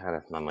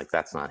like,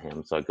 that's not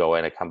him. So I go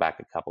in, I come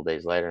back a couple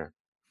days later,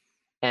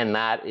 and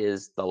that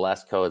is the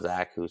Les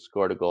Kozak who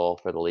scored a goal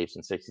for the Leafs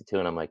in 62.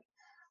 And I'm like,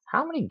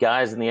 how many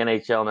guys in the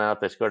NHL now,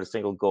 if they scored a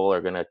single goal,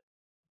 are going to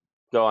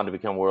go on to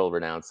become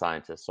world-renowned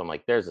scientists? So I'm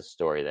like, there's a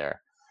story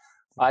there.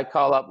 I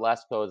call up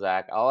Les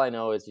Kozak. All I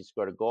know is he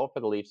scored a goal for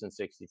the Leafs in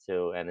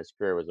 62, and his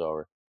career was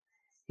over.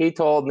 He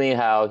told me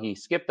how he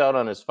skipped out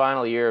on his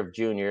final year of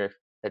junior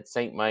at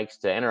St. Mike's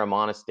to enter a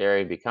monastery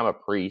and become a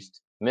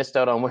priest, missed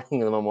out on winning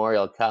the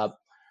Memorial Cup,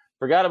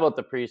 forgot about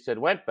the priesthood,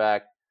 went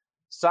back,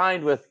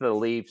 signed with the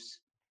Leafs,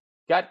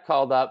 got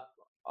called up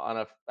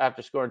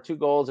after scoring 2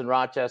 goals in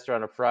Rochester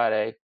on a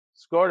Friday,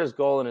 scored his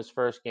goal in his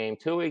first game.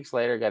 2 weeks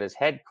later, got his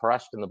head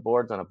crushed in the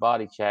boards on a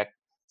body check,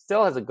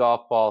 still has a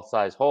golf ball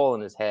size hole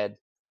in his head,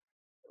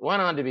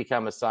 went on to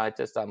become a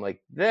scientist. I'm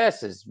like,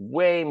 this is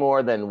way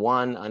more than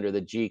one under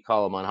the G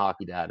column on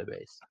Hockey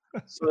Database.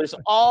 So there's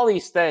all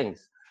these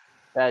things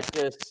that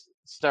just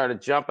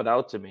started jumping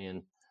out to me.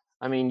 And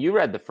I mean, you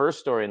read the first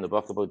story in the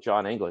book about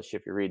John English,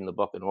 if you're reading the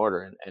book in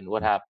order, and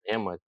what happened to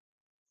him with,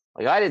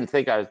 like, I didn't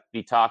think I would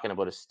be talking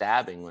about a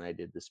stabbing when I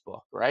did this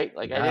book, right?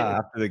 Like, I didn't.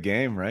 After the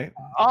game, right?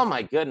 Oh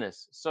my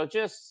goodness. So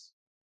just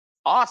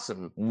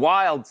awesome,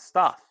 wild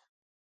stuff.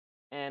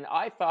 And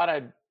I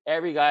thought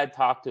every guy I'd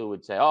talked to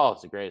would say, oh,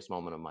 it's the greatest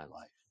moment of my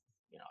life.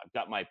 I've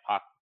got my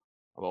puck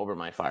over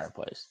my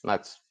fireplace. And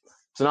it's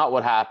not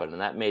what happened.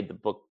 And that made the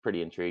book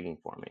pretty intriguing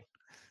for me.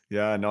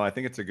 Yeah, no, I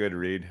think it's a good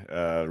read,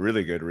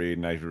 really good read.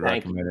 And I would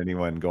recommend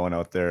anyone going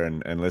out there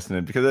and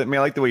listening, because I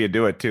like the way you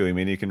do it too. I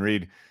mean, you can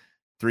read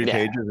 3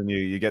 pages and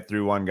you get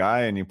through one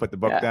guy and you put the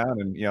book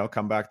down and,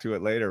 come back to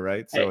it later.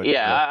 Right. So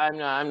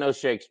I'm no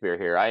Shakespeare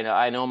here.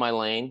 I know my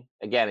lane.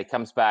 Again, it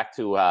comes back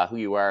to who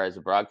you are as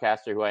a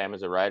broadcaster, who I am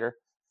as a writer.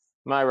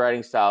 My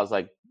writing style is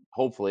like,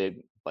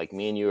 hopefully, like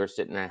me and you are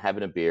sitting there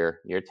having a beer,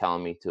 you're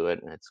telling me to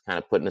it, and it's kind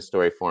of putting a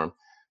story form.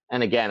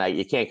 And again,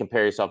 you can't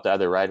compare yourself to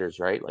other writers,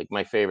 right? Like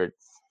my favorite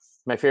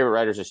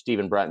writers are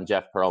Stephen Brett and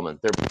Jeff Pearlman.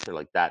 Their books are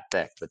like that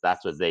thick, but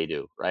that's what they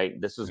do, right?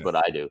 This is what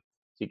I do.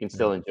 So you can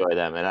still enjoy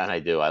them, and I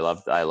do. I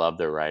love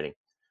their writing.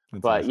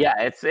 That's but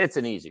awesome. It's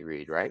an easy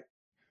read, right?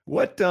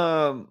 What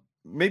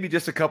maybe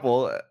just a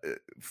couple.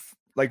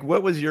 Like,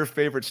 what was your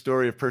favorite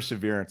story of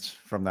perseverance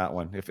from that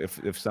one?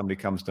 If somebody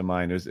comes to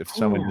mind, if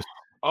someone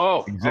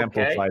just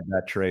exemplified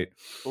that trait.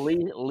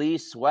 Lee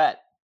Sweat,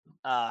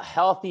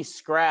 healthy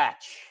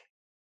scratch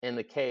in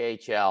the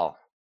KHL.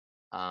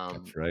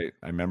 That's right.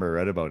 I remember I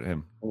read about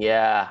him.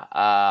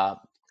 Yeah,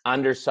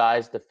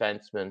 undersized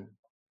defenseman,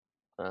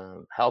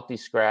 healthy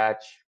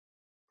scratch,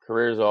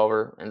 career's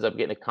over, ends up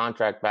getting a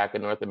contract back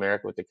in North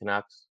America with the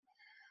Canucks,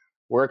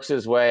 works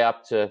his way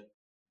up to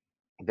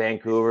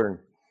Vancouver and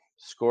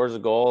scores a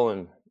goal,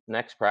 and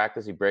next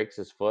practice he breaks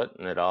his foot,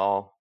 and it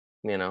all,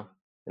 and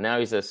now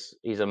he's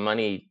a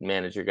money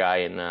manager guy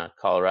in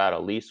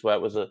Colorado. Lee Sweat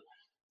was a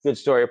good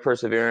story of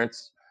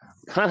perseverance.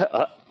 Kind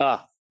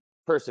of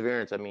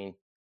perseverance. I mean,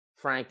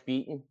 Frank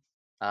Beaton.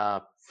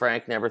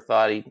 Frank never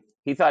thought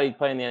he thought he'd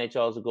play in the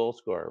NHL as a goal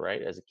scorer,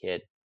 right? As a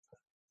kid.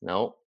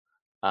 No.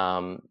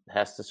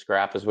 Has to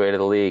scrap his way to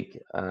the league.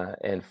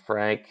 And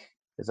Frank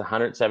is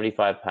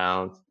 175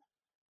 pounds.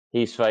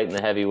 He's fighting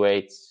the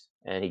heavyweights,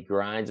 and he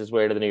grinds his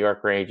way to the New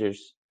York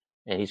Rangers,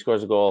 and he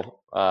scores a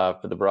goal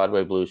for the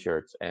Broadway Blue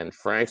Shirts. And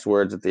Frank's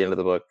words at the end of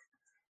the book,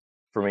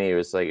 for me, it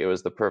was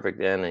the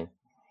perfect ending.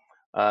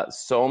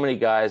 So many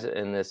guys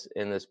in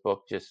this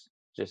book just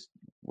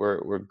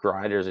were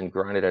grinders and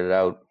grinded it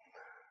out.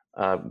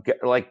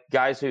 Like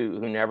guys who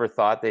never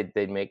thought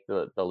they'd make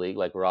the league,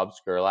 like Rob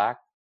Skurlak.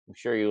 I'm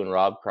sure you and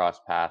Rob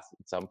crossed paths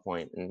at some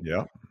point in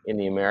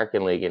the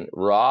American League. And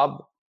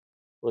Rob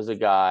was a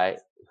guy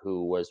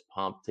who was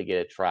pumped to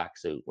get a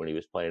tracksuit when he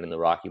was playing in the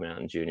Rocky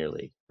Mountain Junior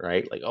League,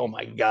 right? Like, oh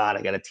my God,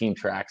 I got a team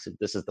tracksuit.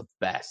 This is the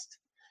best.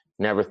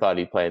 Never thought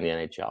he'd play in the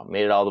NHL.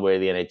 Made it all the way to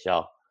the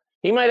NHL.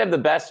 He might have the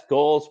best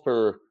goals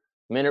per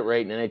minute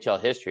rate in NHL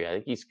history. I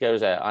think he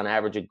scores on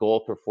average a goal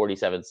per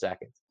 47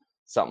 seconds,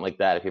 something like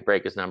that, if you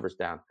break his numbers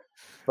down.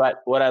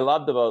 But what I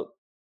loved about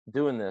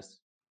doing this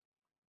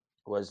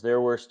was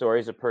there were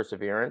stories of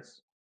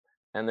perseverance,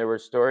 and there were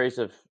stories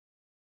of,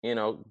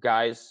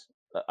 guys,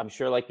 I'm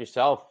sure like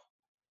yourself,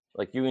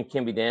 like you and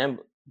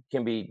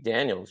Kimby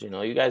Daniels,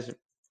 you guys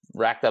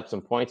racked up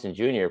some points in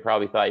junior,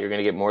 probably thought you were going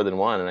to get more than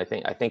one. And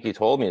I think you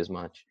told me as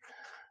much.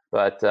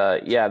 But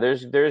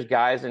there's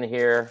guys in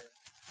here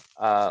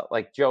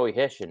like Joey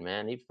Hishon,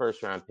 man. He's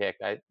first round pick.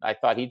 I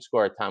thought he'd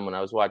score a ton when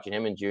I was watching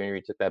him in junior.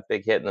 He took that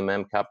big hit in the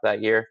Mem Cup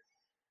that year.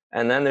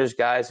 And then there's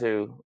guys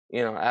who,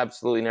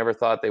 absolutely never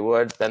thought they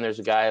would. Then there's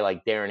a guy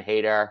like Darren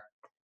Haydar.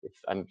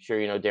 I'm sure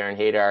you know Darren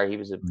Haydar. He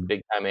was a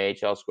big time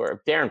AHL scorer.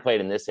 If Darren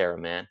played in this era,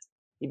 man,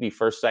 he'd be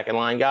first, second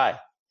line guy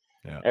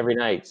every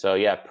night. So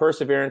yeah,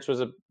 perseverance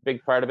was a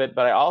big part of it.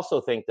 But I also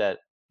think that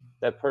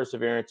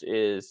perseverance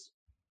is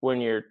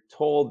when you're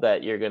told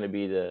that you're going to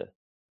be the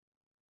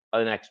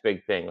next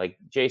big thing. Like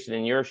Jason,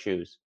 in your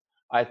shoes,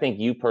 I think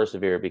you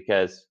persevere,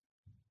 because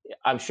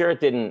I'm sure it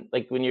didn't,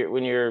 like when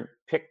you're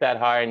picked that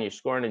high and you're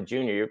scoring in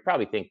junior, you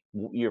probably think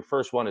your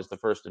first one is the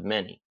first of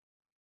many.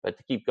 But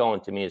to keep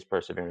going, to me, is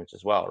perseverance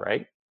as well,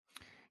 right?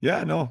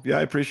 Yeah, no, yeah,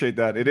 I appreciate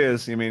that. It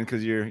is. I mean,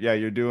 because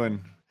you're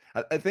doing.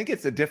 I think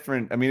it's a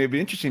different. I mean, it'd be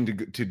interesting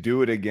to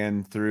do it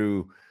again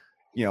through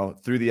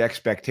the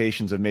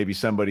expectations of maybe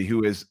somebody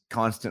who is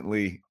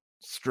constantly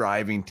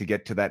striving to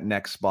get to that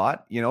next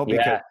spot.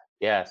 Because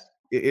yes,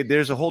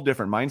 there's a whole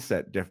different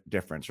mindset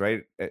difference,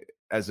 right?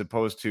 As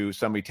opposed to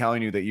somebody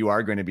telling you that you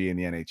are going to be in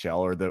the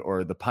NHL,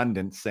 or the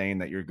pundit saying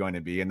that you're going to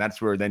be, and that's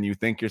where then you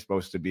think you're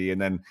supposed to be,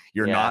 and then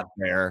you're not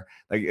there.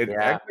 Like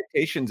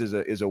expectations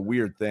is a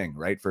weird thing,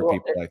 right? For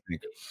people, I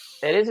think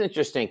it is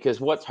interesting, because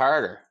what's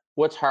harder?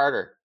 What's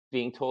harder,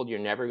 being told you're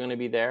never going to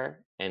be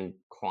there and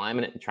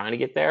climbing it and trying to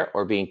get there,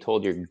 or being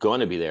told you're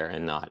going to be there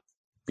and not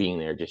being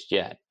there just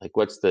yet? Like,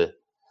 what's the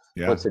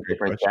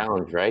different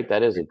challenge, right?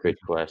 That is a good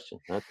question.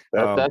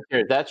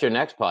 That's your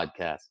next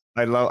podcast.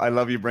 I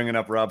love you bringing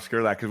up Rob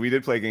Skurlak, because we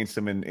did play against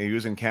him, and he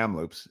was in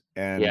Kamloops,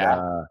 and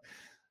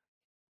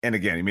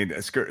again, I mean,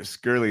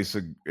 Skurly's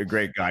a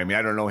great guy. I mean,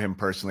 I don't know him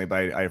personally,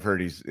 but I've heard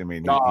he's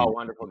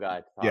wonderful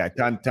guy. Yeah,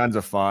 tons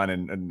of fun,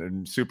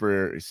 and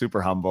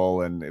super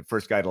humble, and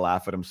first guy to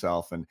laugh at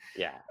himself, and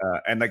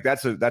and like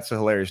that's a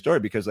hilarious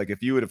story, because like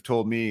if you would have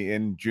told me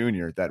in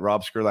junior that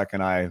Rob Skurlak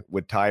and I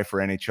would tie for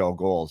NHL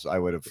goals, I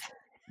would have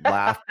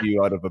laughed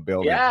you out of a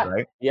building,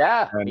 right?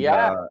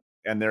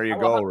 And there you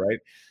go, right?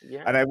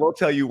 Yeah. And I will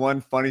tell you one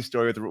funny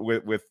story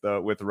with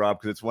Rob,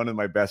 because it's one of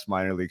my best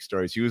minor league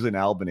stories. He was in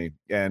Albany,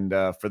 and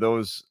for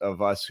those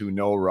of us who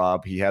know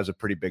Rob, he has a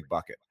pretty big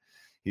bucket.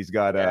 He's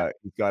got a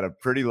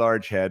pretty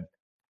large head,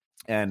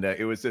 and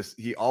it was this.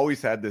 He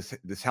always had this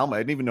helmet. I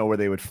didn't even know where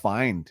they would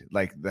find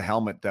like the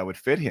helmet that would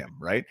fit him,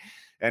 right?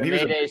 And he was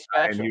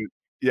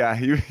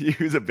he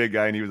was a big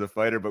guy, and he was a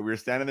fighter. But we were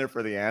standing there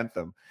for the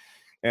anthem,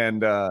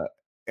 and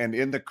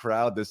in the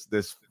crowd,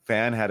 this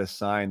fan had a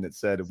sign that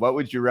said, "What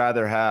would you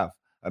rather have,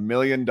 $1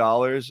 million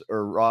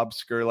or Rob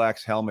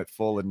Skurlak's helmet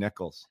full of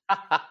nickels?"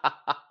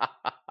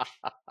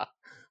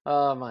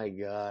 Oh my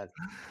God,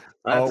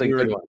 that's a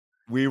good one.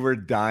 We were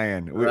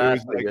dying. It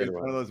was like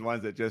one of those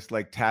ones that just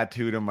like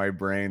tattooed in my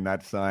brain,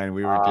 that sign.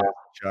 We were just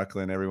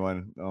chuckling,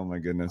 everyone. Oh my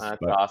goodness,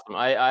 that's awesome.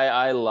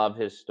 I love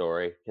his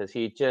story,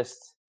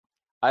 because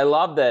I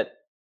love that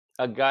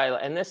a guy,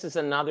 and this is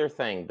another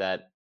thing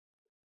that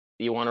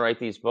you want to write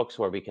these books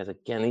for, because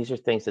again, these are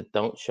things that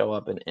don't show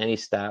up in any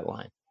stat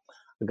line.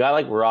 A guy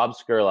like Rob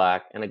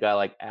Skurlak and a guy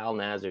like Al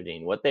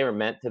Nazardine, what they were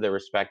meant to their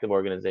respective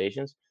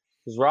organizations,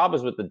 because Rob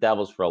was with the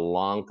Devils for a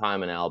long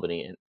time in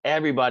Albany, and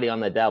everybody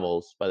on the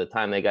Devils, by the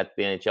time they got to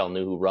the NHL,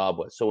 knew who Rob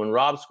was. So when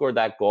Rob scored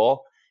that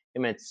goal,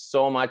 it meant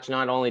so much,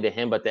 not only to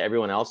him, but to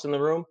everyone else in the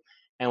room.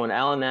 And when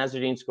Alan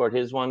Nazardine scored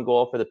his one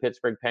goal for the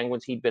Pittsburgh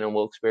Penguins, he'd been in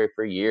Wilkes-Barre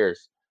for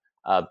years,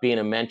 being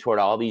a mentor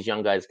to all these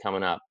young guys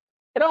coming up.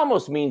 It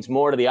almost means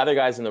more to the other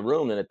guys in the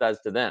room than it does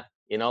to them.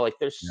 You know, like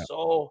there's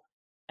so,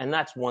 and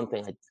that's one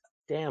thing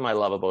I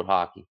love about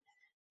hockey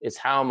is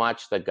how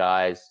much the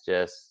guys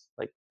just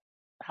like,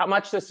 how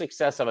much the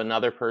success of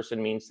another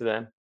person means to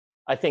them.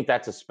 I think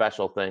that's a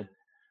special thing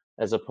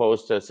as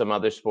opposed to some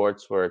other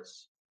sports where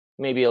it's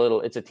maybe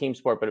it's a team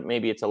sport, but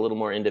maybe it's a little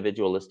more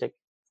individualistic.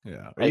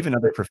 Yeah. Or even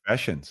other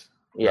professions.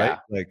 Yeah. Right?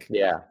 Like,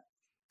 yeah.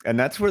 And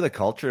that's where the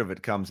culture of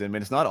it comes in. I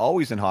mean, it's not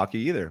always in hockey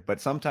either,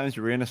 but sometimes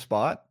you're in a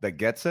spot that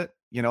gets it,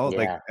 you know,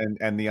 like,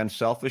 and the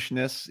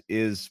unselfishness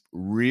is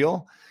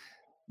real.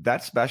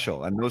 That's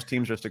special. And those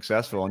teams are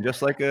successful. And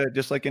just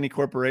like any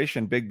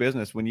corporation, big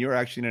business, when you're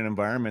actually in an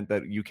environment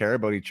that you care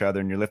about each other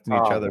and you're lifting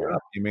each other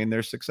up, I mean,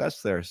 there's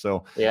success there.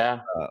 So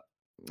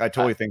I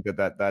totally think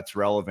that's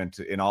relevant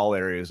in all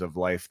areas of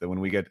life, that when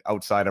we get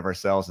outside of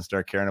ourselves and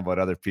start caring about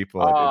other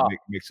people, it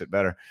makes it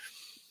better.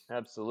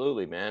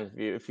 Absolutely, man.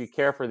 If you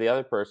care for the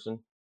other person,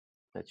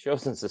 it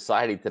shows in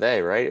society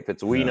today, right? If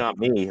it's we, not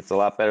me, it's a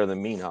lot better than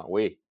me, not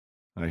we.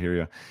 I hear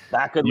you.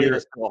 That could lead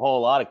us to a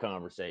whole lot of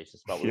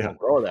conversations, but we won't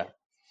go there.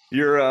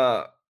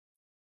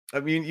 I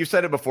mean, you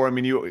said it before. I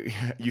mean,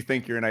 you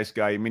think you're a nice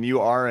guy. I mean,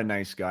 you are a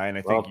nice guy. And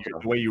I think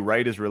the way you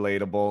write is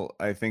relatable.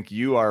 I think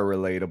you are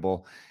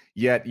relatable.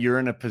 Yet you're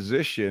in a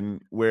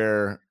position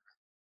where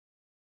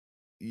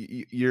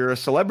you're a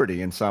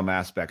celebrity in some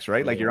aspects,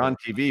 right? Like you're on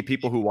TV,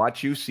 people who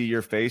watch you see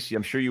your face.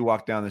 I'm sure you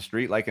walk down the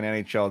street like an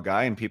NHL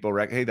guy and people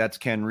hey, that's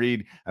Ken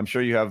Reid. I'm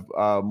sure you have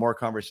more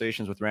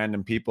conversations with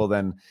random people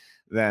than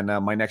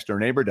my next door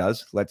neighbor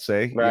does, let's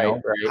say. Right,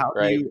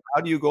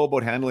 How do you go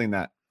about handling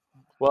that?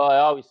 Well, I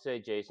always say,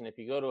 Jason, if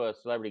you go to a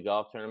celebrity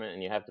golf tournament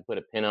and you have to put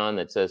a pin on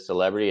that says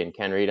celebrity and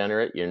Ken Reid under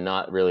it, you're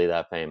not really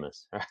that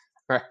famous,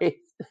 right?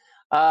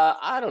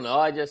 I don't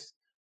know.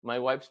 My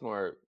wife's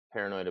more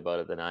paranoid about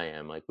it than I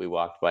am. Like we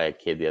walked by a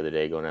kid the other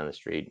day going down the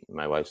street. And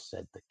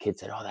the kid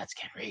said, "Oh, that's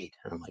Ken Reid."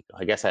 And I'm like,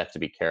 I guess I have to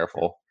be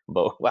careful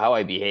about how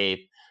I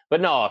behave.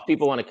 But no, if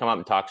people want to come up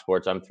and talk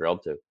sports, I'm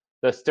thrilled to.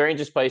 The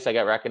strangest place I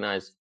got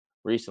recognized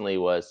recently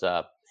was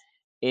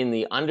in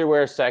the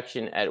underwear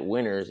section at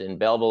Winners in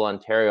Belleville,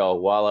 Ontario,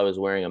 while I was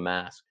wearing a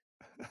mask.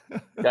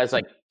 The guy's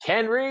like,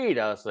 "Ken Reid."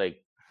 I was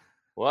like,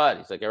 "What?"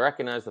 He's like, "I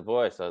recognize the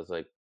voice." I was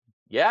like,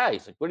 "Yeah."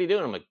 He's like, "What are you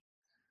doing?" I'm like,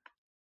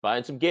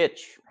 "Buying some getting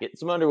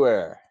some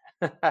underwear."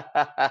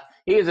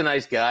 He is a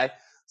nice guy,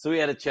 so we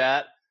had a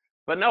chat.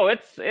 But no,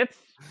 it's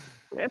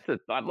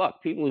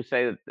look. People who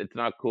say that it's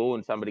not cool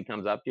when somebody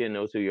comes up to you and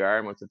knows who you are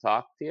and wants to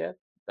talk to you,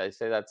 they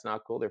say that's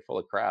not cool. They're full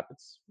of crap.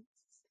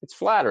 It's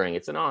flattering.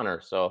 It's an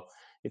honor. So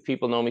if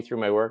people know me through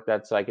my work,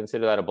 I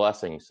consider that a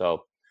blessing.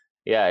 So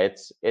yeah,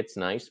 it's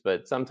nice,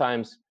 but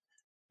sometimes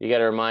you got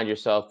to remind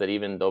yourself that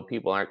even though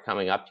people aren't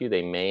coming up to you,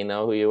 they may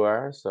know who you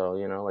are. So,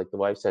 you know, like the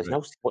wife says,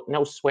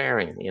 no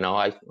swearing, you know,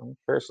 I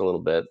curse a little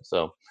bit.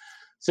 So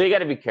you got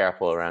to be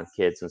careful around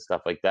kids and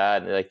stuff like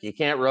that. Like you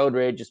can't road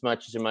rage as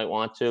much as you might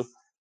want to,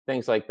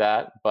 things like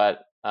that.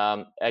 But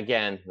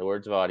again, the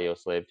words of Audio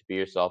Slave, to be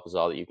yourself is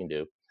all that you can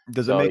do.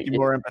 Does it make you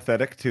more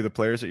empathetic to the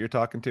players that you're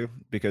talking to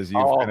because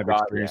you've kind of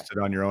experienced it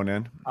on your own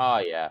end? Oh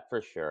yeah,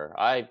 for sure.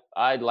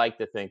 I'd like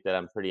to think that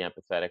I'm pretty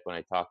empathetic when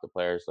I talk to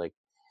players. Like,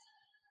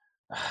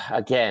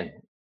 again,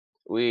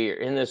 we're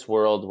in this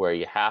world where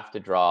you have to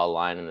draw a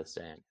line in the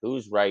sand.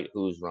 Who's right?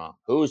 Who's wrong?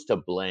 Who's to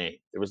blame?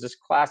 There was this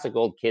classic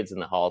old Kids in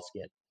the Hall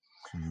skit,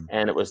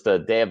 and it was the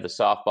day of the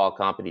softball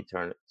company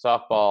tournament,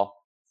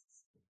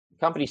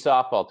 company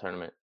softball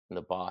tournament. And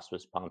the boss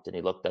was pumped, and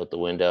he looked out the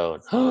window,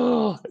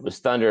 and it was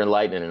thunder and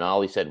lightning, and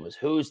all he said was,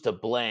 "Who's to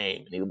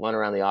blame?" And he went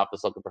around the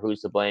office looking for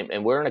who's to blame.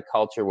 And we're in a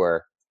culture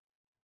where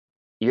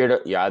you're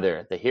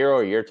either the hero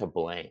or you're to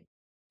blame.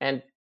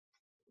 And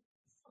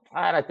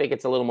I think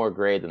it's a little more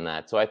gray than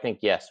that. So I think,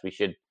 yes, we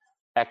should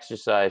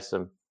exercise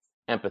some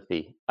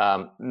empathy.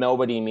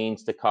 Nobody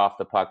means to cough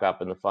the puck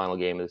up in the final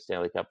game of the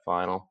Stanley Cup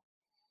final.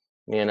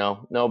 You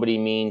know, nobody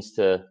means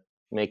to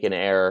make an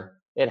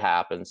error. It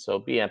happens. So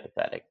be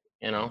empathetic,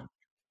 you know.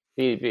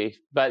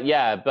 But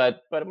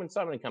when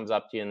somebody comes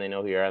up to you and they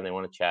know who you are and they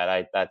want to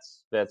chat,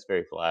 that's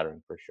very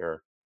flattering for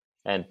sure.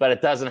 But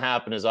it doesn't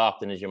happen as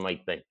often as you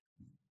might think.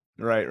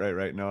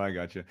 Right. No, I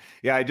got you.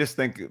 Yeah, I just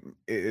think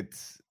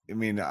I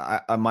mean,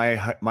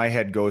 my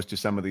head goes to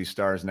some of these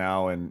stars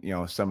now, and you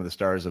know, some of the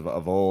stars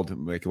of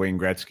old, like Wayne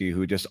Gretzky,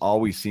 who just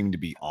always seemed to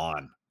be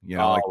on. You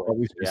know,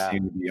 always just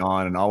seemed to be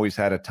on, and always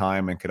had a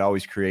time, and could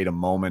always create a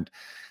moment.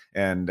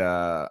 And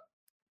yeah,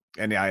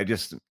 I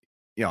just,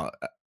 you know.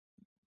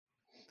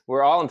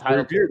 We're all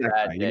entitled to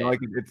that. You know, like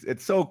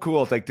it's so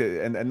cool. It's like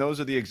and those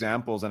are the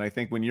examples. And I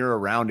think when you're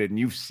around it and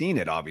you've seen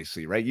it,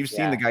 obviously, right? You've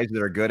seen the guys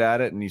that are good at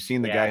it, and you've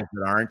seen the guys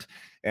that aren't.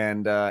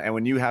 And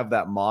when you have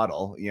that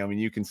model, you know, I mean,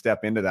 you can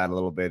step into that a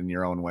little bit in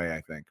your own way, I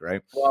think,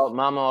 right? Well,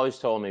 Mama always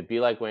told me, be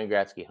like Wayne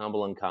Gretzky,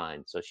 humble and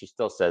kind. So she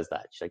still says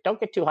that. She's like, don't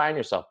get too high on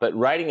yourself. But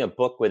writing a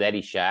book with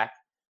Eddie Shack,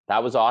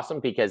 that was awesome,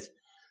 because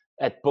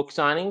at book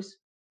signings,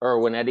 or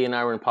when Eddie and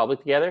I were in public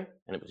together,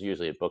 and it was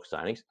usually at book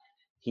signings,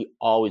 he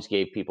always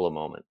gave people a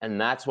moment. And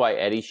that's why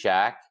Eddie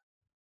Shack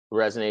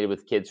resonated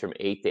with kids from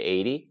 8 to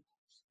 80.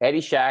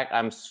 Eddie Shack,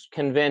 I'm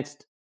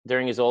convinced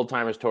during his old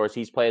timers tours,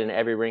 he's played in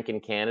every rink in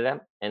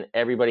Canada, and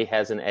everybody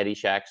has an Eddie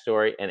Shack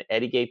story. And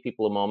Eddie gave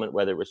people a moment,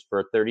 whether it was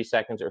for 30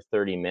 seconds or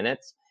 30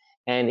 minutes.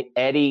 And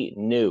Eddie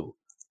knew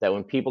that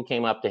when people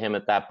came up to him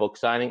at that book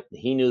signing,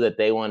 he knew that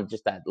they wanted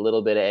just that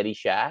little bit of Eddie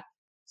Shack.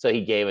 So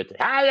he gave it to,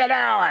 how you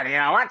doing? You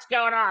know, what's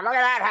going on? Look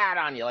at that hat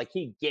on you. Like,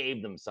 he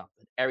gave them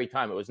something every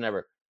time. It was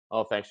never,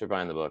 oh, thanks for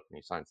buying the book. And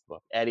he signs the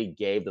book. Eddie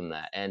gave them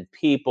that. And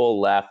people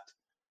left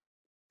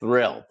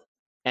thrilled.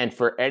 And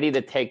for Eddie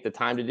to take the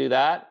time to do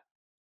that,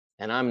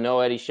 and I'm no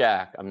Eddie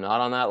Shack, I'm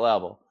not on that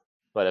level.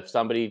 But if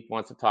somebody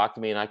wants to talk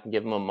to me and I can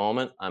give them a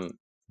moment, I'm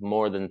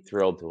more than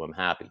thrilled to. I'm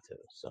happy to.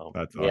 So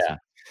that's awesome.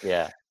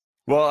 Yeah.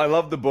 Well, I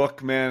love the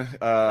book, man.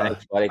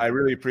 Thanks, buddy. I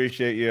really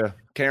appreciate you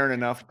caring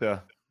enough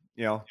to,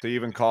 you know, to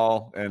even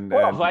call and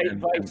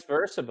vice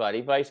versa,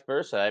 buddy. Vice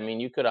versa. I mean,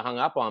 you could have hung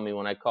up on me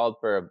when I called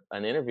for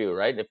an interview,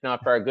 right? If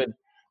not for our good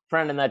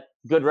friend and that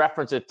good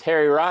reference of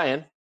Terry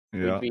Ryan,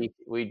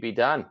 we'd be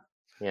done.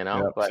 You know.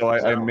 Yeah. But, so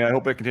I mean, I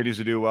hope it continues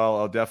to do well.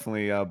 I'll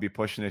definitely be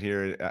pushing it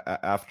here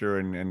after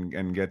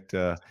and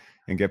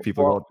get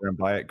people out there and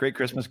buy it. Great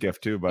Christmas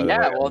gift too, by the way.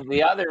 Yeah. Well,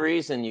 the other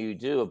reason you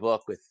do a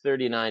book with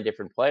 39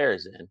 different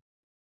players in.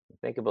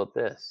 Think about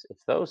this. If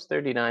those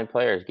 39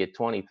 players get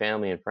 20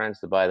 family and friends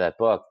to buy that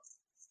book,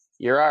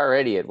 you're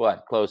already at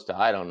what? Close to,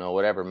 I don't know,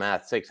 whatever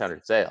math,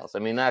 600 sales. I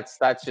mean, that's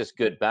just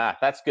good math.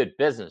 That's good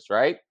business,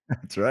 right?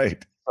 That's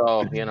right.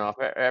 So, you know,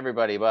 if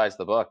everybody buys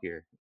the book,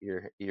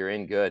 you're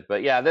in good.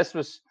 But yeah, this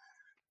was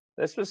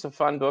a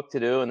fun book to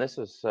do, and this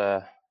was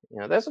you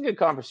know, that's a good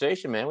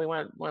conversation, man. We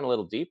went a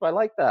little deep. I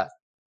like that.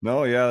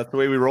 No, yeah, that's the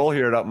way we roll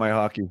here at Up My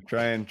Hockey.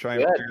 Try and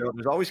figure it out.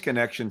 There's always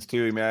connections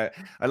too. I mean,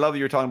 I love that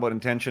you're talking about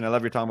intention. I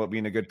love you're talking about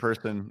being a good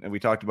person, and we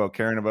talked about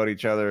caring about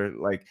each other,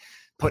 like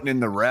putting in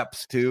the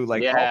reps too.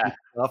 Like all this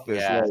stuff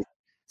is like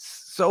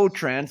so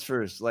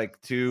transfers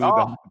like to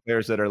the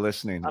players that are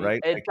listening,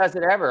 right? It does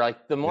it ever.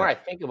 Like the more I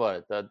think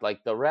about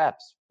it, the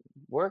reps,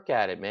 work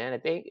at it, man. I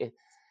think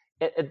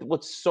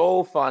what's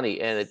so funny,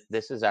 and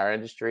this is our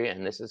industry,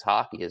 and this is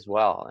hockey as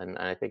well. And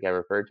I think I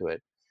referred to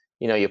it.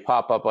 You know, you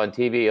pop up on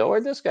TV. Oh,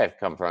 where'd this guy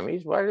come from?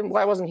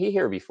 Why wasn't he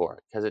here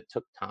before? Because it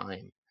took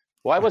time.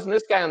 Why wasn't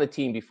this guy on the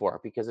team before?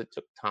 Because it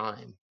took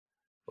time,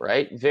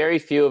 right? Very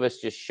few of us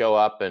just show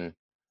up and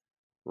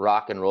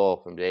rock and roll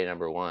from day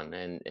number one,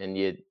 and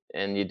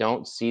you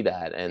don't see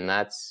that. And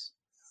that's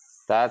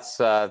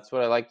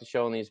what I like to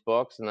show in these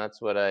books, and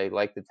that's what I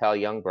like to tell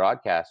young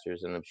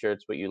broadcasters, and I'm sure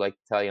it's what you like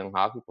to tell young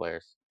hockey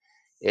players.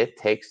 It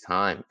takes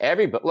time.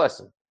 Everybody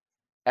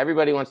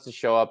wants to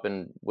show up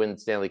and win the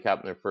Stanley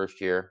Cup in their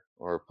first year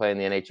or play in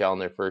the NHL in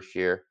their first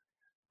year.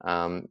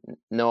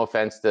 No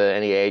offense to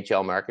any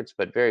AHL markets,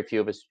 but very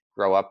few of us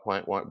grow up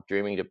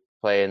dreaming to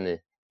play in the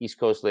East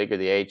Coast League or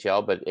the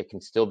AHL, but it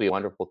can still be a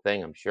wonderful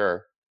thing, I'm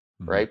sure.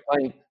 Mm-hmm. Right?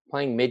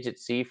 Playing midget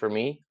C for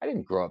me, I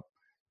didn't grow up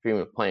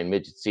dreaming of playing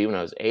midget C when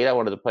I was 8. I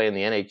wanted to play in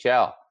the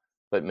NHL,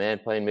 but man,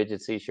 playing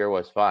midget C sure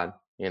was fun.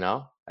 You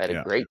know, I had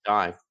a great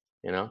time.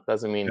 You know,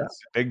 doesn't mean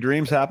big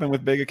dreams happen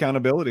with big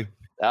accountability.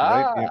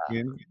 Right?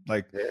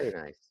 Like, very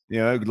nice. You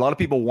know, a lot of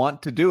people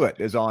want to do it,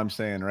 is all I'm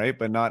saying, right?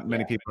 But not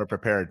many people are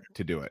prepared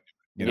to do it.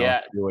 You know,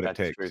 do what it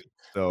takes. True.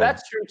 So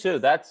that's true too.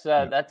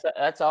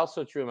 That's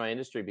also true in my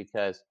industry,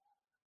 because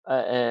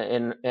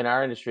in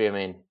our industry, I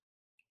mean,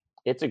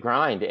 it's a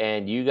grind,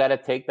 and you got to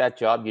take that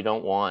job you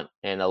don't want.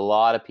 And a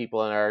lot of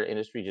people in our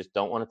industry just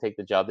don't want to take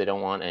the job they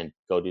don't want and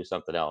go do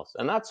something else,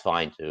 and that's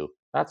fine too.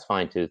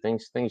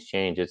 Things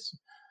change. It's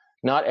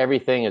not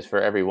everything is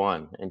for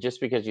everyone, and just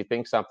because you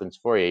think something's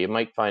for you, you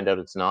might find out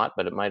it's not,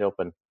 but it might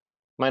open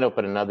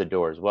another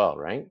door as well,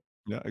 right?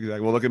 Yeah,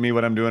 exactly. Well, look at me,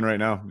 what I'm doing right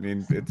now. I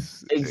mean,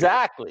 it's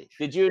exactly.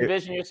 Did you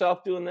envision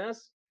yourself doing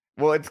this?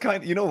 Well, it's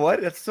kind of, you know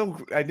what? It's so,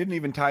 I didn't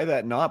even tie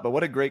that knot, but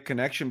what a great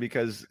connection,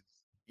 because,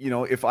 you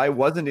know, if I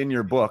wasn't in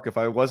your book, if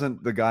I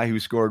wasn't the guy who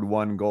scored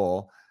 1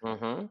 goal,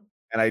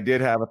 and I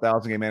did have a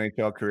 1,000-game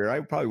NHL career,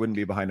 I probably wouldn't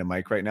be behind a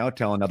mic right now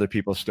telling other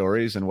people's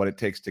stories and what it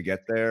takes to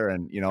get there,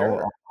 and, you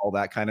know,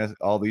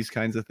 all these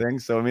kinds of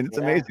things. So, I mean, it's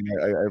amazing.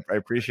 I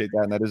appreciate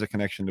that. And that is a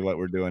connection to what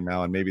we're doing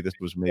now. And maybe this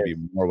was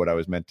more what I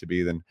was meant to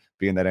be than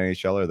being that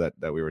NHLer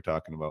that we were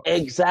talking about.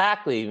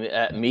 Exactly.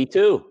 Me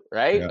too.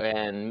 Right. Yeah.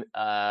 And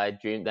I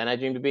dreamed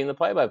of being the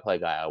play-by-play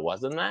guy. I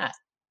wasn't that.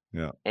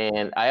 Yeah.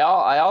 And I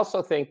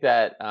also think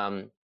that,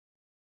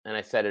 and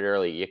I said it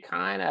earlier, you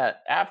kind of,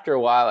 after a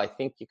while, I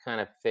think you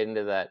kind of fit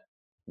into that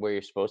where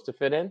you're supposed to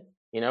fit in.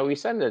 You know, we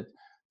spend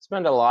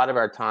a lot of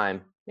our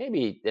time,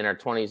 maybe in our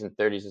 20s and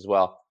 30s as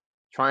well,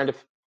 trying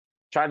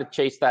to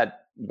chase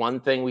that one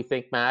thing we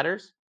think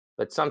matters.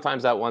 But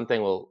sometimes that one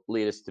thing will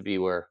lead us to be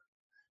where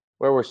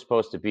we're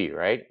supposed to be,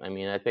 right? I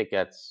mean, I think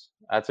that's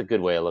a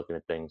good way of looking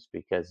at things,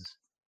 because,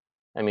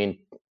 I mean,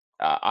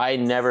 I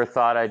never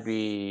thought I'd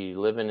be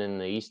living in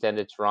the East End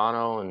of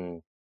Toronto,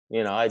 and,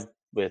 you know,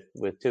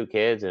 with 2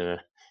 kids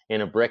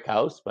in a brick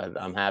house,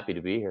 but I'm happy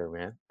to be here,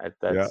 man.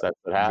 That's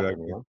what happened.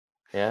 Exactly. You know?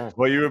 Yeah.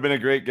 Well, you have been a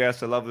great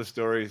guest. I love the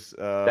stories.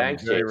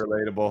 Thanks, Very Jason.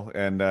 relatable,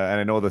 and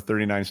I know the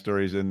 39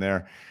 stories in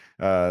there.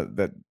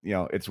 That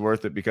it's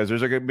worth it, because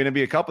there's going to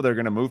be a couple that are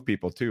going to move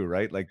people too,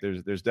 right? Like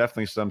there's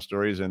definitely some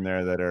stories in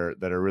there that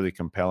are really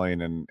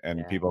compelling, and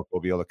Yeah. people will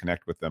be able to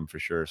connect with them for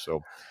sure.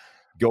 So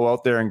go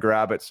out there and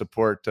grab it.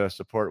 Support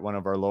one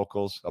of our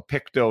locals, a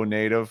Pictou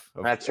native.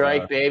 That's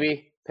right,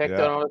 baby. Pictou,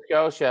 yeah. Nova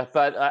Scotia.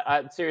 But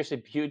I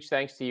seriously, huge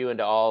thanks to you and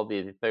to all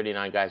the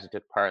 39 guys who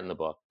took part in the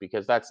book,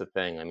 because that's the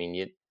thing. I mean,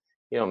 you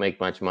don't make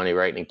much money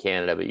writing in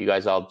Canada, but you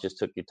guys all just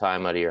took your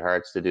time out of your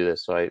hearts to do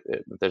this. So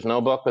there's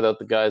no book without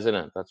the guys in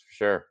it. That's for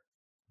sure.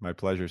 My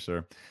pleasure,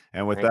 sir.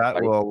 And with Thanks, that,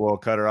 buddy. we'll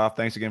cut her off.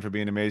 Thanks again for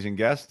being an amazing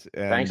guest.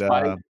 And Thanks,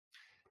 buddy.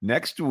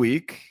 Next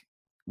week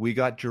we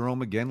got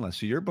Jarome Iginla.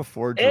 So you're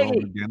before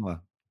Jarome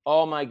Iginla.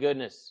 Oh my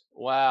goodness!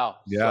 Wow.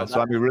 Yeah,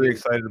 so I'm really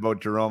excited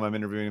about Jarome. I'm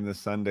interviewing him this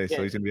Sunday,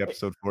 so he's going to be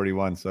episode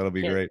 41. So that'll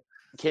be great.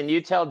 Can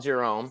you tell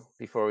Jarome,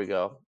 before we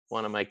go,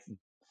 one of my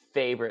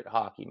favorite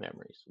hockey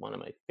memories?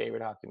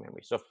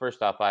 So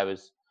first off, I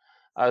was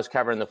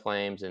covering the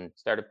Flames and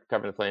started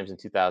covering the Flames in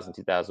 2000,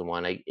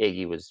 2001.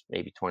 Iggy was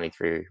maybe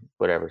 23,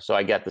 whatever. So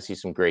I got to see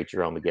some great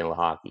Jarome Iginla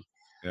hockey.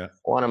 Yeah.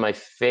 One of my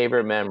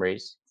favorite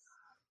memories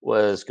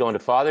was going to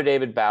Father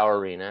David Bauer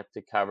Arena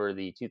to cover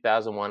the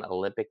 2001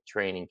 Olympic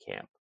training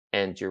camp.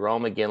 And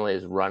Jarome Iginla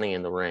is running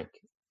in the rink.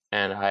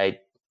 And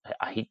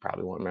he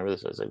probably won't remember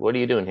this. I was like, what are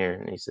you doing here?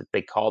 And he said,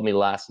 they called me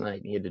last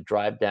night. And he had to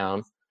drive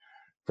down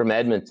from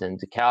Edmonton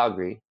to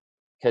Calgary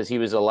because he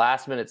was a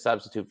last-minute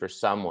substitute for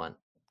someone.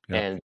 Yeah.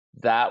 And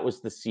that was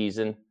the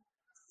season.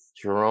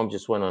 Jarome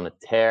just went on a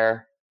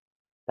tear.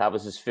 That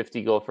was his first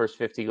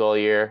 50-goal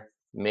year.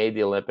 Made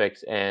the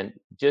Olympics. And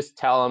just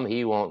tell him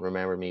he won't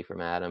remember me from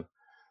Adam.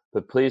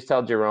 But please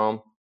tell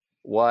Jarome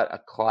what a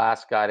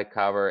class guy to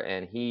cover.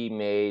 And he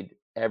made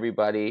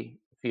everybody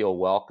feel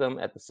welcome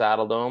at the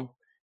Saddle Dome,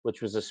 which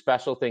was a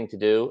special thing to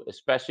do,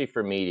 especially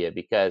for media,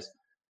 because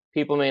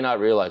people may not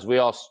realize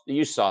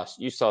you saw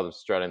them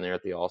strutting there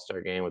at the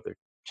All-Star game with their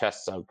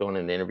chests out going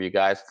in to interview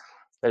guys.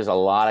 There's a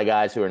lot of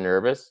guys who are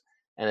nervous.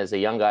 And as a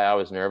young guy, I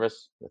was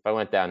nervous. If I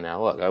went down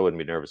now, look, I wouldn't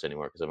be nervous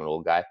anymore because I'm an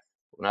old guy.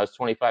 When I was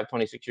 25,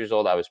 26 years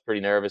old, I was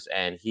pretty nervous,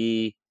 and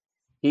he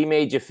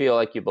made you feel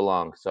like you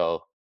belong.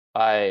 So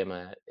I am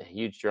a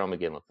huge Jarome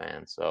Iginla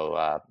fan. So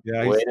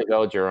way to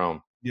go,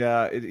 Jarome.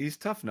 Yeah, he's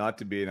tough not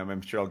to be, and I'm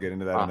sure I'll get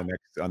into that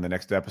on the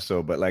next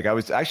episode. But like, I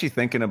was actually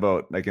thinking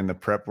about, like, in the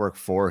prep work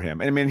for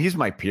him. And I mean, he's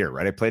my peer,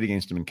 right? I played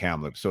against him in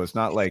Kamloops, so it's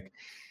not like,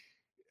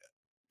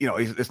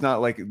 it's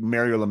not like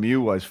Mario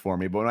Lemieux was for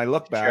me. But when I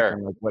look back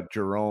on like what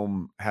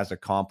Jarome has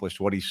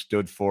accomplished, what he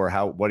stood for,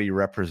 what he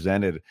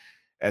represented,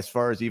 as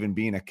far as even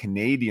being a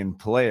Canadian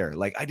player,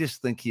 like, I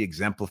just think he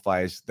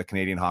exemplifies the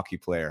Canadian hockey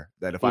player.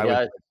 That if I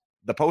was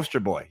the poster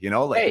boy, he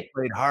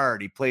played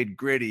hard, he played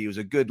gritty, he was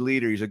a good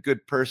leader, he's a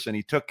good person,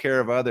 he took care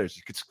of others,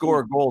 he could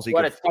score goals.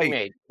 What a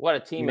teammate!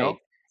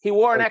 He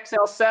wore an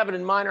XL7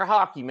 in minor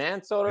hockey,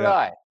 man. So did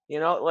I. He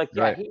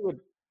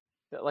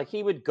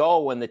would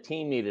go when the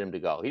team needed him to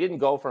go. He didn't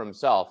go for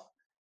himself.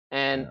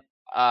 And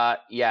man,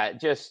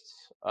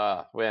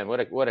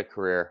 what a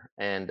career,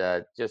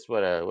 and just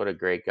what a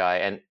great guy.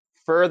 And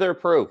further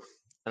proof,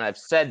 and I've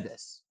said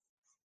this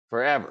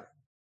forever,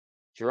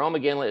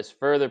 Jarome Iginla is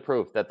further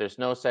proof that there's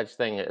no such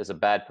thing as a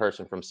bad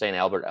person from St.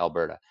 Albert,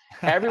 Alberta.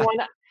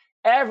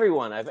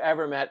 Everyone I've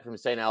ever met from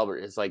St. Albert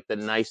is like the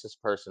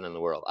nicest person in the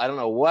world. I don't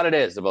know what it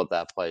is about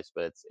that place,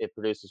 but it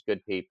produces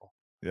good people.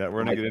 Yeah,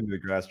 we're gonna get into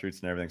the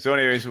grassroots and everything. So,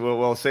 anyways,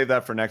 we'll save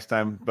that for next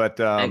time. But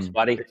thanks,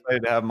 buddy.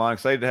 Excited to have him on.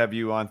 Excited to have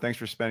you on. Thanks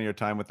for spending your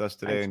time with us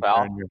today. Thanks,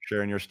 and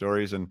sharing your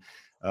stories. And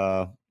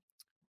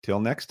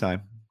till next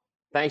time.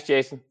 Thanks,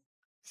 Jason.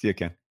 See you,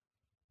 Ken.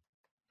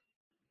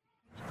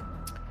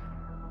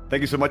 Thank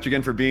you so much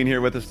again for being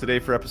here with us today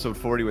for episode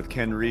 40 with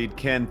Ken Reid.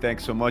 Ken,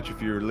 thanks so much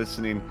if you're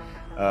listening.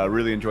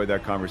 Really enjoyed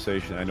that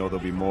conversation. I know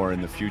there'll be more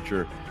in the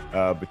future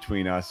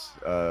between us.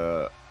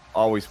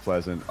 Always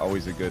pleasant,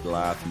 always a good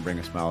laugh, and bring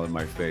a smile on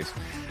my face.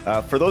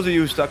 For those of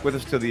you who stuck with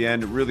us to the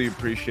end, really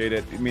appreciate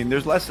it. I mean,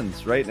 there's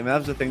lessons, right? And that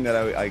was the thing that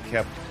I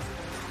kept,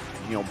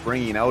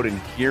 bringing out and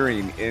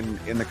hearing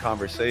in the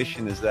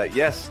conversation, is that,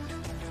 yes,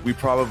 we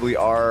probably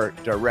are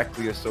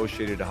directly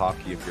associated to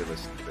hockey if you're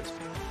listening to this.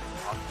 You're a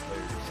hockey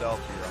player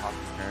yourself, or you're a hockey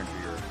parent, or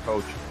you're a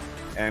coach,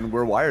 and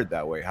we're wired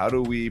that way. How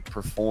do we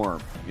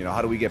perform?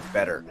 How do we get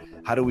better?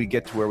 How do we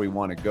get to where we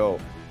want to go?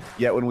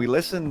 Yet when we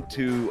listen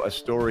to a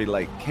story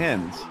like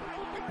Ken's,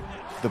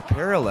 the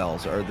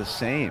parallels are the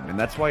same. And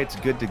that's why it's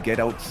good to get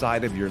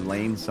outside of your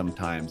lane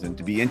sometimes and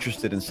to be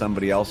interested in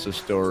somebody else's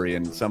story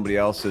and somebody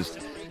else's,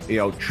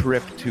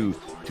 trip to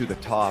the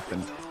top.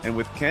 And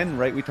with Ken,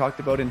 right, we talked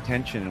about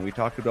intention, and we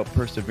talked about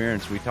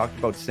perseverance. We talked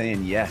about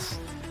saying yes,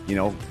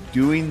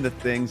 doing the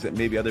things that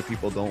maybe other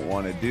people don't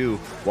want to do,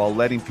 while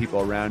letting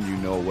people around you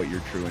know what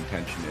your true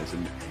intention is.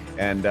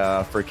 And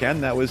for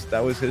Ken, that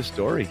was his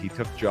story. He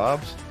took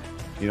jobs,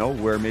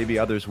 where maybe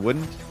others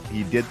wouldn't.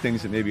 He did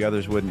things that maybe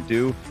others wouldn't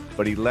do,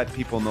 but he let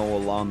people know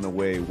along the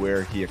way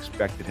where he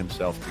expected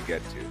himself to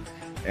get to.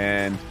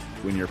 And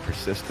when you're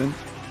persistent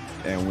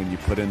and when you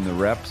put in the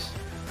reps,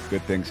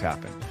 good things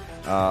happen.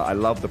 I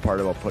love the part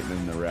about putting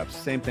in the reps.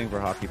 Same thing for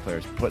hockey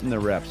players, put in the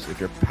reps. If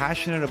you're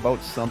passionate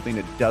about something,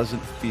 it doesn't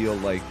feel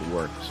like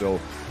work. So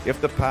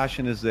if the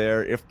passion is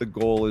there, if the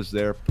goal is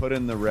there, put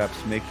in the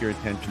reps, make your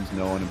intentions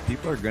known, and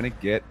people are going to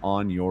get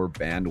on your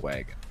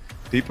bandwagon.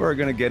 People are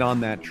going to get on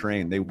that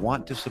train. They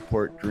want to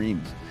support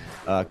dreams.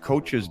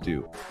 Coaches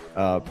do,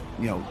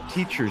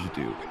 teachers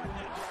do,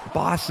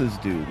 bosses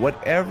do.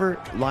 Whatever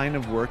line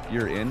of work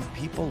you're in,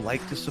 people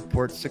like to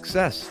support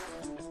success.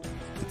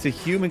 It's a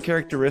human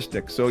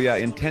characteristic. So yeah,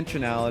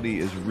 intentionality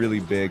is really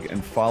big,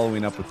 and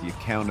following up with the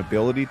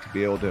accountability to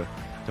be able to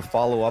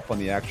follow up on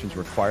the actions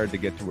required to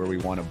get to where we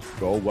want to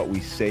go, what we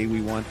say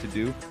we want to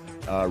do,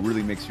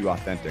 really makes you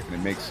authentic, and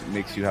it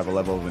makes you have a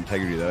level of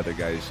integrity that other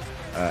guys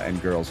and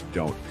girls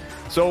don't.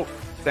 So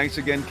thanks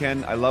again,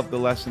 Ken. I love the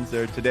lessons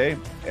there today.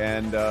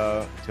 And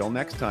till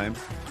next time,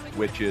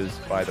 which is,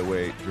 by the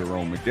way,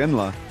 Jerome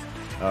McGinley,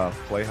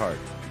 play hard.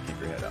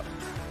 Keep your head up.